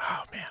 nice.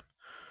 Oh, man.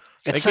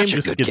 It's that game such a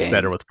just good gets game.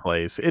 better with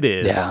plays. It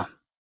is.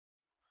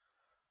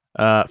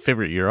 Yeah.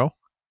 Favorite Euro?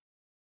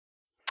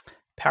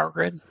 Power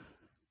Grid.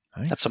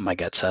 Nice. That's what my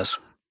gut says.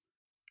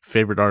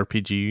 Favorite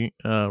RPG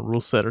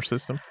rule set or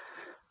system?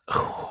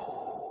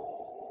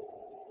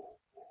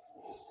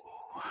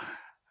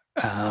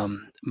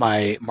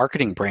 My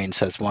marketing brain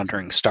says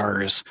Wandering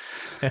Stars.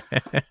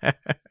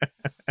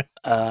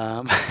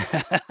 Yeah,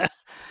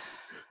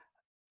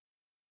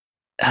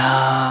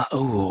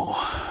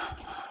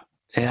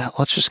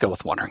 let's just go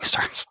with Wandering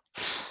Stars.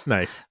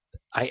 Nice.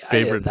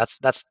 Favorite.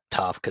 That's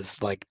tough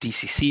because like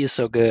DCC is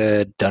so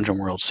good, Dungeon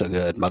World's so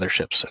good,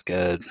 Mothership's so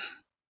good.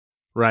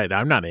 Right,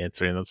 I'm not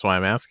answering. That's why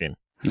I'm asking.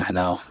 I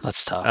know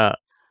that's tough.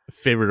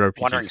 Favorite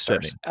RPG Wandering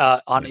setting?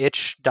 Stars on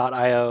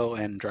itch.io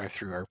and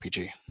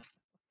DriveThruRPG.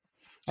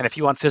 And if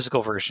you want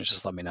physical versions,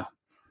 just let me know.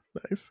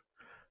 Nice.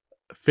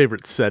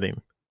 Favorite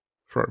setting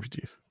for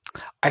RPGs?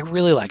 I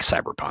really like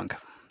Cyberpunk.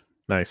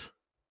 Nice.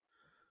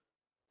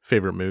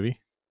 Favorite movie?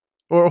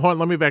 Or hold on,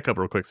 let me back up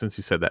real quick since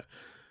you said that.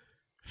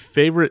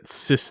 Favorite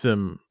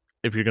system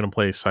if you're going to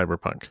play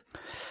Cyberpunk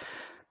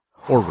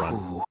or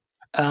run?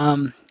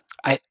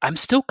 I'm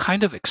still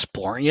kind of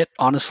exploring it,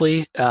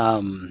 honestly,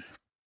 because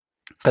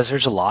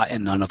there's a lot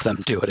and none of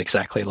them do it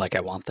exactly like I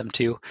want them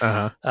to.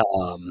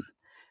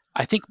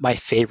 I think my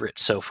favorite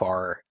so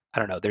far, I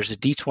don't know, there's a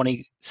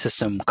D20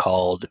 system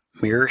called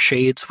Mirror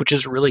Shades, which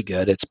is really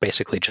good. It's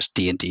basically just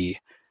D&D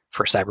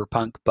for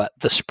Cyberpunk, but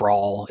the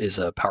Sprawl is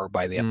a Powered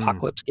by the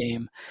Apocalypse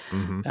game.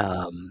 Mm-hmm.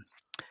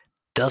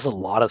 does a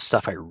lot of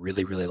stuff I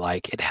really, really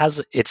like.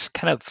 It's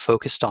kind of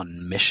focused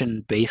on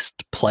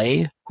mission-based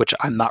play, which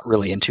I'm not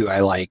really into. I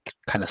like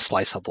kind of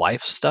slice of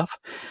life stuff.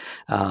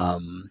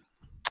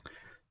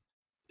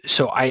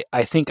 So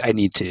I think I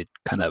need to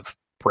kind of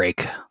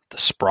break the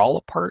sprawl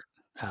apart.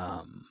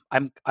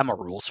 I'm a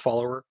rules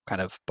follower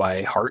kind of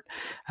by heart.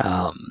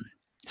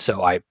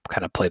 So I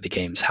kind of play the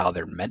games how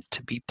they're meant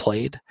to be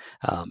played.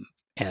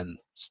 And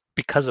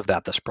because of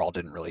that, the sprawl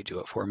didn't really do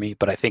it for me.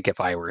 But I think if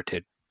I were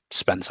to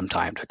spend some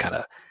time to kind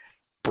of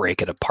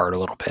break it apart a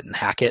little bit and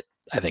hack it,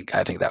 I think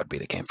that would be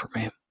the game for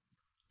me.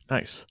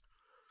 Nice.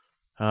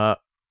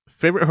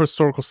 Favorite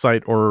historical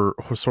site or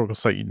historical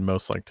site you'd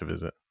most like to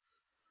visit?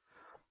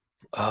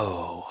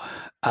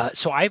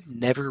 So I've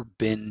never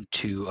been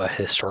to a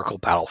historical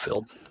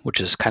battlefield,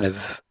 which is kind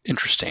of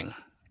interesting.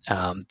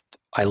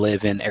 I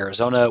live in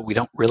Arizona. We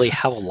don't really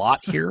have a lot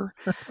here.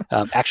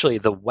 Actually,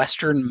 the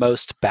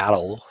westernmost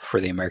battle for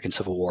the American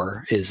Civil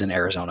War is in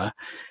Arizona,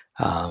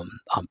 on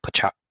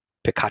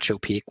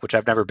Picacho Peak, which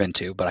I've never been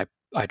to, but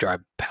I drive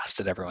past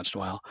it every once in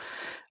a while.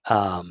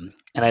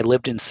 And I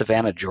lived in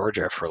Savannah,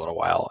 Georgia for a little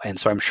while, and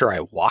so I'm sure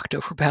I walked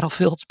over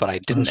battlefields, but I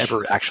didn't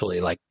ever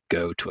actually like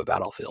go to a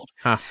battlefield.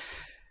 Huh.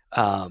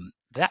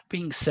 That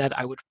being said,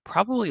 I would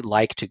probably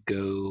like to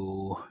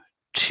go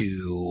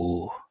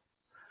to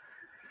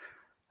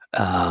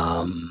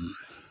I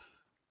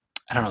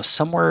don't know,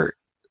 somewhere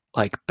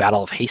like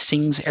Battle of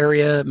Hastings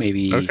area,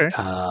 maybe. Okay.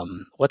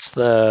 What's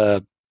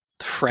the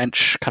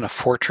French kind of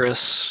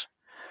fortress?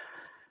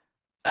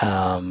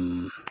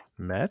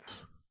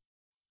 Metz?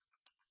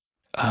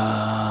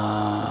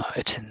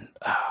 It's in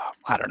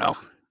I don't know,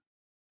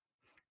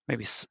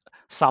 maybe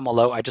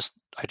Saint-Malo. I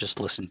just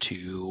listened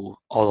to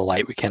All the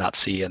Light We Cannot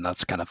See, and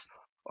that's kind of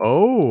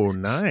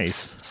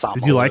nice.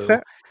 Did you like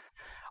that?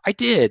 I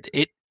did.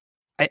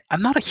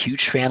 I'm not a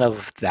huge fan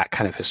of that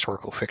kind of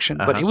historical fiction,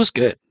 but it was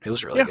good. It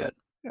was really good.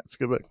 Yeah, it's a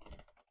good book.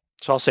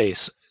 So I'll say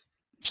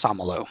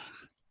Saint-Malo.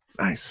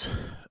 Nice.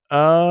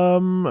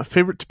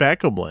 Favorite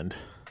tobacco blend?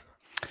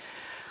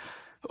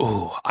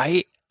 Oh,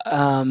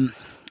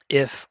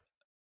 if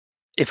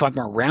I'm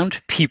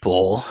around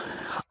people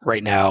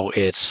right now,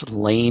 it's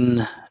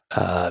Lane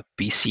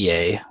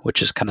BCA,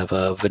 which is kind of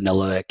a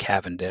vanilla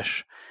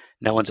Cavendish.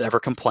 No one's ever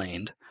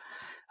complained.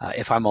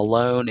 If I'm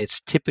alone, it's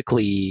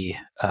typically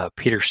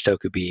Peter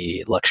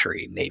Stokkebye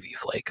Luxury Navy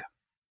Flake.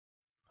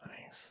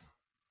 Nice.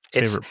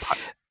 Favorite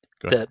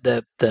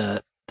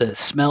the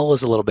smell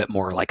is a little bit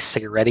more like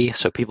cigarette-y,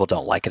 so people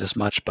don't like it as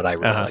much, but I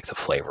really like the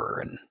flavor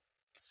and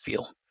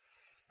feel.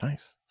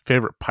 Nice.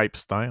 Favorite pipe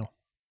style?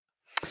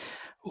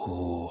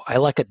 Ooh, I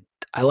like a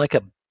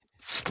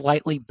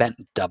slightly bent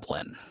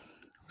Dublin.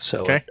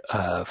 So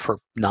for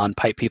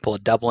non-pipe people, a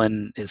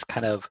Dublin is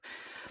kind of,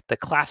 the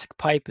classic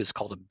pipe is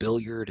called a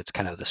billiard. It's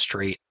kind of the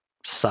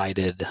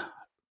straight-sided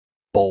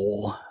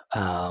bowl.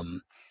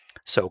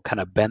 So kind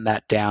of bend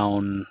that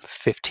down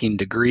 15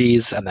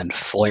 degrees and then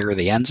flare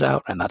the ends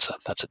out, and that's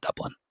a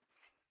Dublin.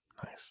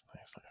 Nice.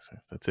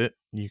 That's it.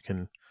 You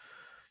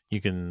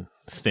can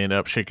stand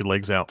up, shake your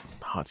legs out.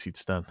 Hot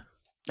seat's done.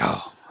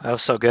 Oh, that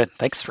was so good.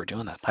 Thanks for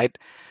doing that.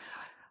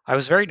 I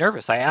was very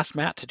nervous. I asked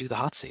Matt to do the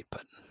hot seat,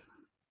 but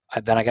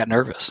then I got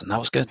nervous, and that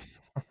was good.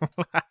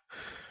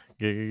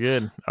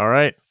 Good. All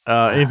right.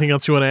 Anything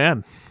else you want to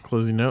add?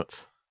 Closing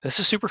notes. This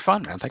is super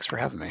fun, man. Thanks for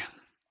having me.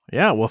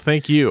 Yeah. Well,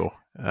 thank you.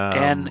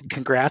 And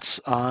congrats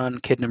on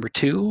kid number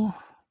 2.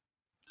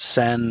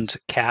 Send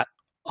Kat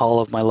all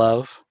of my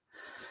love.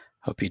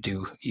 Hope you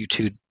two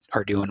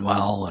are doing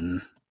well,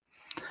 and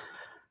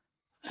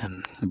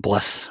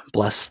bless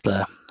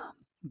the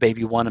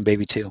baby 1 and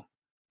baby 2.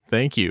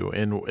 Thank you,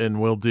 and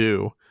will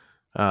do.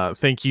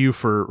 Thank you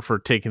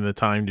for taking the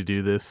time to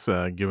do this,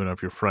 giving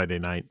up your Friday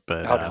night.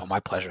 But no, my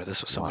pleasure.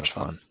 This was so much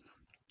fun.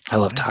 I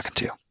love talking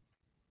to you.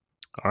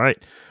 All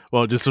right.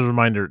 Well, just as a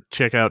reminder,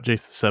 check out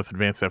Jason Stuff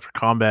Advanced After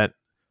Combat,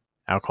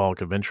 Alcoholic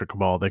Adventure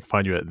Cabal. They can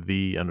find you at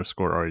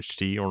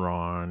 _RHT or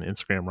on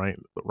Instagram, right?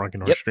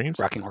 Rocking Horse Streams.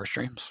 Rocking Horse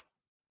Streams.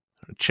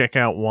 Check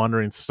out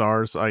Wandering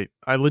Stars. I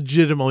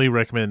legitimately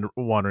recommend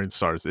Wandering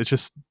Stars. It's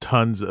just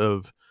tons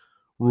of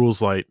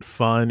rules light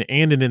fun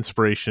and an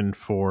inspiration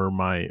for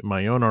my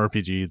own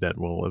RPG that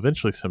will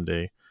eventually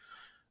someday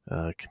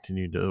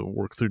continue to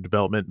work through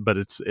development, but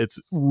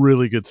it's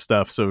really good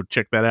stuff, so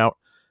check that out.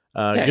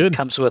 Good. It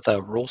comes with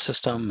a rule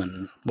system,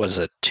 and was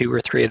it 2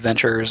 or 3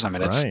 adventures? I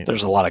mean,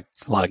 there's a lot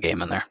of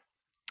game in there.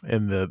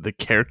 And the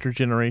character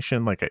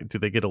generation, like, do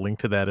they get a link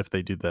to that if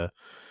they do the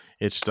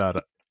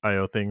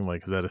itch.io thing?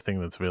 Like, is that a thing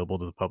that's available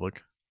to the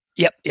public?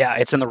 Yep. Yeah,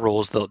 it's in the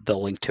rules. They'll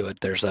link to it.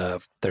 There's a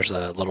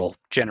little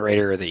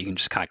generator that you can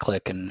just kind of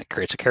click, and it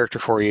creates a character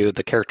for you.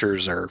 The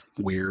characters are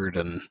weird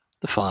and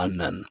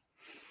fun, and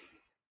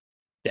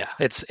yeah,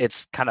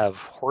 it's kind of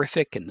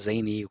horrific and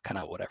zany, kind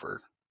of whatever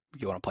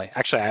you want to play.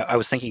 Actually, I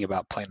was thinking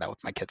about playing that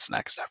with my kids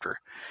next after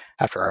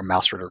our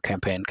Mouse Ritter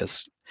campaign,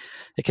 because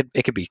it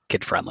could be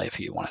kid friendly if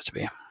you want it to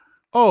be.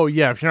 Oh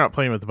yeah, if you're not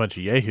playing with a bunch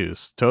of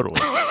yahoos,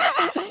 totally.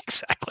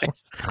 Exactly.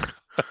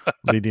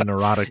 Reading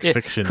erotic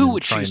fiction. Who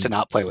would choose to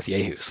not play with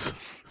yahoos?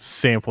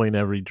 Sampling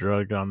every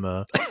drug on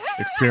the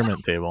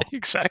experiment table.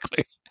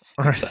 Exactly.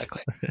 All right.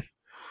 Exactly.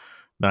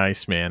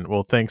 Nice, man.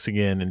 Well, thanks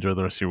again. Enjoy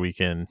the rest of your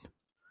weekend.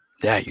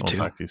 Yeah, you We'll too.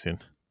 talk to you soon.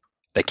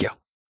 Thank you.